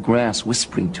blades of grass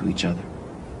whispering to each other.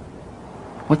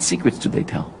 What secrets do they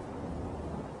tell?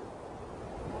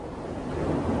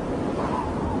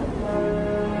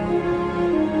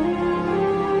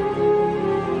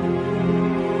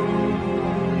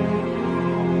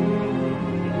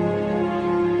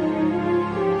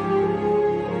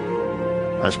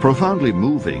 As profoundly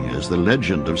moving as the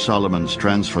legend of Solomon's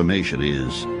transformation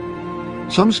is,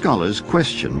 some scholars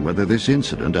question whether this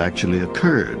incident actually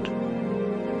occurred.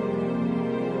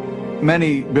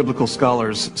 Many biblical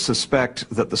scholars suspect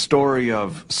that the story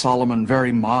of Solomon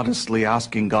very modestly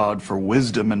asking God for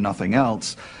wisdom and nothing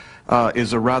else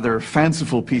is a rather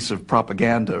fanciful piece of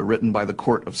propaganda written by the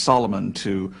court of Solomon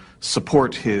to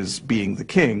support his being the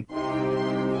king.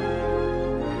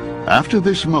 After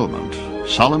this moment,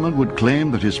 Solomon would claim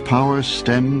that his power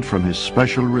stemmed from his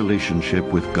special relationship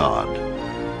with God.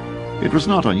 It was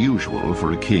not unusual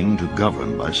for a king to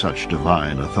govern by such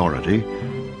divine authority,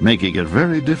 making it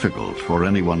very difficult for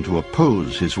anyone to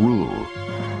oppose his rule.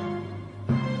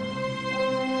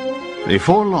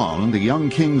 Before long, the young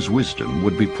king's wisdom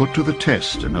would be put to the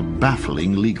test in a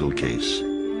baffling legal case.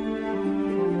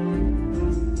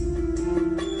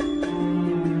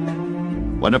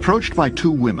 When approached by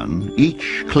two women,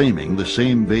 each claiming the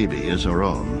same baby as her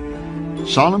own,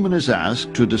 Solomon is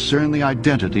asked to discern the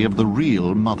identity of the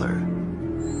real mother.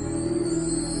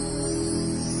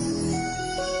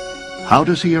 How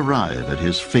does he arrive at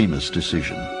his famous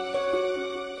decision?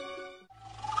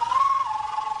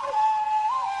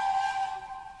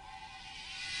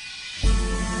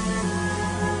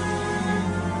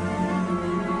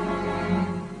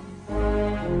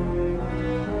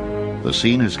 The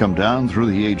scene has come down through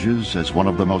the ages as one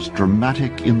of the most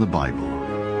dramatic in the Bible.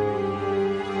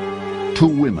 Two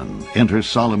women enter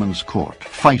Solomon's court,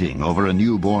 fighting over a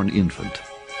newborn infant.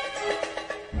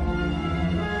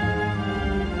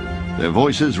 Their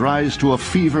voices rise to a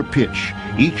fever pitch,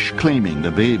 each claiming the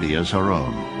baby as her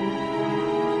own.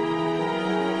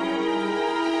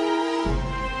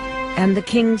 And the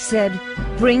king said,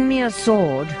 Bring me a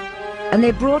sword. And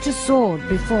they brought a sword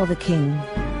before the king.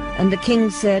 And the king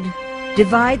said,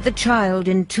 Divide the child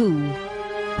in two,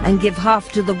 and give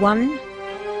half to the one,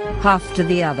 half to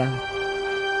the other.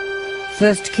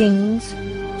 1 Kings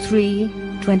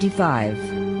 3:25.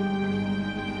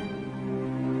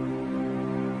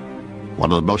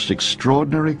 One of the most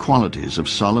extraordinary qualities of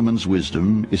Solomon's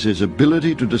wisdom is his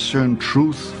ability to discern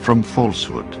truth from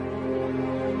falsehood.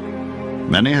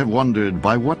 Many have wondered,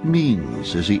 by what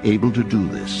means is he able to do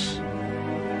this?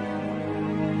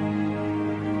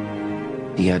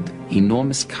 He had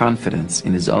enormous confidence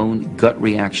in his own gut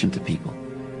reaction to people.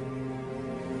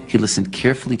 He listened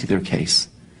carefully to their case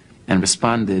and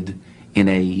responded in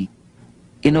a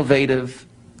innovative,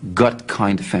 gut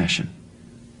kind of fashion.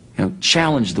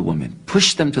 Challenge the women,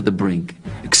 push them to the brink,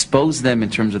 expose them in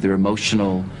terms of their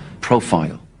emotional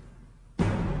profile.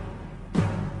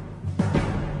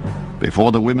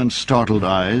 Before the women's startled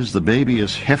eyes, the baby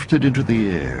is hefted into the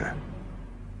air.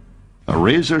 A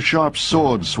razor-sharp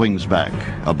sword swings back,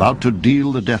 about to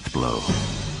deal the death blow.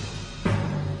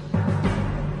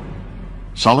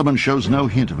 Solomon shows no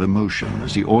hint of emotion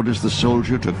as he orders the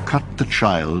soldier to cut the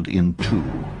child in two.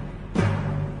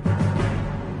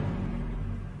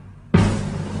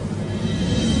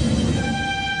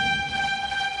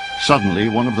 Suddenly,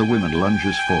 one of the women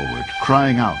lunges forward,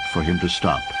 crying out for him to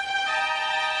stop.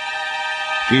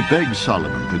 She begs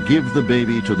Solomon to give the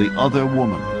baby to the other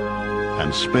woman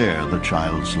and spare the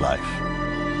child's life.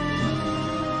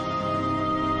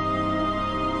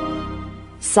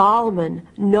 Solomon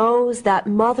knows that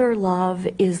mother love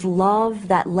is love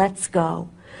that lets go,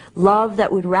 love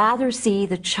that would rather see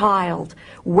the child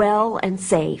well and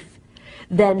safe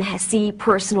than see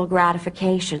personal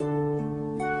gratification.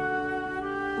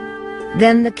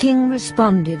 Then the king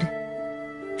responded,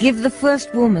 "Give the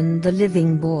first woman the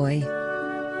living boy.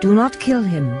 Do not kill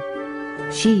him.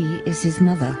 She is his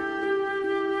mother."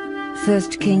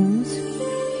 1 Kings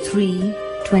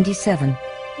 3:27.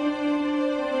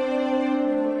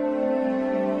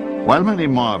 While many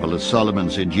marvel at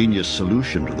Solomon's ingenious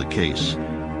solution to the case,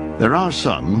 there are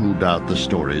some who doubt the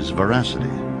story's veracity.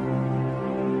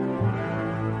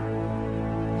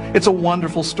 It's a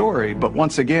wonderful story, but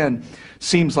once again,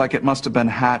 seems like it must have been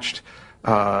hatched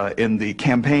in the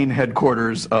campaign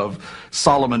headquarters of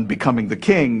Solomon becoming the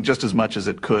king, just as much as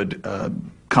it could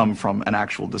come from an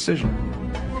actual decision.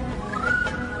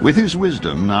 With his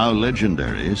wisdom now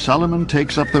legendary, Solomon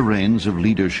takes up the reins of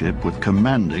leadership with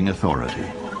commanding authority.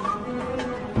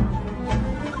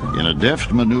 In a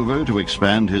deft maneuver to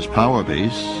expand his power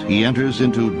base, he enters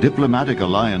into diplomatic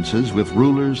alliances with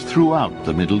rulers throughout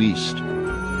the Middle East.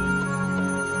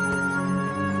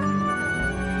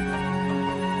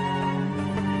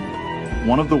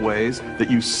 One of the ways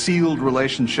that you sealed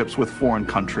relationships with foreign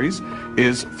countries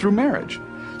is through marriage.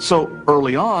 So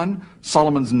early on,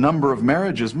 Solomon's number of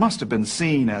marriages must have been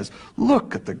seen as,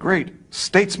 look at the great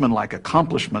statesman-like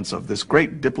accomplishments of this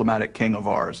great diplomatic king of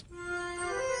ours.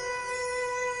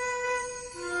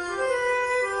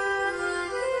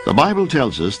 The Bible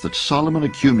tells us that Solomon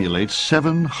accumulates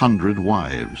 700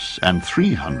 wives and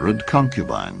 300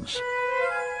 concubines.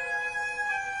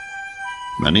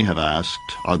 Many have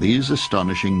asked, are these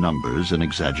astonishing numbers an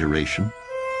exaggeration?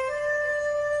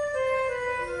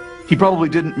 He probably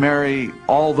didn't marry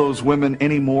all those women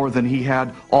any more than he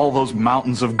had all those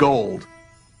mountains of gold.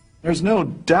 There's no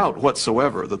doubt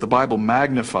whatsoever that the Bible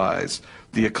magnifies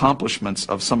the accomplishments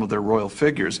of some of their royal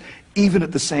figures, even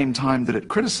at the same time that it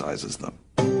criticizes them.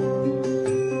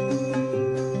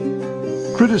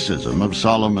 Criticism of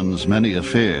Solomon's many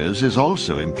affairs is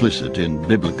also implicit in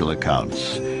biblical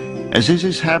accounts, as is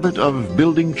his habit of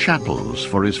building chapels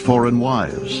for his foreign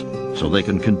wives, so they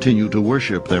can continue to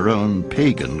worship their own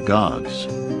pagan gods.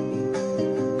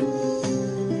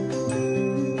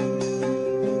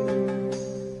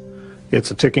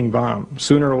 It's a ticking bomb.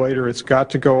 Sooner or later it's got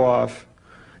to go off,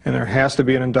 and there has to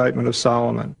be an indictment of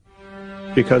Solomon,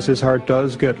 because his heart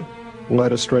does get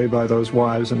led astray by those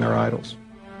wives and their idols.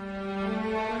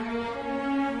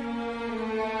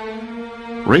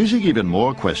 Raising even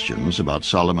more questions about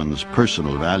Solomon's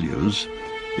personal values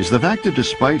is the fact that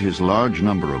despite his large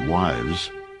number of wives,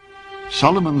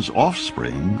 Solomon's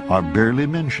offspring are barely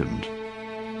mentioned.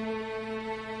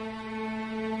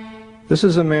 This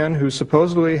is a man who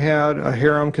supposedly had a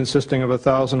harem consisting of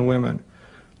 1,000 women.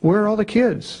 Where are all the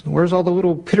kids? Where's all the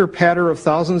little pitter-patter of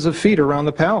thousands of feet around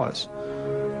the palace?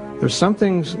 There's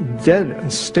something dead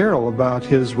and sterile about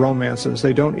his romances.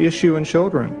 They don't issue in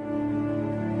children.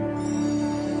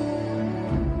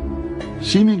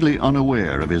 Seemingly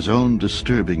unaware of his own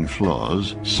disturbing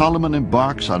flaws, Solomon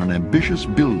embarks on an ambitious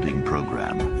building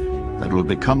program that will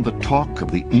become the talk of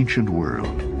the ancient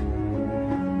world.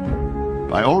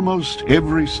 By almost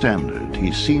every standard,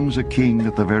 he seems a king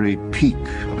at the very peak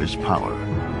of his power.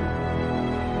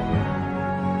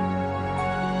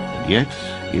 And yet,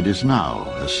 it is now,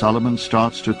 as Solomon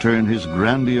starts to turn his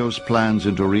grandiose plans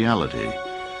into reality,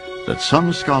 that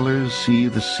some scholars see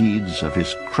the seeds of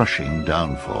his crushing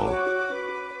downfall.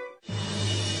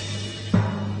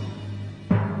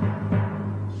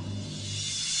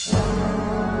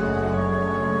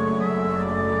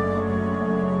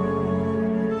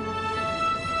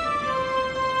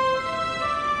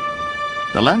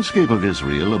 The landscape of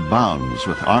Israel abounds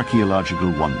with archaeological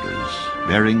wonders,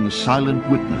 bearing silent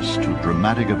witness to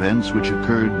dramatic events which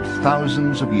occurred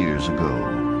thousands of years ago.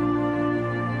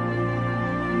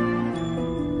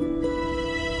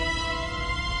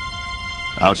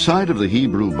 Outside of the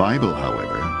Hebrew Bible,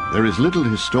 however, there is little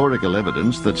historical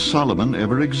evidence that Solomon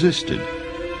ever existed,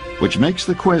 which makes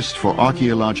the quest for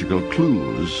archaeological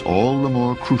clues all the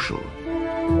more crucial.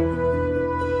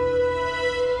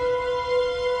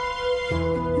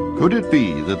 Could it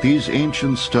be that these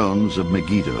ancient stones of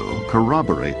Megiddo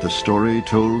corroborate the story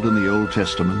told in the Old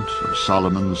Testament of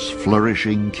Solomon's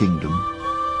flourishing kingdom?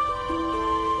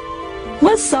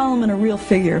 Was Solomon a real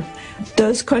figure?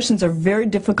 Those questions are very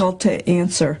difficult to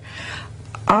answer.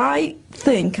 I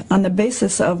think, on the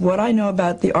basis of what I know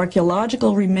about the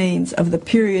archaeological remains of the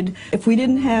period, if we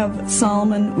didn't have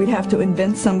Solomon, we'd have to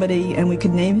invent somebody and we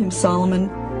could name him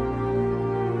Solomon.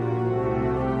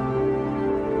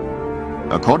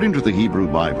 According to the Hebrew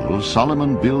Bible,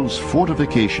 Solomon builds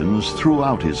fortifications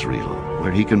throughout Israel,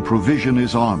 where he can provision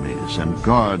his armies and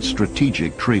guard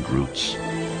strategic trade routes.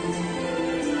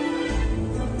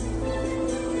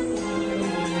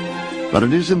 But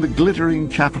it is in the glittering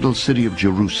capital city of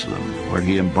Jerusalem where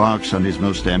he embarks on his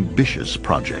most ambitious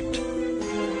project,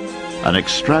 an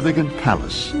extravagant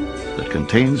palace that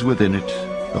contains within it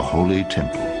the Holy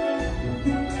Temple.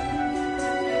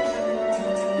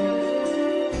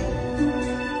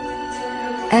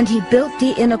 And he built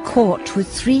the inner court with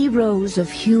 3 rows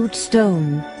of hewed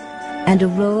stone and a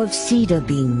row of cedar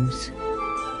beams.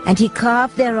 And he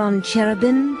carved thereon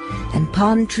cherubim and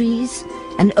palm trees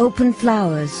and open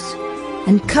flowers,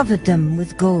 and covered them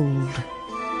with gold.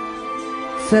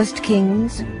 1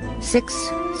 Kings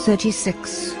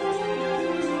 6:36.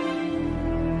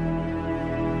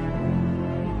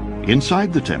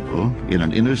 Inside the temple, in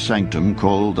an inner sanctum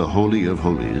called the Holy of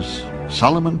Holies,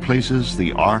 Solomon places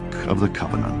the Ark of the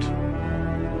Covenant.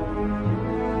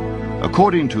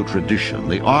 According to tradition,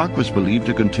 the Ark was believed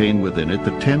to contain within it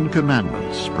the 10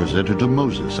 Commandments presented to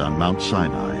Moses on Mount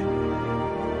Sinai.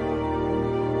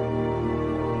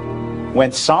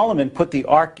 When Solomon put the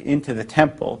ark into the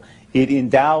temple, it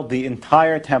endowed the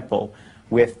entire temple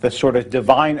with the sort of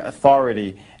divine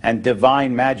authority and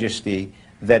divine majesty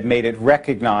that made it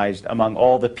recognized among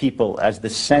all the people as the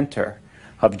center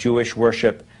of Jewish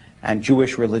worship and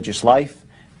Jewish religious life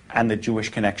and the Jewish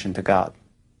connection to God.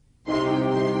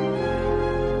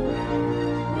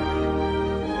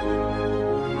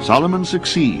 Solomon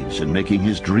succeeds in making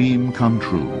his dream come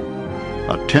true,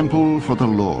 a temple for the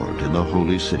Lord in the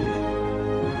holy city.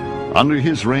 Under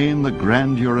his reign, the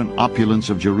grandeur and opulence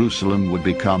of Jerusalem would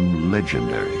become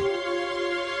legendary.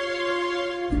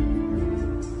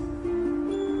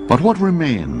 But what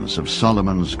remains of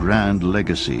Solomon's grand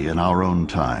legacy in our own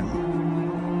time?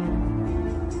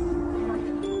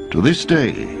 To this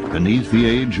day, beneath the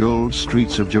age-old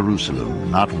streets of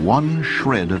Jerusalem, not one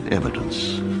shred of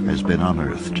evidence has been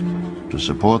unearthed to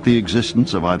support the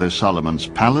existence of either Solomon's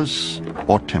palace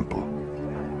or temple.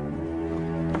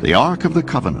 The Ark of the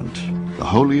Covenant, the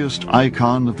holiest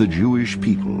icon of the Jewish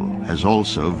people, has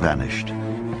also vanished.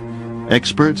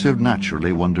 Experts have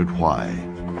naturally wondered why.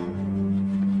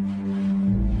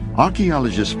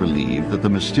 Archaeologists believe that the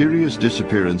mysterious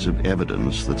disappearance of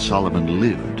evidence that Solomon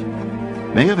lived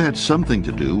may have had something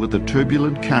to do with the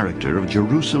turbulent character of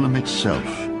Jerusalem itself.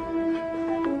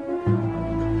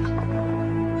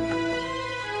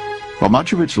 For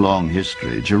much of its long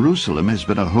history, Jerusalem has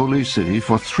been a holy city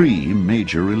for 3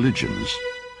 major religions: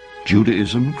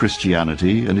 Judaism,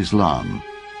 Christianity, and Islam.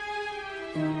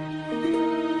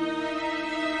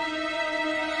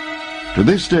 To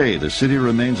this day, the city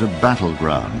remains a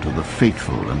battleground to the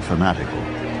faithful and fanatical.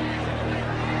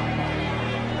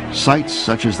 Sites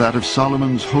such as that of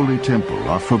Solomon's Holy Temple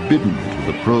are forbidden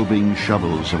to the probing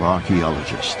shovels of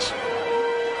archaeologists.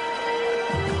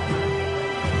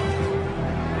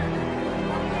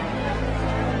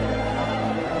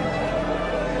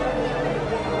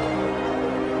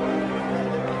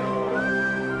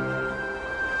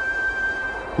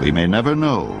 We may never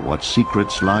know what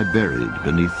secrets lie buried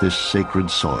beneath this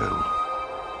sacred soil.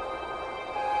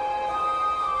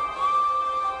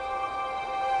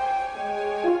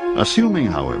 Assuming,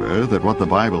 however, that what the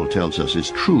Bible tells us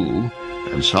is true,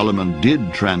 and Solomon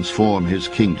did transform his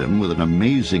kingdom with an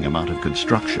amazing amount of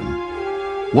construction,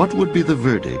 what would be the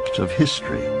verdict of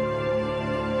history?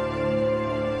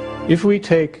 If we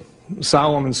take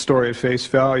Solomon's story at face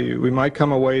value, we might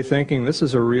come away thinking this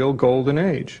is a real golden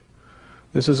age.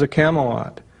 This is a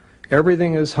Camelot.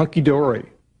 Everything is hunky-dory.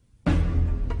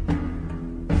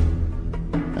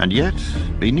 And yet,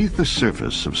 beneath the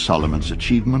surface of Solomon's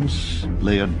achievements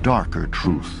lay a darker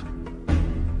truth.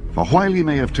 For while he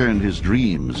may have turned his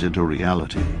dreams into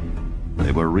reality,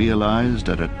 they were realized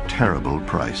at a terrible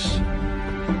price.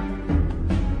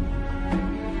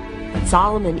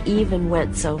 Solomon even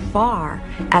went so far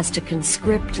as to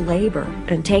conscript labor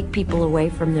and take people away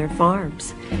from their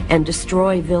farms and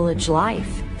destroy village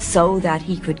life so that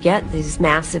he could get these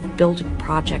massive building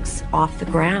projects off the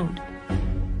ground.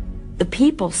 The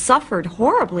people suffered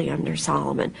horribly under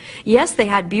Solomon. Yes, they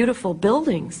had beautiful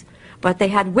buildings, but they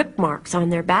had whip marks on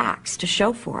their backs to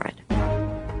show for it.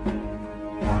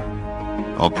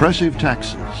 Oppressive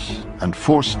taxes and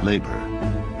forced labor,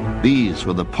 these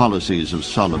were the policies of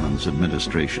Solomon's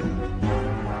administration.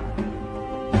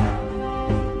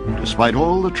 Despite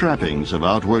all the trappings of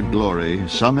outward glory,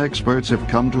 some experts have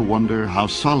come to wonder how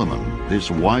Solomon,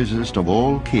 this wisest of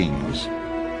all kings,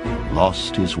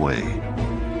 lost his way.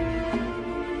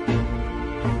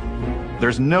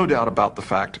 There's no doubt about the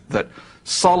fact that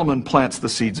Solomon plants the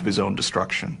seeds of his own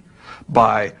destruction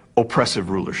by oppressive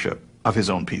rulership of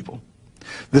his own people.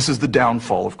 This is the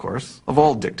downfall, of course, of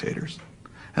all dictators.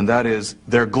 And that is,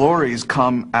 their glories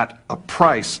come at a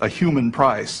price, a human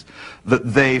price,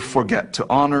 that they forget to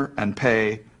honor and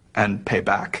pay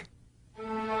back.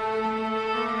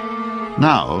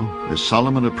 Now, as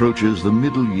Solomon approaches the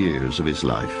middle years of his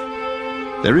life,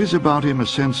 there is about him a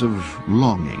sense of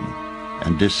longing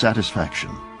and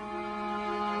dissatisfaction.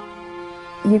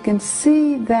 You can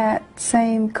see that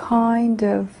same kind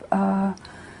of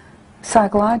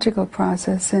psychological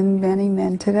process in many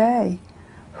men today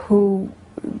who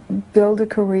build a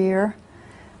career,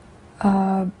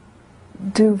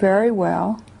 do very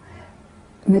well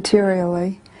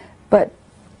materially, but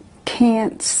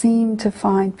can't seem to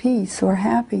find peace or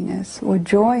happiness or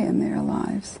joy in their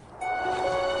lives.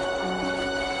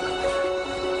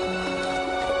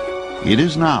 It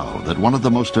is now that one of the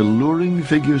most alluring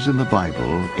figures in the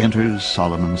Bible enters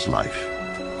Solomon's life,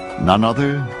 none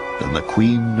other than the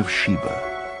Queen of Sheba.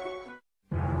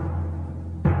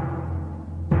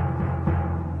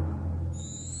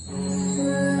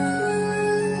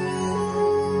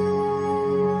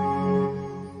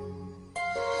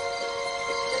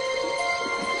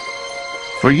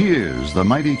 For years, the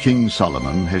mighty King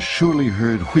Solomon has surely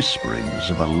heard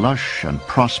whisperings of a lush and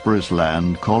prosperous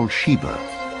land called Sheba,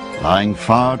 lying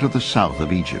far to the south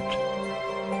of Egypt.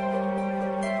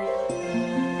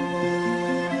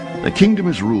 The kingdom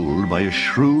is ruled by a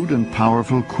shrewd and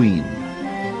powerful queen,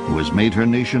 who has made her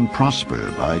nation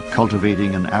prosper by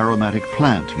cultivating an aromatic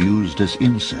plant used as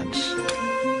incense.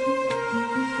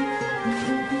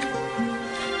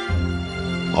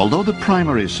 Although the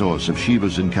primary source of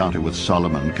Sheba's encounter with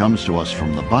Solomon comes to us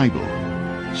from the Bible,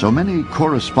 so many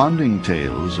corresponding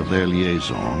tales of their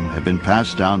liaison have been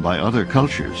passed down by other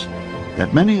cultures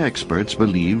that many experts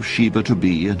believe Sheba to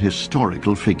be an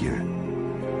historical figure.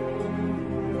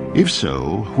 If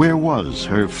so, where was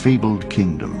her fabled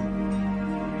kingdom?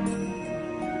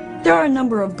 There are a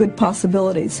number of good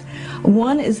possibilities.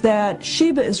 One is that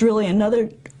Sheba is really another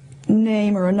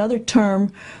name or another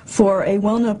term for a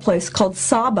well-known place called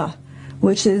Saba,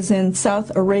 which is in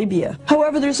South Arabia.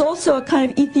 However, there's also a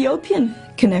kind of Ethiopian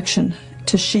connection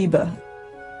to Sheba.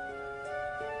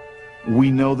 We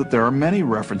know that there are many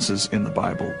references in the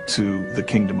Bible to the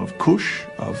kingdom of Cush,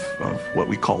 of what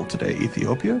we call today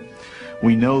Ethiopia.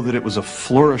 We know that it was a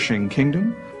flourishing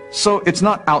kingdom. So it's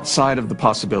not outside of the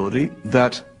possibility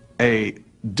that a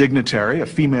dignitary, a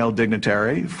female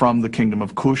dignitary from the kingdom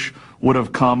of Cush would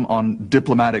have come on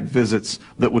diplomatic visits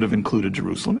that would have included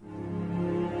Jerusalem.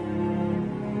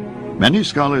 Many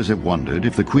scholars have wondered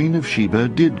if the Queen of Sheba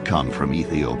did come from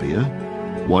Ethiopia.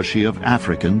 Was she of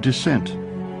African descent?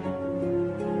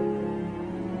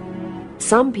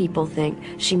 Some people think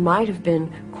she might have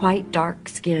been quite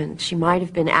dark-skinned. She might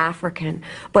have been African.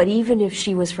 But even if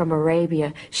she was from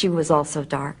Arabia, she was also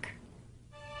dark.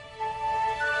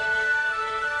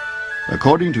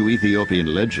 According to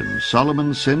Ethiopian legend,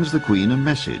 Solomon sends the queen a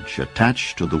message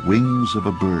attached to the wings of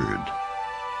a bird.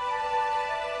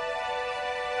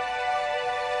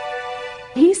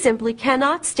 He simply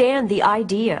cannot stand the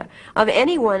idea of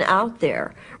anyone out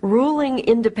there ruling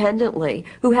independently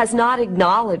who has not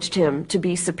acknowledged him to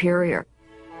be superior.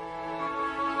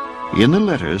 In the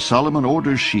letter, Solomon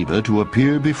orders Sheba to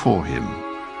appear before him.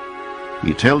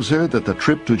 He tells her that the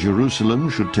trip to Jerusalem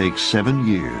should take 7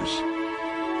 years.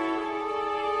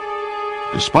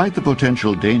 Despite the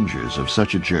potential dangers of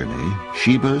such a journey,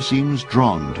 Sheba seems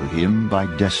drawn to him by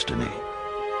destiny.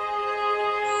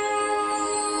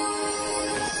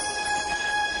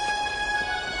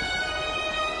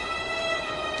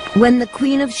 When the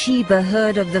Queen of Sheba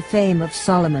heard of the fame of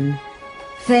Solomon,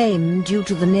 fame due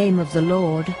to the name of the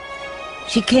Lord,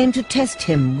 she came to test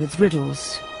him with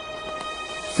riddles.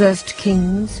 1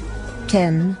 Kings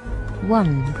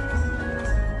 10:1.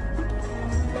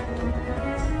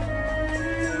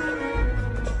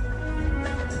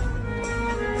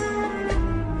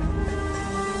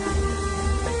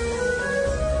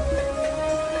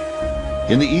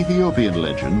 In the Ethiopian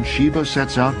legend, Sheba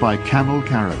sets out by camel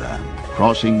caravan,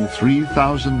 crossing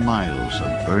 3,000 miles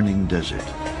of burning desert.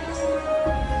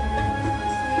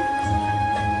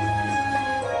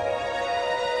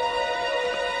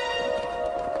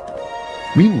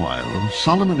 Meanwhile,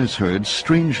 Solomon has heard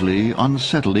strangely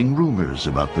unsettling rumors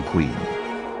about the queen.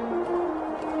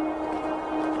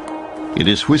 It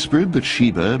is whispered that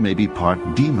Sheba may be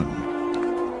part demon.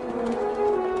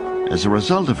 As a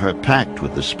result of her pact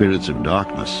with the spirits of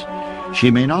darkness,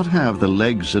 she may not have the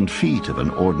legs and feet of an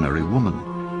ordinary woman,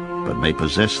 but may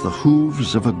possess the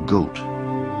hooves of a goat.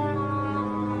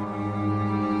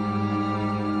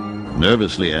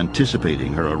 Nervously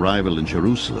anticipating her arrival in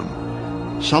Jerusalem,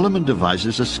 Solomon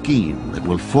devises a scheme that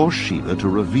will force Sheba to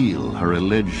reveal her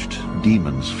alleged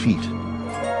demon's feet.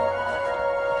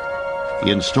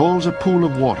 He installs a pool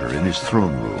of water in his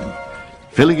throne room,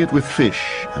 filling it with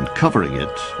fish and covering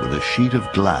it with a sheet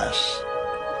of glass.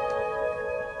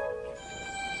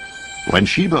 When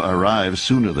Sheba arrives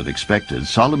sooner than expected,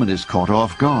 Solomon is caught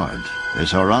off guard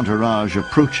as her entourage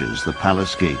approaches the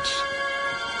palace gates.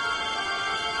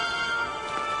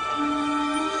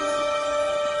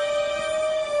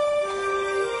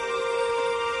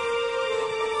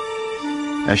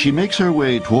 As she makes her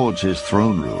way towards his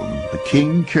throne room, the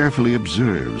king carefully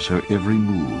observes her every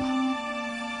move.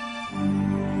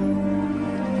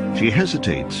 She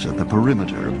hesitates at the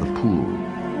perimeter of the pool.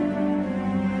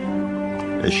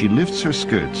 As she lifts her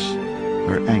skirts,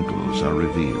 her ankles are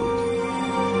revealed.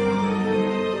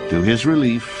 To his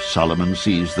relief, Solomon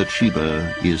sees that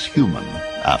Sheba is human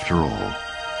after all.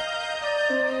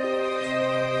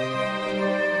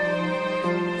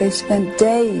 They spent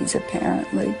days,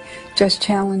 apparently, just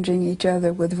challenging each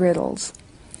other with riddles.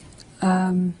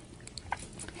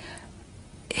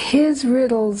 His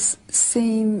riddles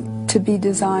seem to be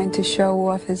designed to show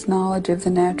off his knowledge of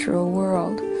the natural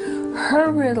world.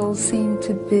 Her riddles seem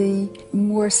to be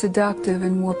more seductive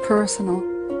and more personal.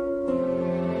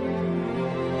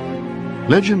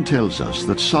 Legend tells us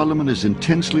that Solomon is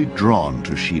intensely drawn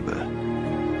to Sheba.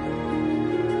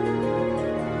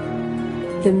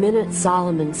 The minute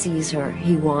Solomon sees her,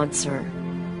 he wants her.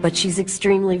 But she's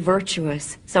extremely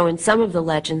virtuous, so in some of the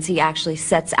legends he actually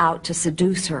sets out to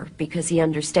seduce her because he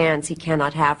understands he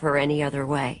cannot have her any other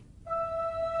way.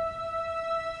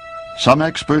 Some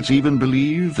experts even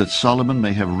believe that Solomon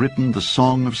may have written the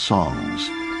Song of Songs,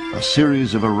 a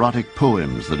series of erotic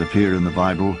poems that appear in the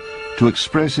Bible to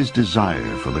express his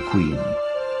desire for the queen.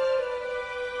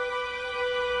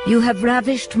 You have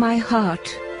ravished my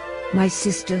heart, my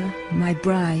sister, my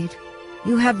bride.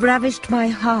 You have ravished my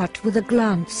heart with a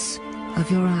glance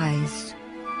of your eyes.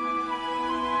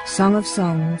 Song of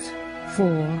Songs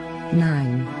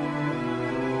 4:9.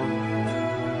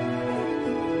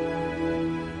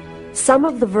 Some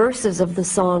of the verses of the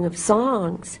Song of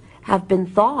Songs have been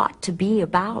thought to be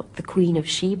about the Queen of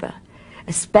Sheba,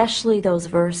 especially those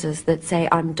verses that say,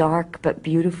 "I'm dark but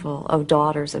beautiful, O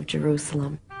daughters of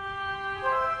Jerusalem."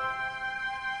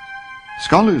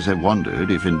 Scholars have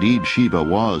wondered if indeed Sheba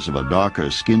was of a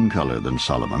darker skin color than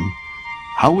Solomon.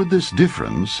 How would this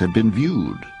difference have been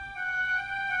viewed?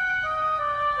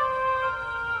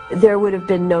 There would have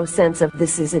been no sense of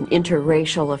this is an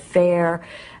interracial affair.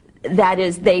 That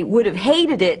is, they would have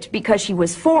hated it because she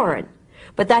was foreign,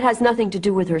 but that has nothing to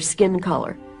do with her skin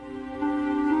color.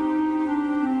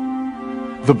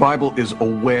 The Bible is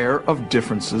aware of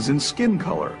differences in skin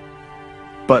color,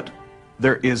 but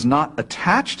there is not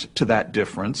attached to that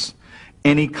difference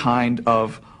any kind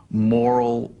of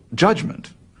moral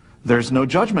judgment. There's no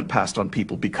judgment passed on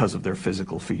people because of their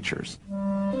physical features.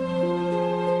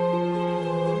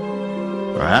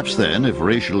 Perhaps then, if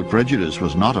racial prejudice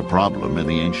was not a problem in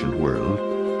the ancient world,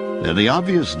 then the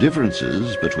obvious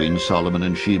differences between Solomon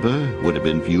and Sheba would have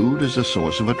been viewed as a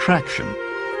source of attraction.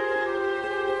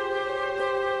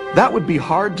 That would be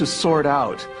hard to sort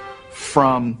out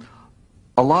from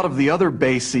a lot of the other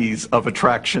bases of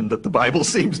attraction that the Bible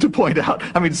seems to point out.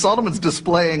 I mean, Solomon's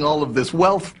displaying all of this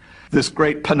wealth, this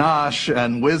great panache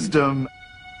and wisdom.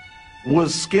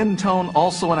 Was skin tone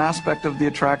also an aspect of the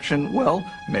attraction? Well,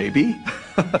 maybe.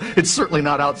 It's certainly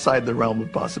not outside the realm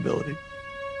of possibility.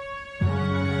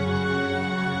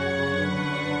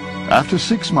 After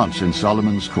 6 months in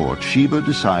Solomon's court, Sheba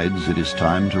decides it is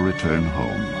time to return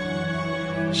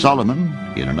home. Solomon,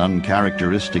 in an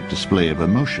uncharacteristic display of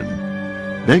emotion,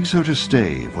 begs her to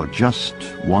stay for just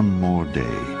one more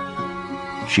day.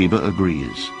 Sheba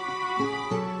agrees.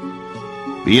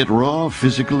 Be it raw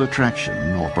physical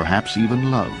attraction or perhaps even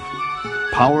love,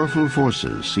 powerful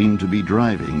forces seem to be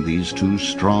driving these two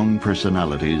strong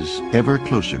personalities ever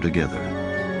closer together.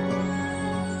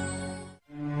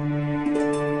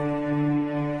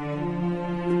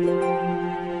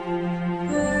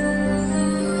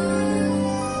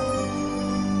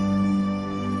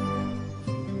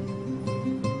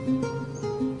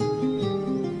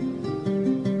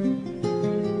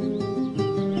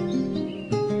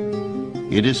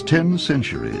 It is 10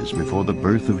 centuries before the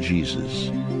birth of Jesus.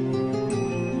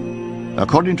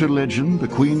 According to legend, the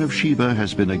Queen of Sheba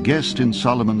has been a guest in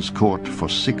Solomon's court for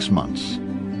 6 months.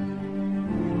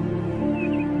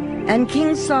 And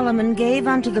King Solomon gave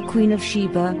unto the Queen of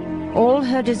Sheba all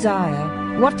her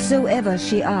desire, whatsoever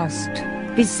she asked,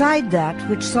 beside that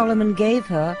which Solomon gave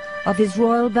her of his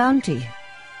royal bounty.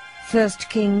 1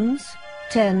 Kings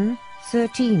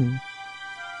 10:13.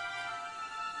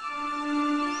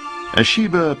 As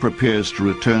Sheba prepares to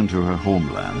return to her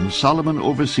homeland, Solomon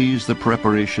oversees the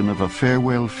preparation of a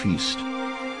farewell feast.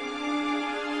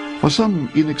 For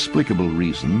some inexplicable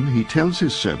reason, he tells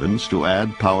his servants to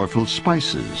add powerful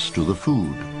spices to the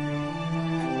food.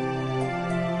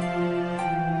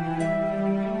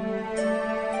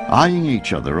 Eyeing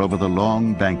each other over the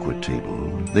long banquet table,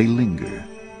 they linger,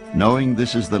 knowing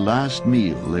this is the last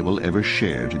meal they will ever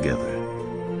share together.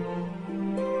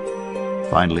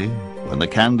 Finally, when the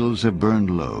candles have burned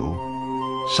low,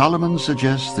 Solomon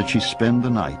suggests that she spend the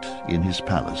night in his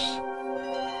palace.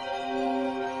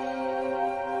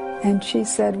 And she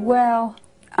said, well,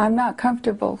 I'm not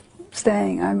comfortable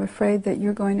staying. I'm afraid that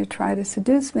you're going to try to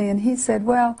seduce me. And he said,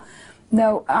 well,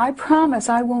 no, I promise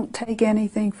I won't take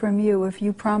anything from you if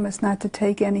you promise not to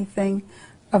take anything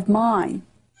of mine.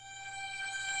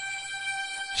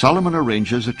 Solomon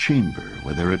arranges a chamber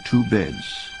where there are 2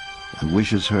 beds and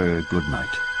wishes her good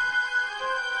night.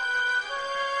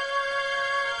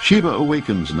 Sheba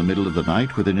awakens in the middle of the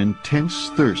night with an intense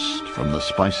thirst from the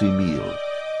spicy meal.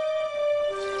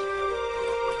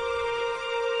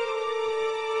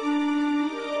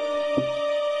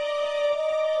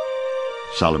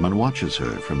 Solomon watches her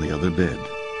from the other bed.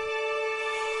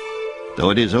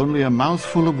 Though it is only a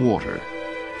mouthful of water,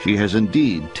 she has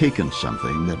indeed taken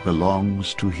something that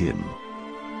belongs to him.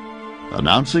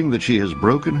 Announcing that she has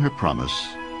broken her promise,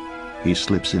 he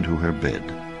slips into her bed.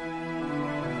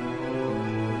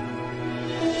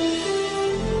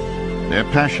 Their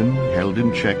passion, held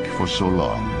in check for so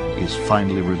long, is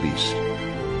finally released.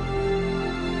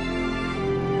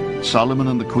 Solomon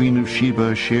and the Queen of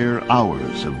Sheba share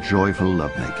hours of joyful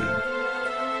lovemaking.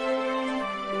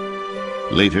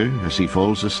 Later, as he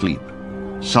falls asleep,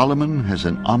 Solomon has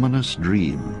an ominous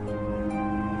dream.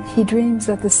 He dreams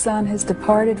that the sun has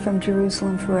departed from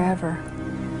Jerusalem forever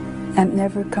and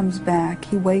never comes back.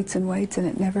 He waits and waits and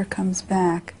it never comes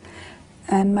back.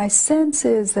 And my sense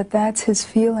is that that's his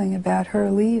feeling about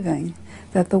her leaving,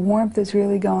 that the warmth is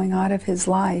really going out of his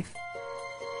life.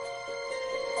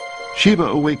 Sheba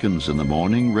awakens in the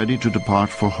morning, ready to depart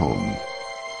for home.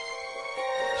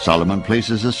 Solomon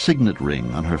places a signet ring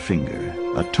on her finger,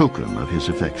 a token of his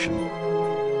affection.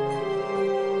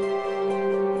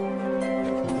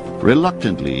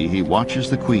 Reluctantly, he watches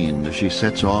the queen as she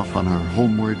sets off on her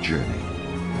homeward journey.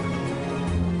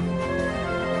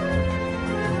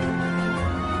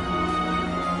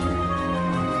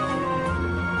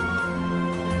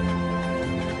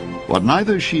 What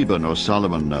neither Sheba nor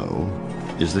Solomon know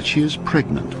is that she is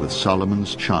pregnant with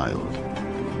Solomon's child.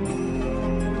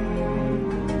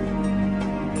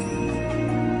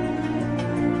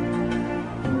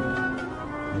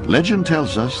 Legend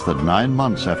tells us that 9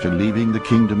 months after leaving the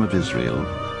kingdom of Israel,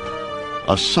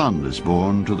 a son is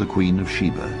born to the Queen of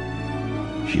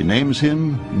Sheba. She names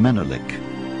him Menelik.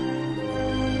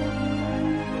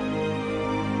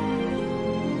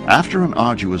 After an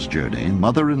arduous journey,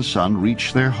 mother and son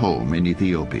reach their home in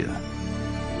Ethiopia.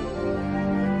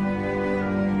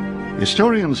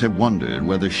 Historians have wondered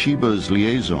whether Sheba's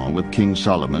liaison with King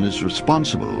Solomon is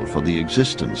responsible for the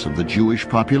existence of the Jewish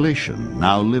population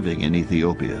now living in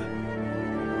Ethiopia.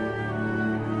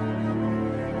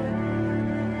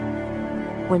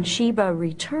 When Sheba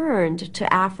returned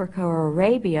to Africa or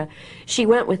Arabia, she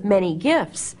went with many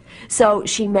gifts. So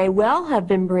she may well have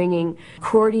been bringing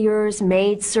courtiers,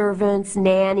 maidservants,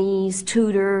 nannies,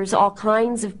 tutors, all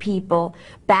kinds of people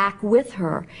back with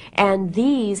her. And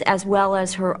these, as well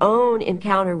as her own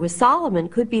encounter with Solomon,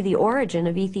 could be the origin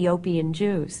of Ethiopian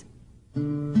Jews.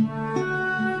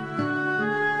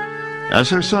 As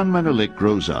her son Menelik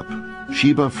grows up,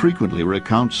 Sheba frequently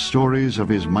recounts stories of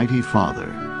his mighty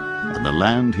father and the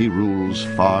land he rules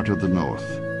far to the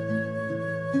north.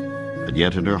 And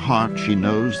yet in her heart she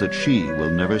knows that she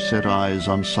will never set eyes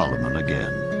on Solomon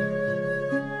again.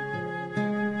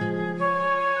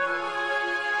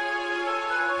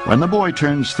 When the boy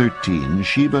turns 13,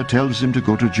 Sheba tells him to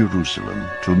go to Jerusalem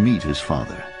to meet his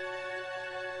father.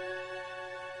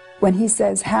 When he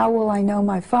says, "How will I know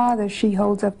my father?" she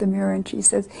holds up the mirror and she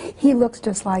says, "He looks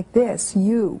just like this,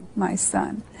 you, my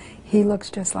son. He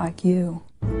looks just like you."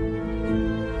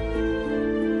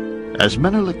 As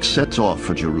Menelik sets off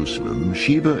for Jerusalem,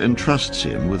 Sheba entrusts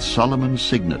him with Solomon's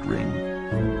signet ring,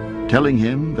 telling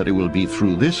him that it will be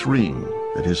through this ring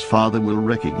that his father will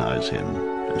recognize him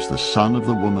as the son of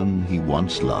the woman he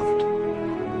once loved.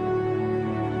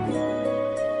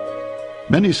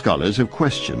 Many scholars have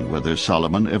questioned whether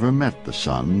Solomon ever met the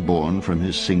son born from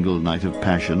his single night of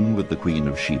passion with the Queen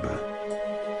of Sheba.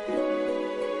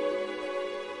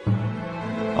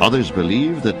 Others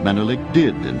believe that Menelik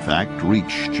did, in fact,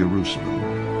 reach Jerusalem.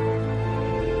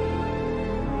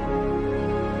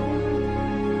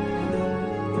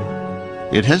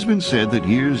 It has been said that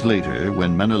years later,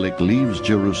 when Menelik leaves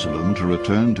Jerusalem to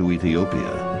return to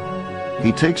Ethiopia,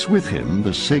 he takes with him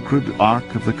the sacred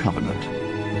Ark of the Covenant.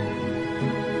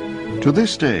 To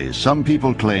this day, some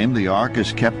people claim the Ark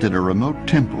is kept in a remote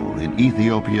temple in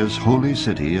Ethiopia's holy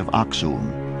city of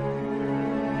Aksum.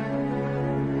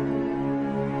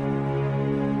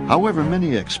 However,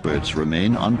 many experts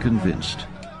remain unconvinced.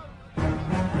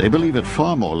 They believe it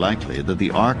far more likely that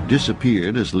the Ark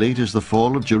disappeared as late as the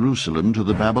fall of Jerusalem to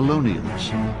the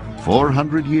Babylonians,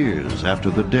 400 years after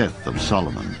the death of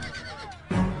Solomon.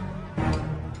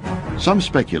 Some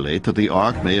speculate that the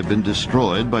Ark may have been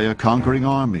destroyed by a conquering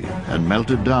army and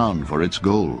melted down for its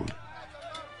gold.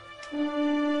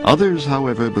 Others,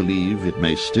 however, believe it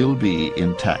may still be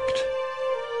intact.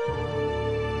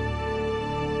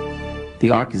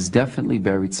 The Ark is definitely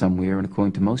buried somewhere, and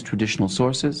according to most traditional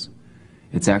sources,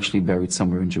 it's actually buried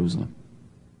somewhere in Jerusalem.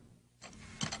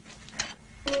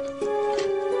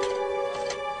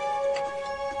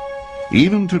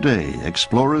 Even today,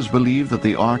 explorers believe that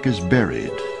the Ark is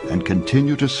buried and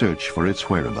continue to search for its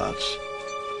whereabouts.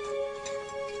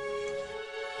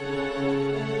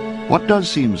 What does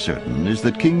seem certain is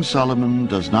that King Solomon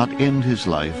does not end his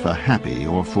life a happy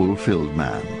or fulfilled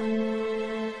man.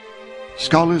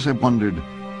 Scholars have wondered,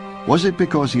 was it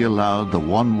because he allowed the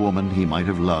one woman he might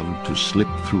have loved to slip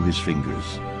through his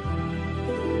fingers?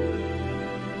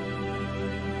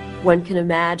 One can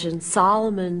imagine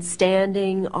Solomon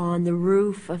standing on the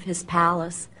roof of his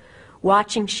palace,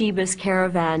 watching Sheba's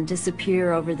caravan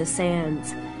disappear over the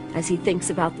sands as he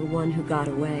thinks about the one who got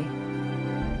away.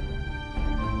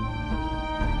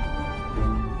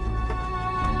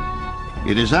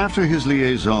 It is after his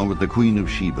liaison with the Queen of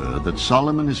Sheba that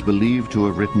Solomon is believed to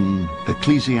have written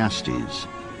Ecclesiastes,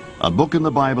 a book in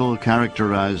the Bible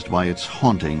characterized by its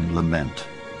haunting lament.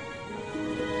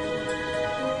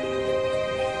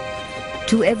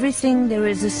 To everything there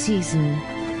is a season,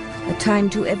 a time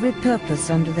to every purpose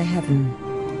under the heaven,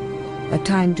 a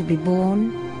time to be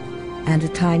born and a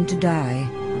time to die,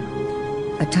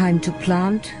 a time to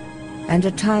plant and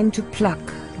a time to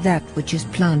pluck that which is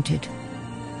planted.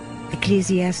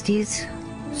 Ecclesiastes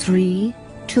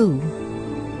 3:2.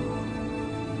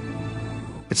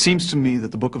 It seems to me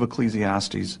that the book of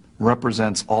Ecclesiastes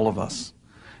represents all of us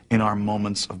in our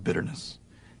moments of bitterness,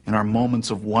 in our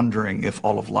moments of wondering if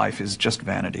all of life is just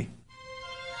vanity.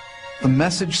 The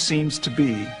message seems to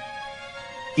be,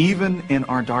 even in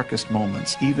our darkest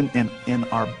moments, even in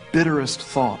our bitterest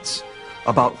thoughts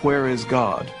about where is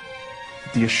God,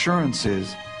 the assurance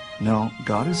is, no,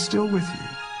 God is still with you.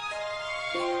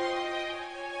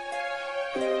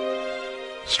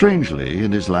 Strangely,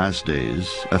 in his last days,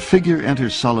 a figure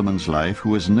enters Solomon's life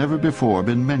who has never before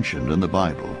been mentioned in the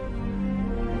Bible.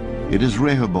 It is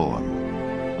Rehoboam,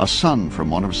 a son from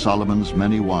one of Solomon's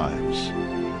many wives.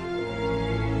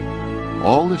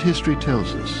 All that history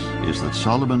tells us is that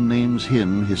Solomon names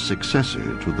him his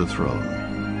successor to the throne.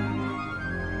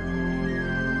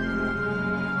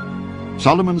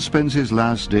 Solomon spends his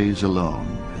last days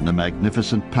alone in the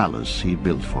magnificent palace he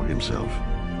built for himself.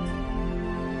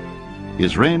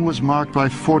 His reign was marked by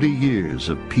 40 years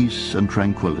of peace and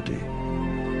tranquility.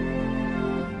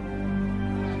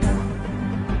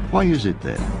 Why is it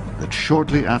then that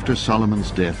shortly after Solomon's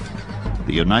death,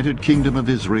 the United Kingdom of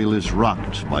Israel is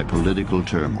rocked by political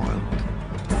turmoil?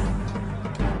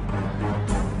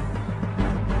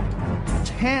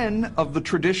 10 of the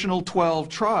traditional 12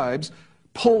 tribes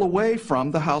pull away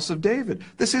from the house of David.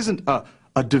 This isn't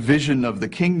a division of the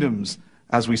kingdoms,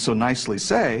 as we so nicely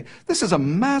say. This is a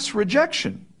mass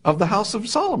rejection of the house of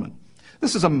Solomon.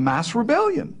 This is a mass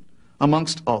rebellion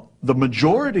amongst the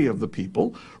majority of the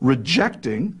people,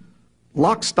 rejecting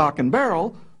lock, stock, and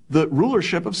barrel, the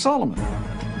rulership of Solomon.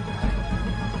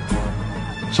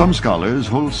 Some scholars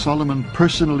hold Solomon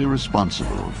personally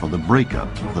responsible for the breakup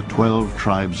of the 12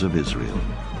 tribes of Israel.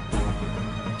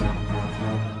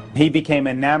 He became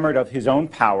enamored of his own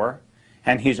power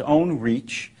and his own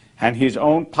reach and his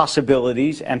own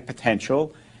possibilities and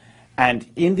potential, and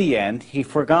in the end he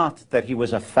forgot that he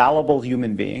was a fallible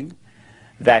human being,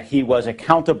 that he was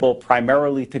accountable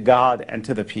primarily to God and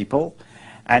to the people,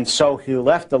 and so he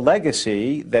left a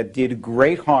legacy that did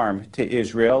great harm to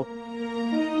Israel.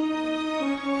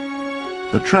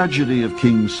 The tragedy of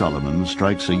King Solomon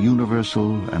strikes a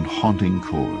universal and haunting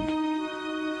chord.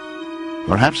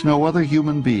 Perhaps no other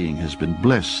human being has been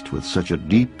blessed with such a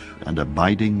deep and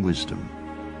abiding wisdom.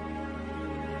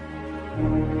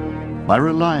 By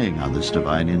relying on this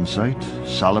divine insight,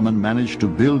 Solomon managed to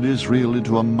build Israel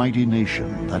into a mighty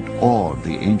nation that awed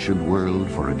the ancient world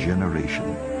for a generation.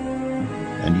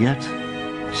 And yet,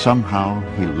 somehow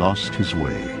he lost his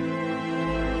way.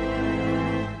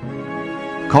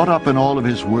 Caught up in all of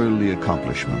his worldly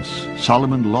accomplishments,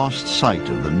 Solomon lost sight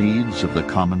of the needs of the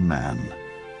common man.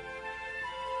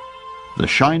 The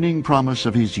shining promise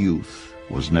of his youth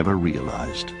was never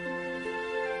realized.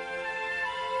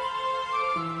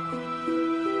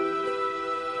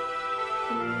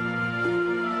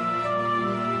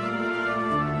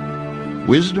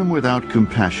 Wisdom without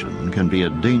compassion can be a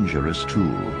dangerous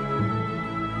tool.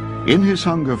 In his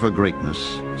hunger for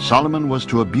greatness, Solomon was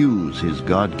to abuse his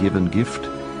God-given gift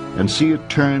and see it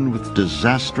turn with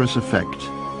disastrous effect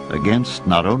against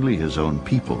not only his own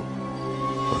people,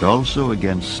 but also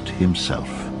against himself.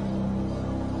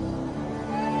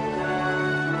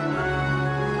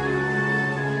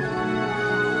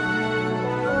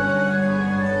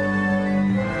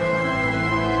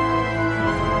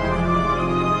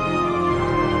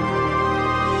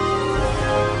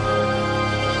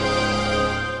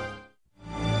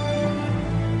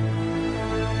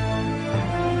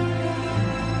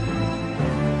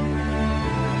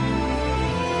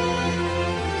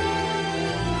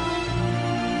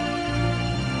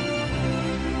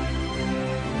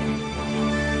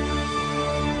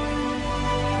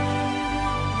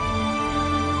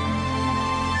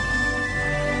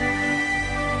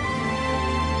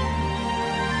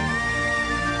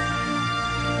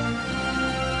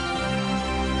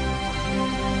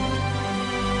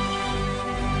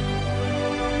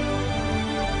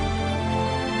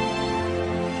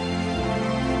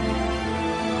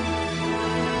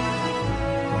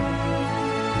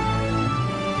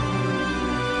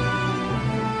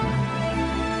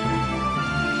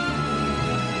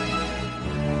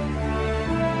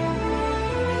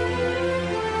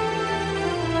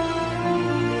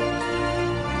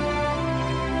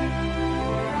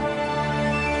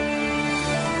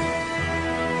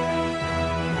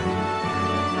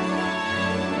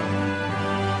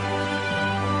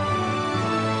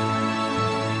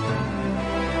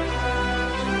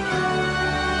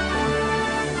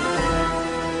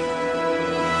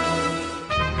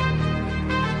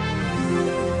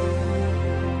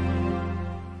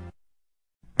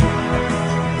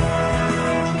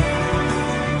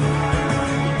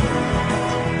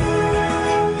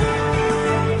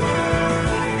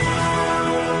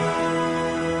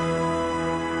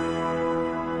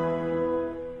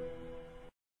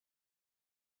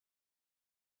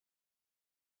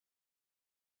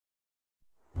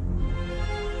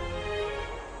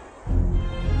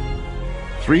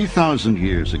 "3,000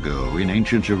 years ago in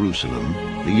ancient Jerusalem,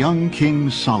 the young King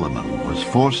Solomon was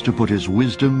forced to put his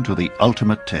wisdom to the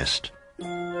ultimate test.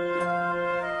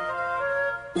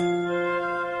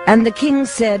 And the king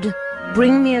said,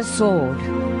 "Bring me a sword."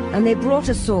 And they brought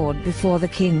a sword before the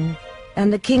king.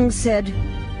 And the king said,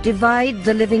 "Divide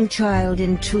the living child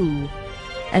in two,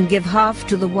 and give half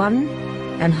to the one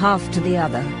and half to the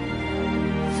other."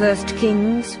 1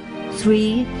 Kings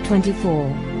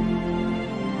 3:24.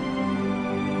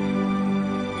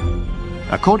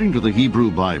 According to the Hebrew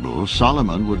Bible,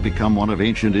 Solomon would become one of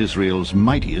ancient Israel's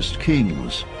mightiest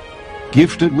kings,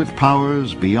 gifted with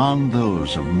powers beyond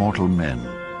those of mortal men.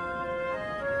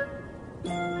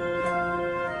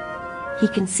 He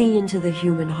can see into the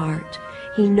human heart.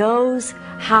 He knows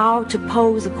how to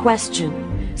pose a question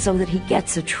so that he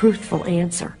gets a truthful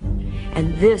answer.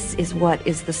 And this is what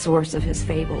is the source of his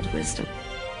fabled wisdom.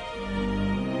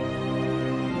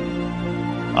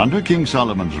 Under King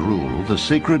Solomon's rule, the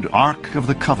sacred Ark of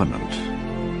the Covenant,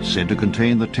 said to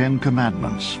contain the 10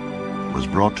 Commandments, was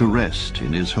brought to rest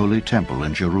in his holy temple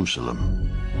in Jerusalem.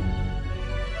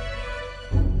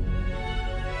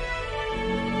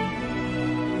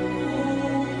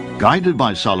 Guided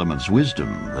by Solomon's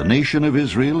wisdom, the nation of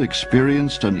Israel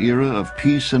experienced an era of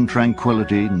peace and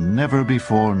tranquility never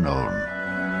before known.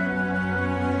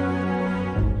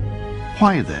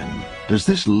 Why then does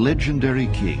this legendary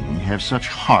king have such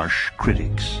harsh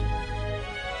critics?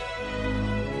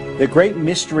 The great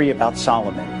mystery about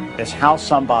Solomon is how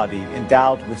somebody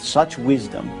endowed with such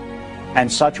wisdom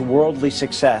and such worldly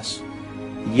success,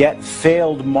 yet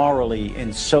failed morally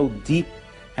in so deep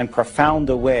and profound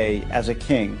a way as a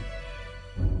king.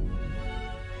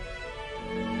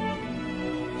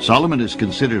 Solomon is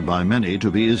considered by many to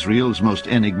be Israel's most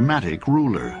enigmatic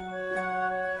ruler.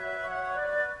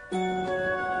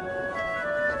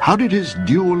 How did his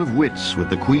duel of wits with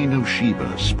the Queen of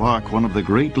Sheba spark one of the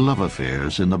great love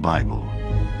affairs in the Bible?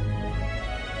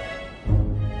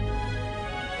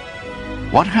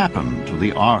 What happened to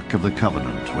the Ark of the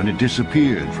Covenant when it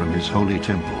disappeared from his holy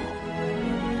temple?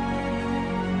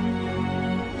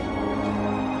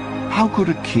 How could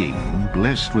a king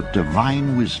blessed with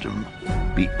divine wisdom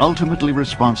be ultimately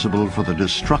responsible for the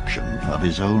destruction of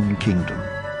his own kingdom?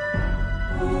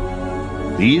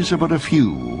 These are but a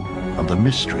few of the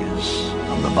mysteries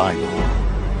of the Bible.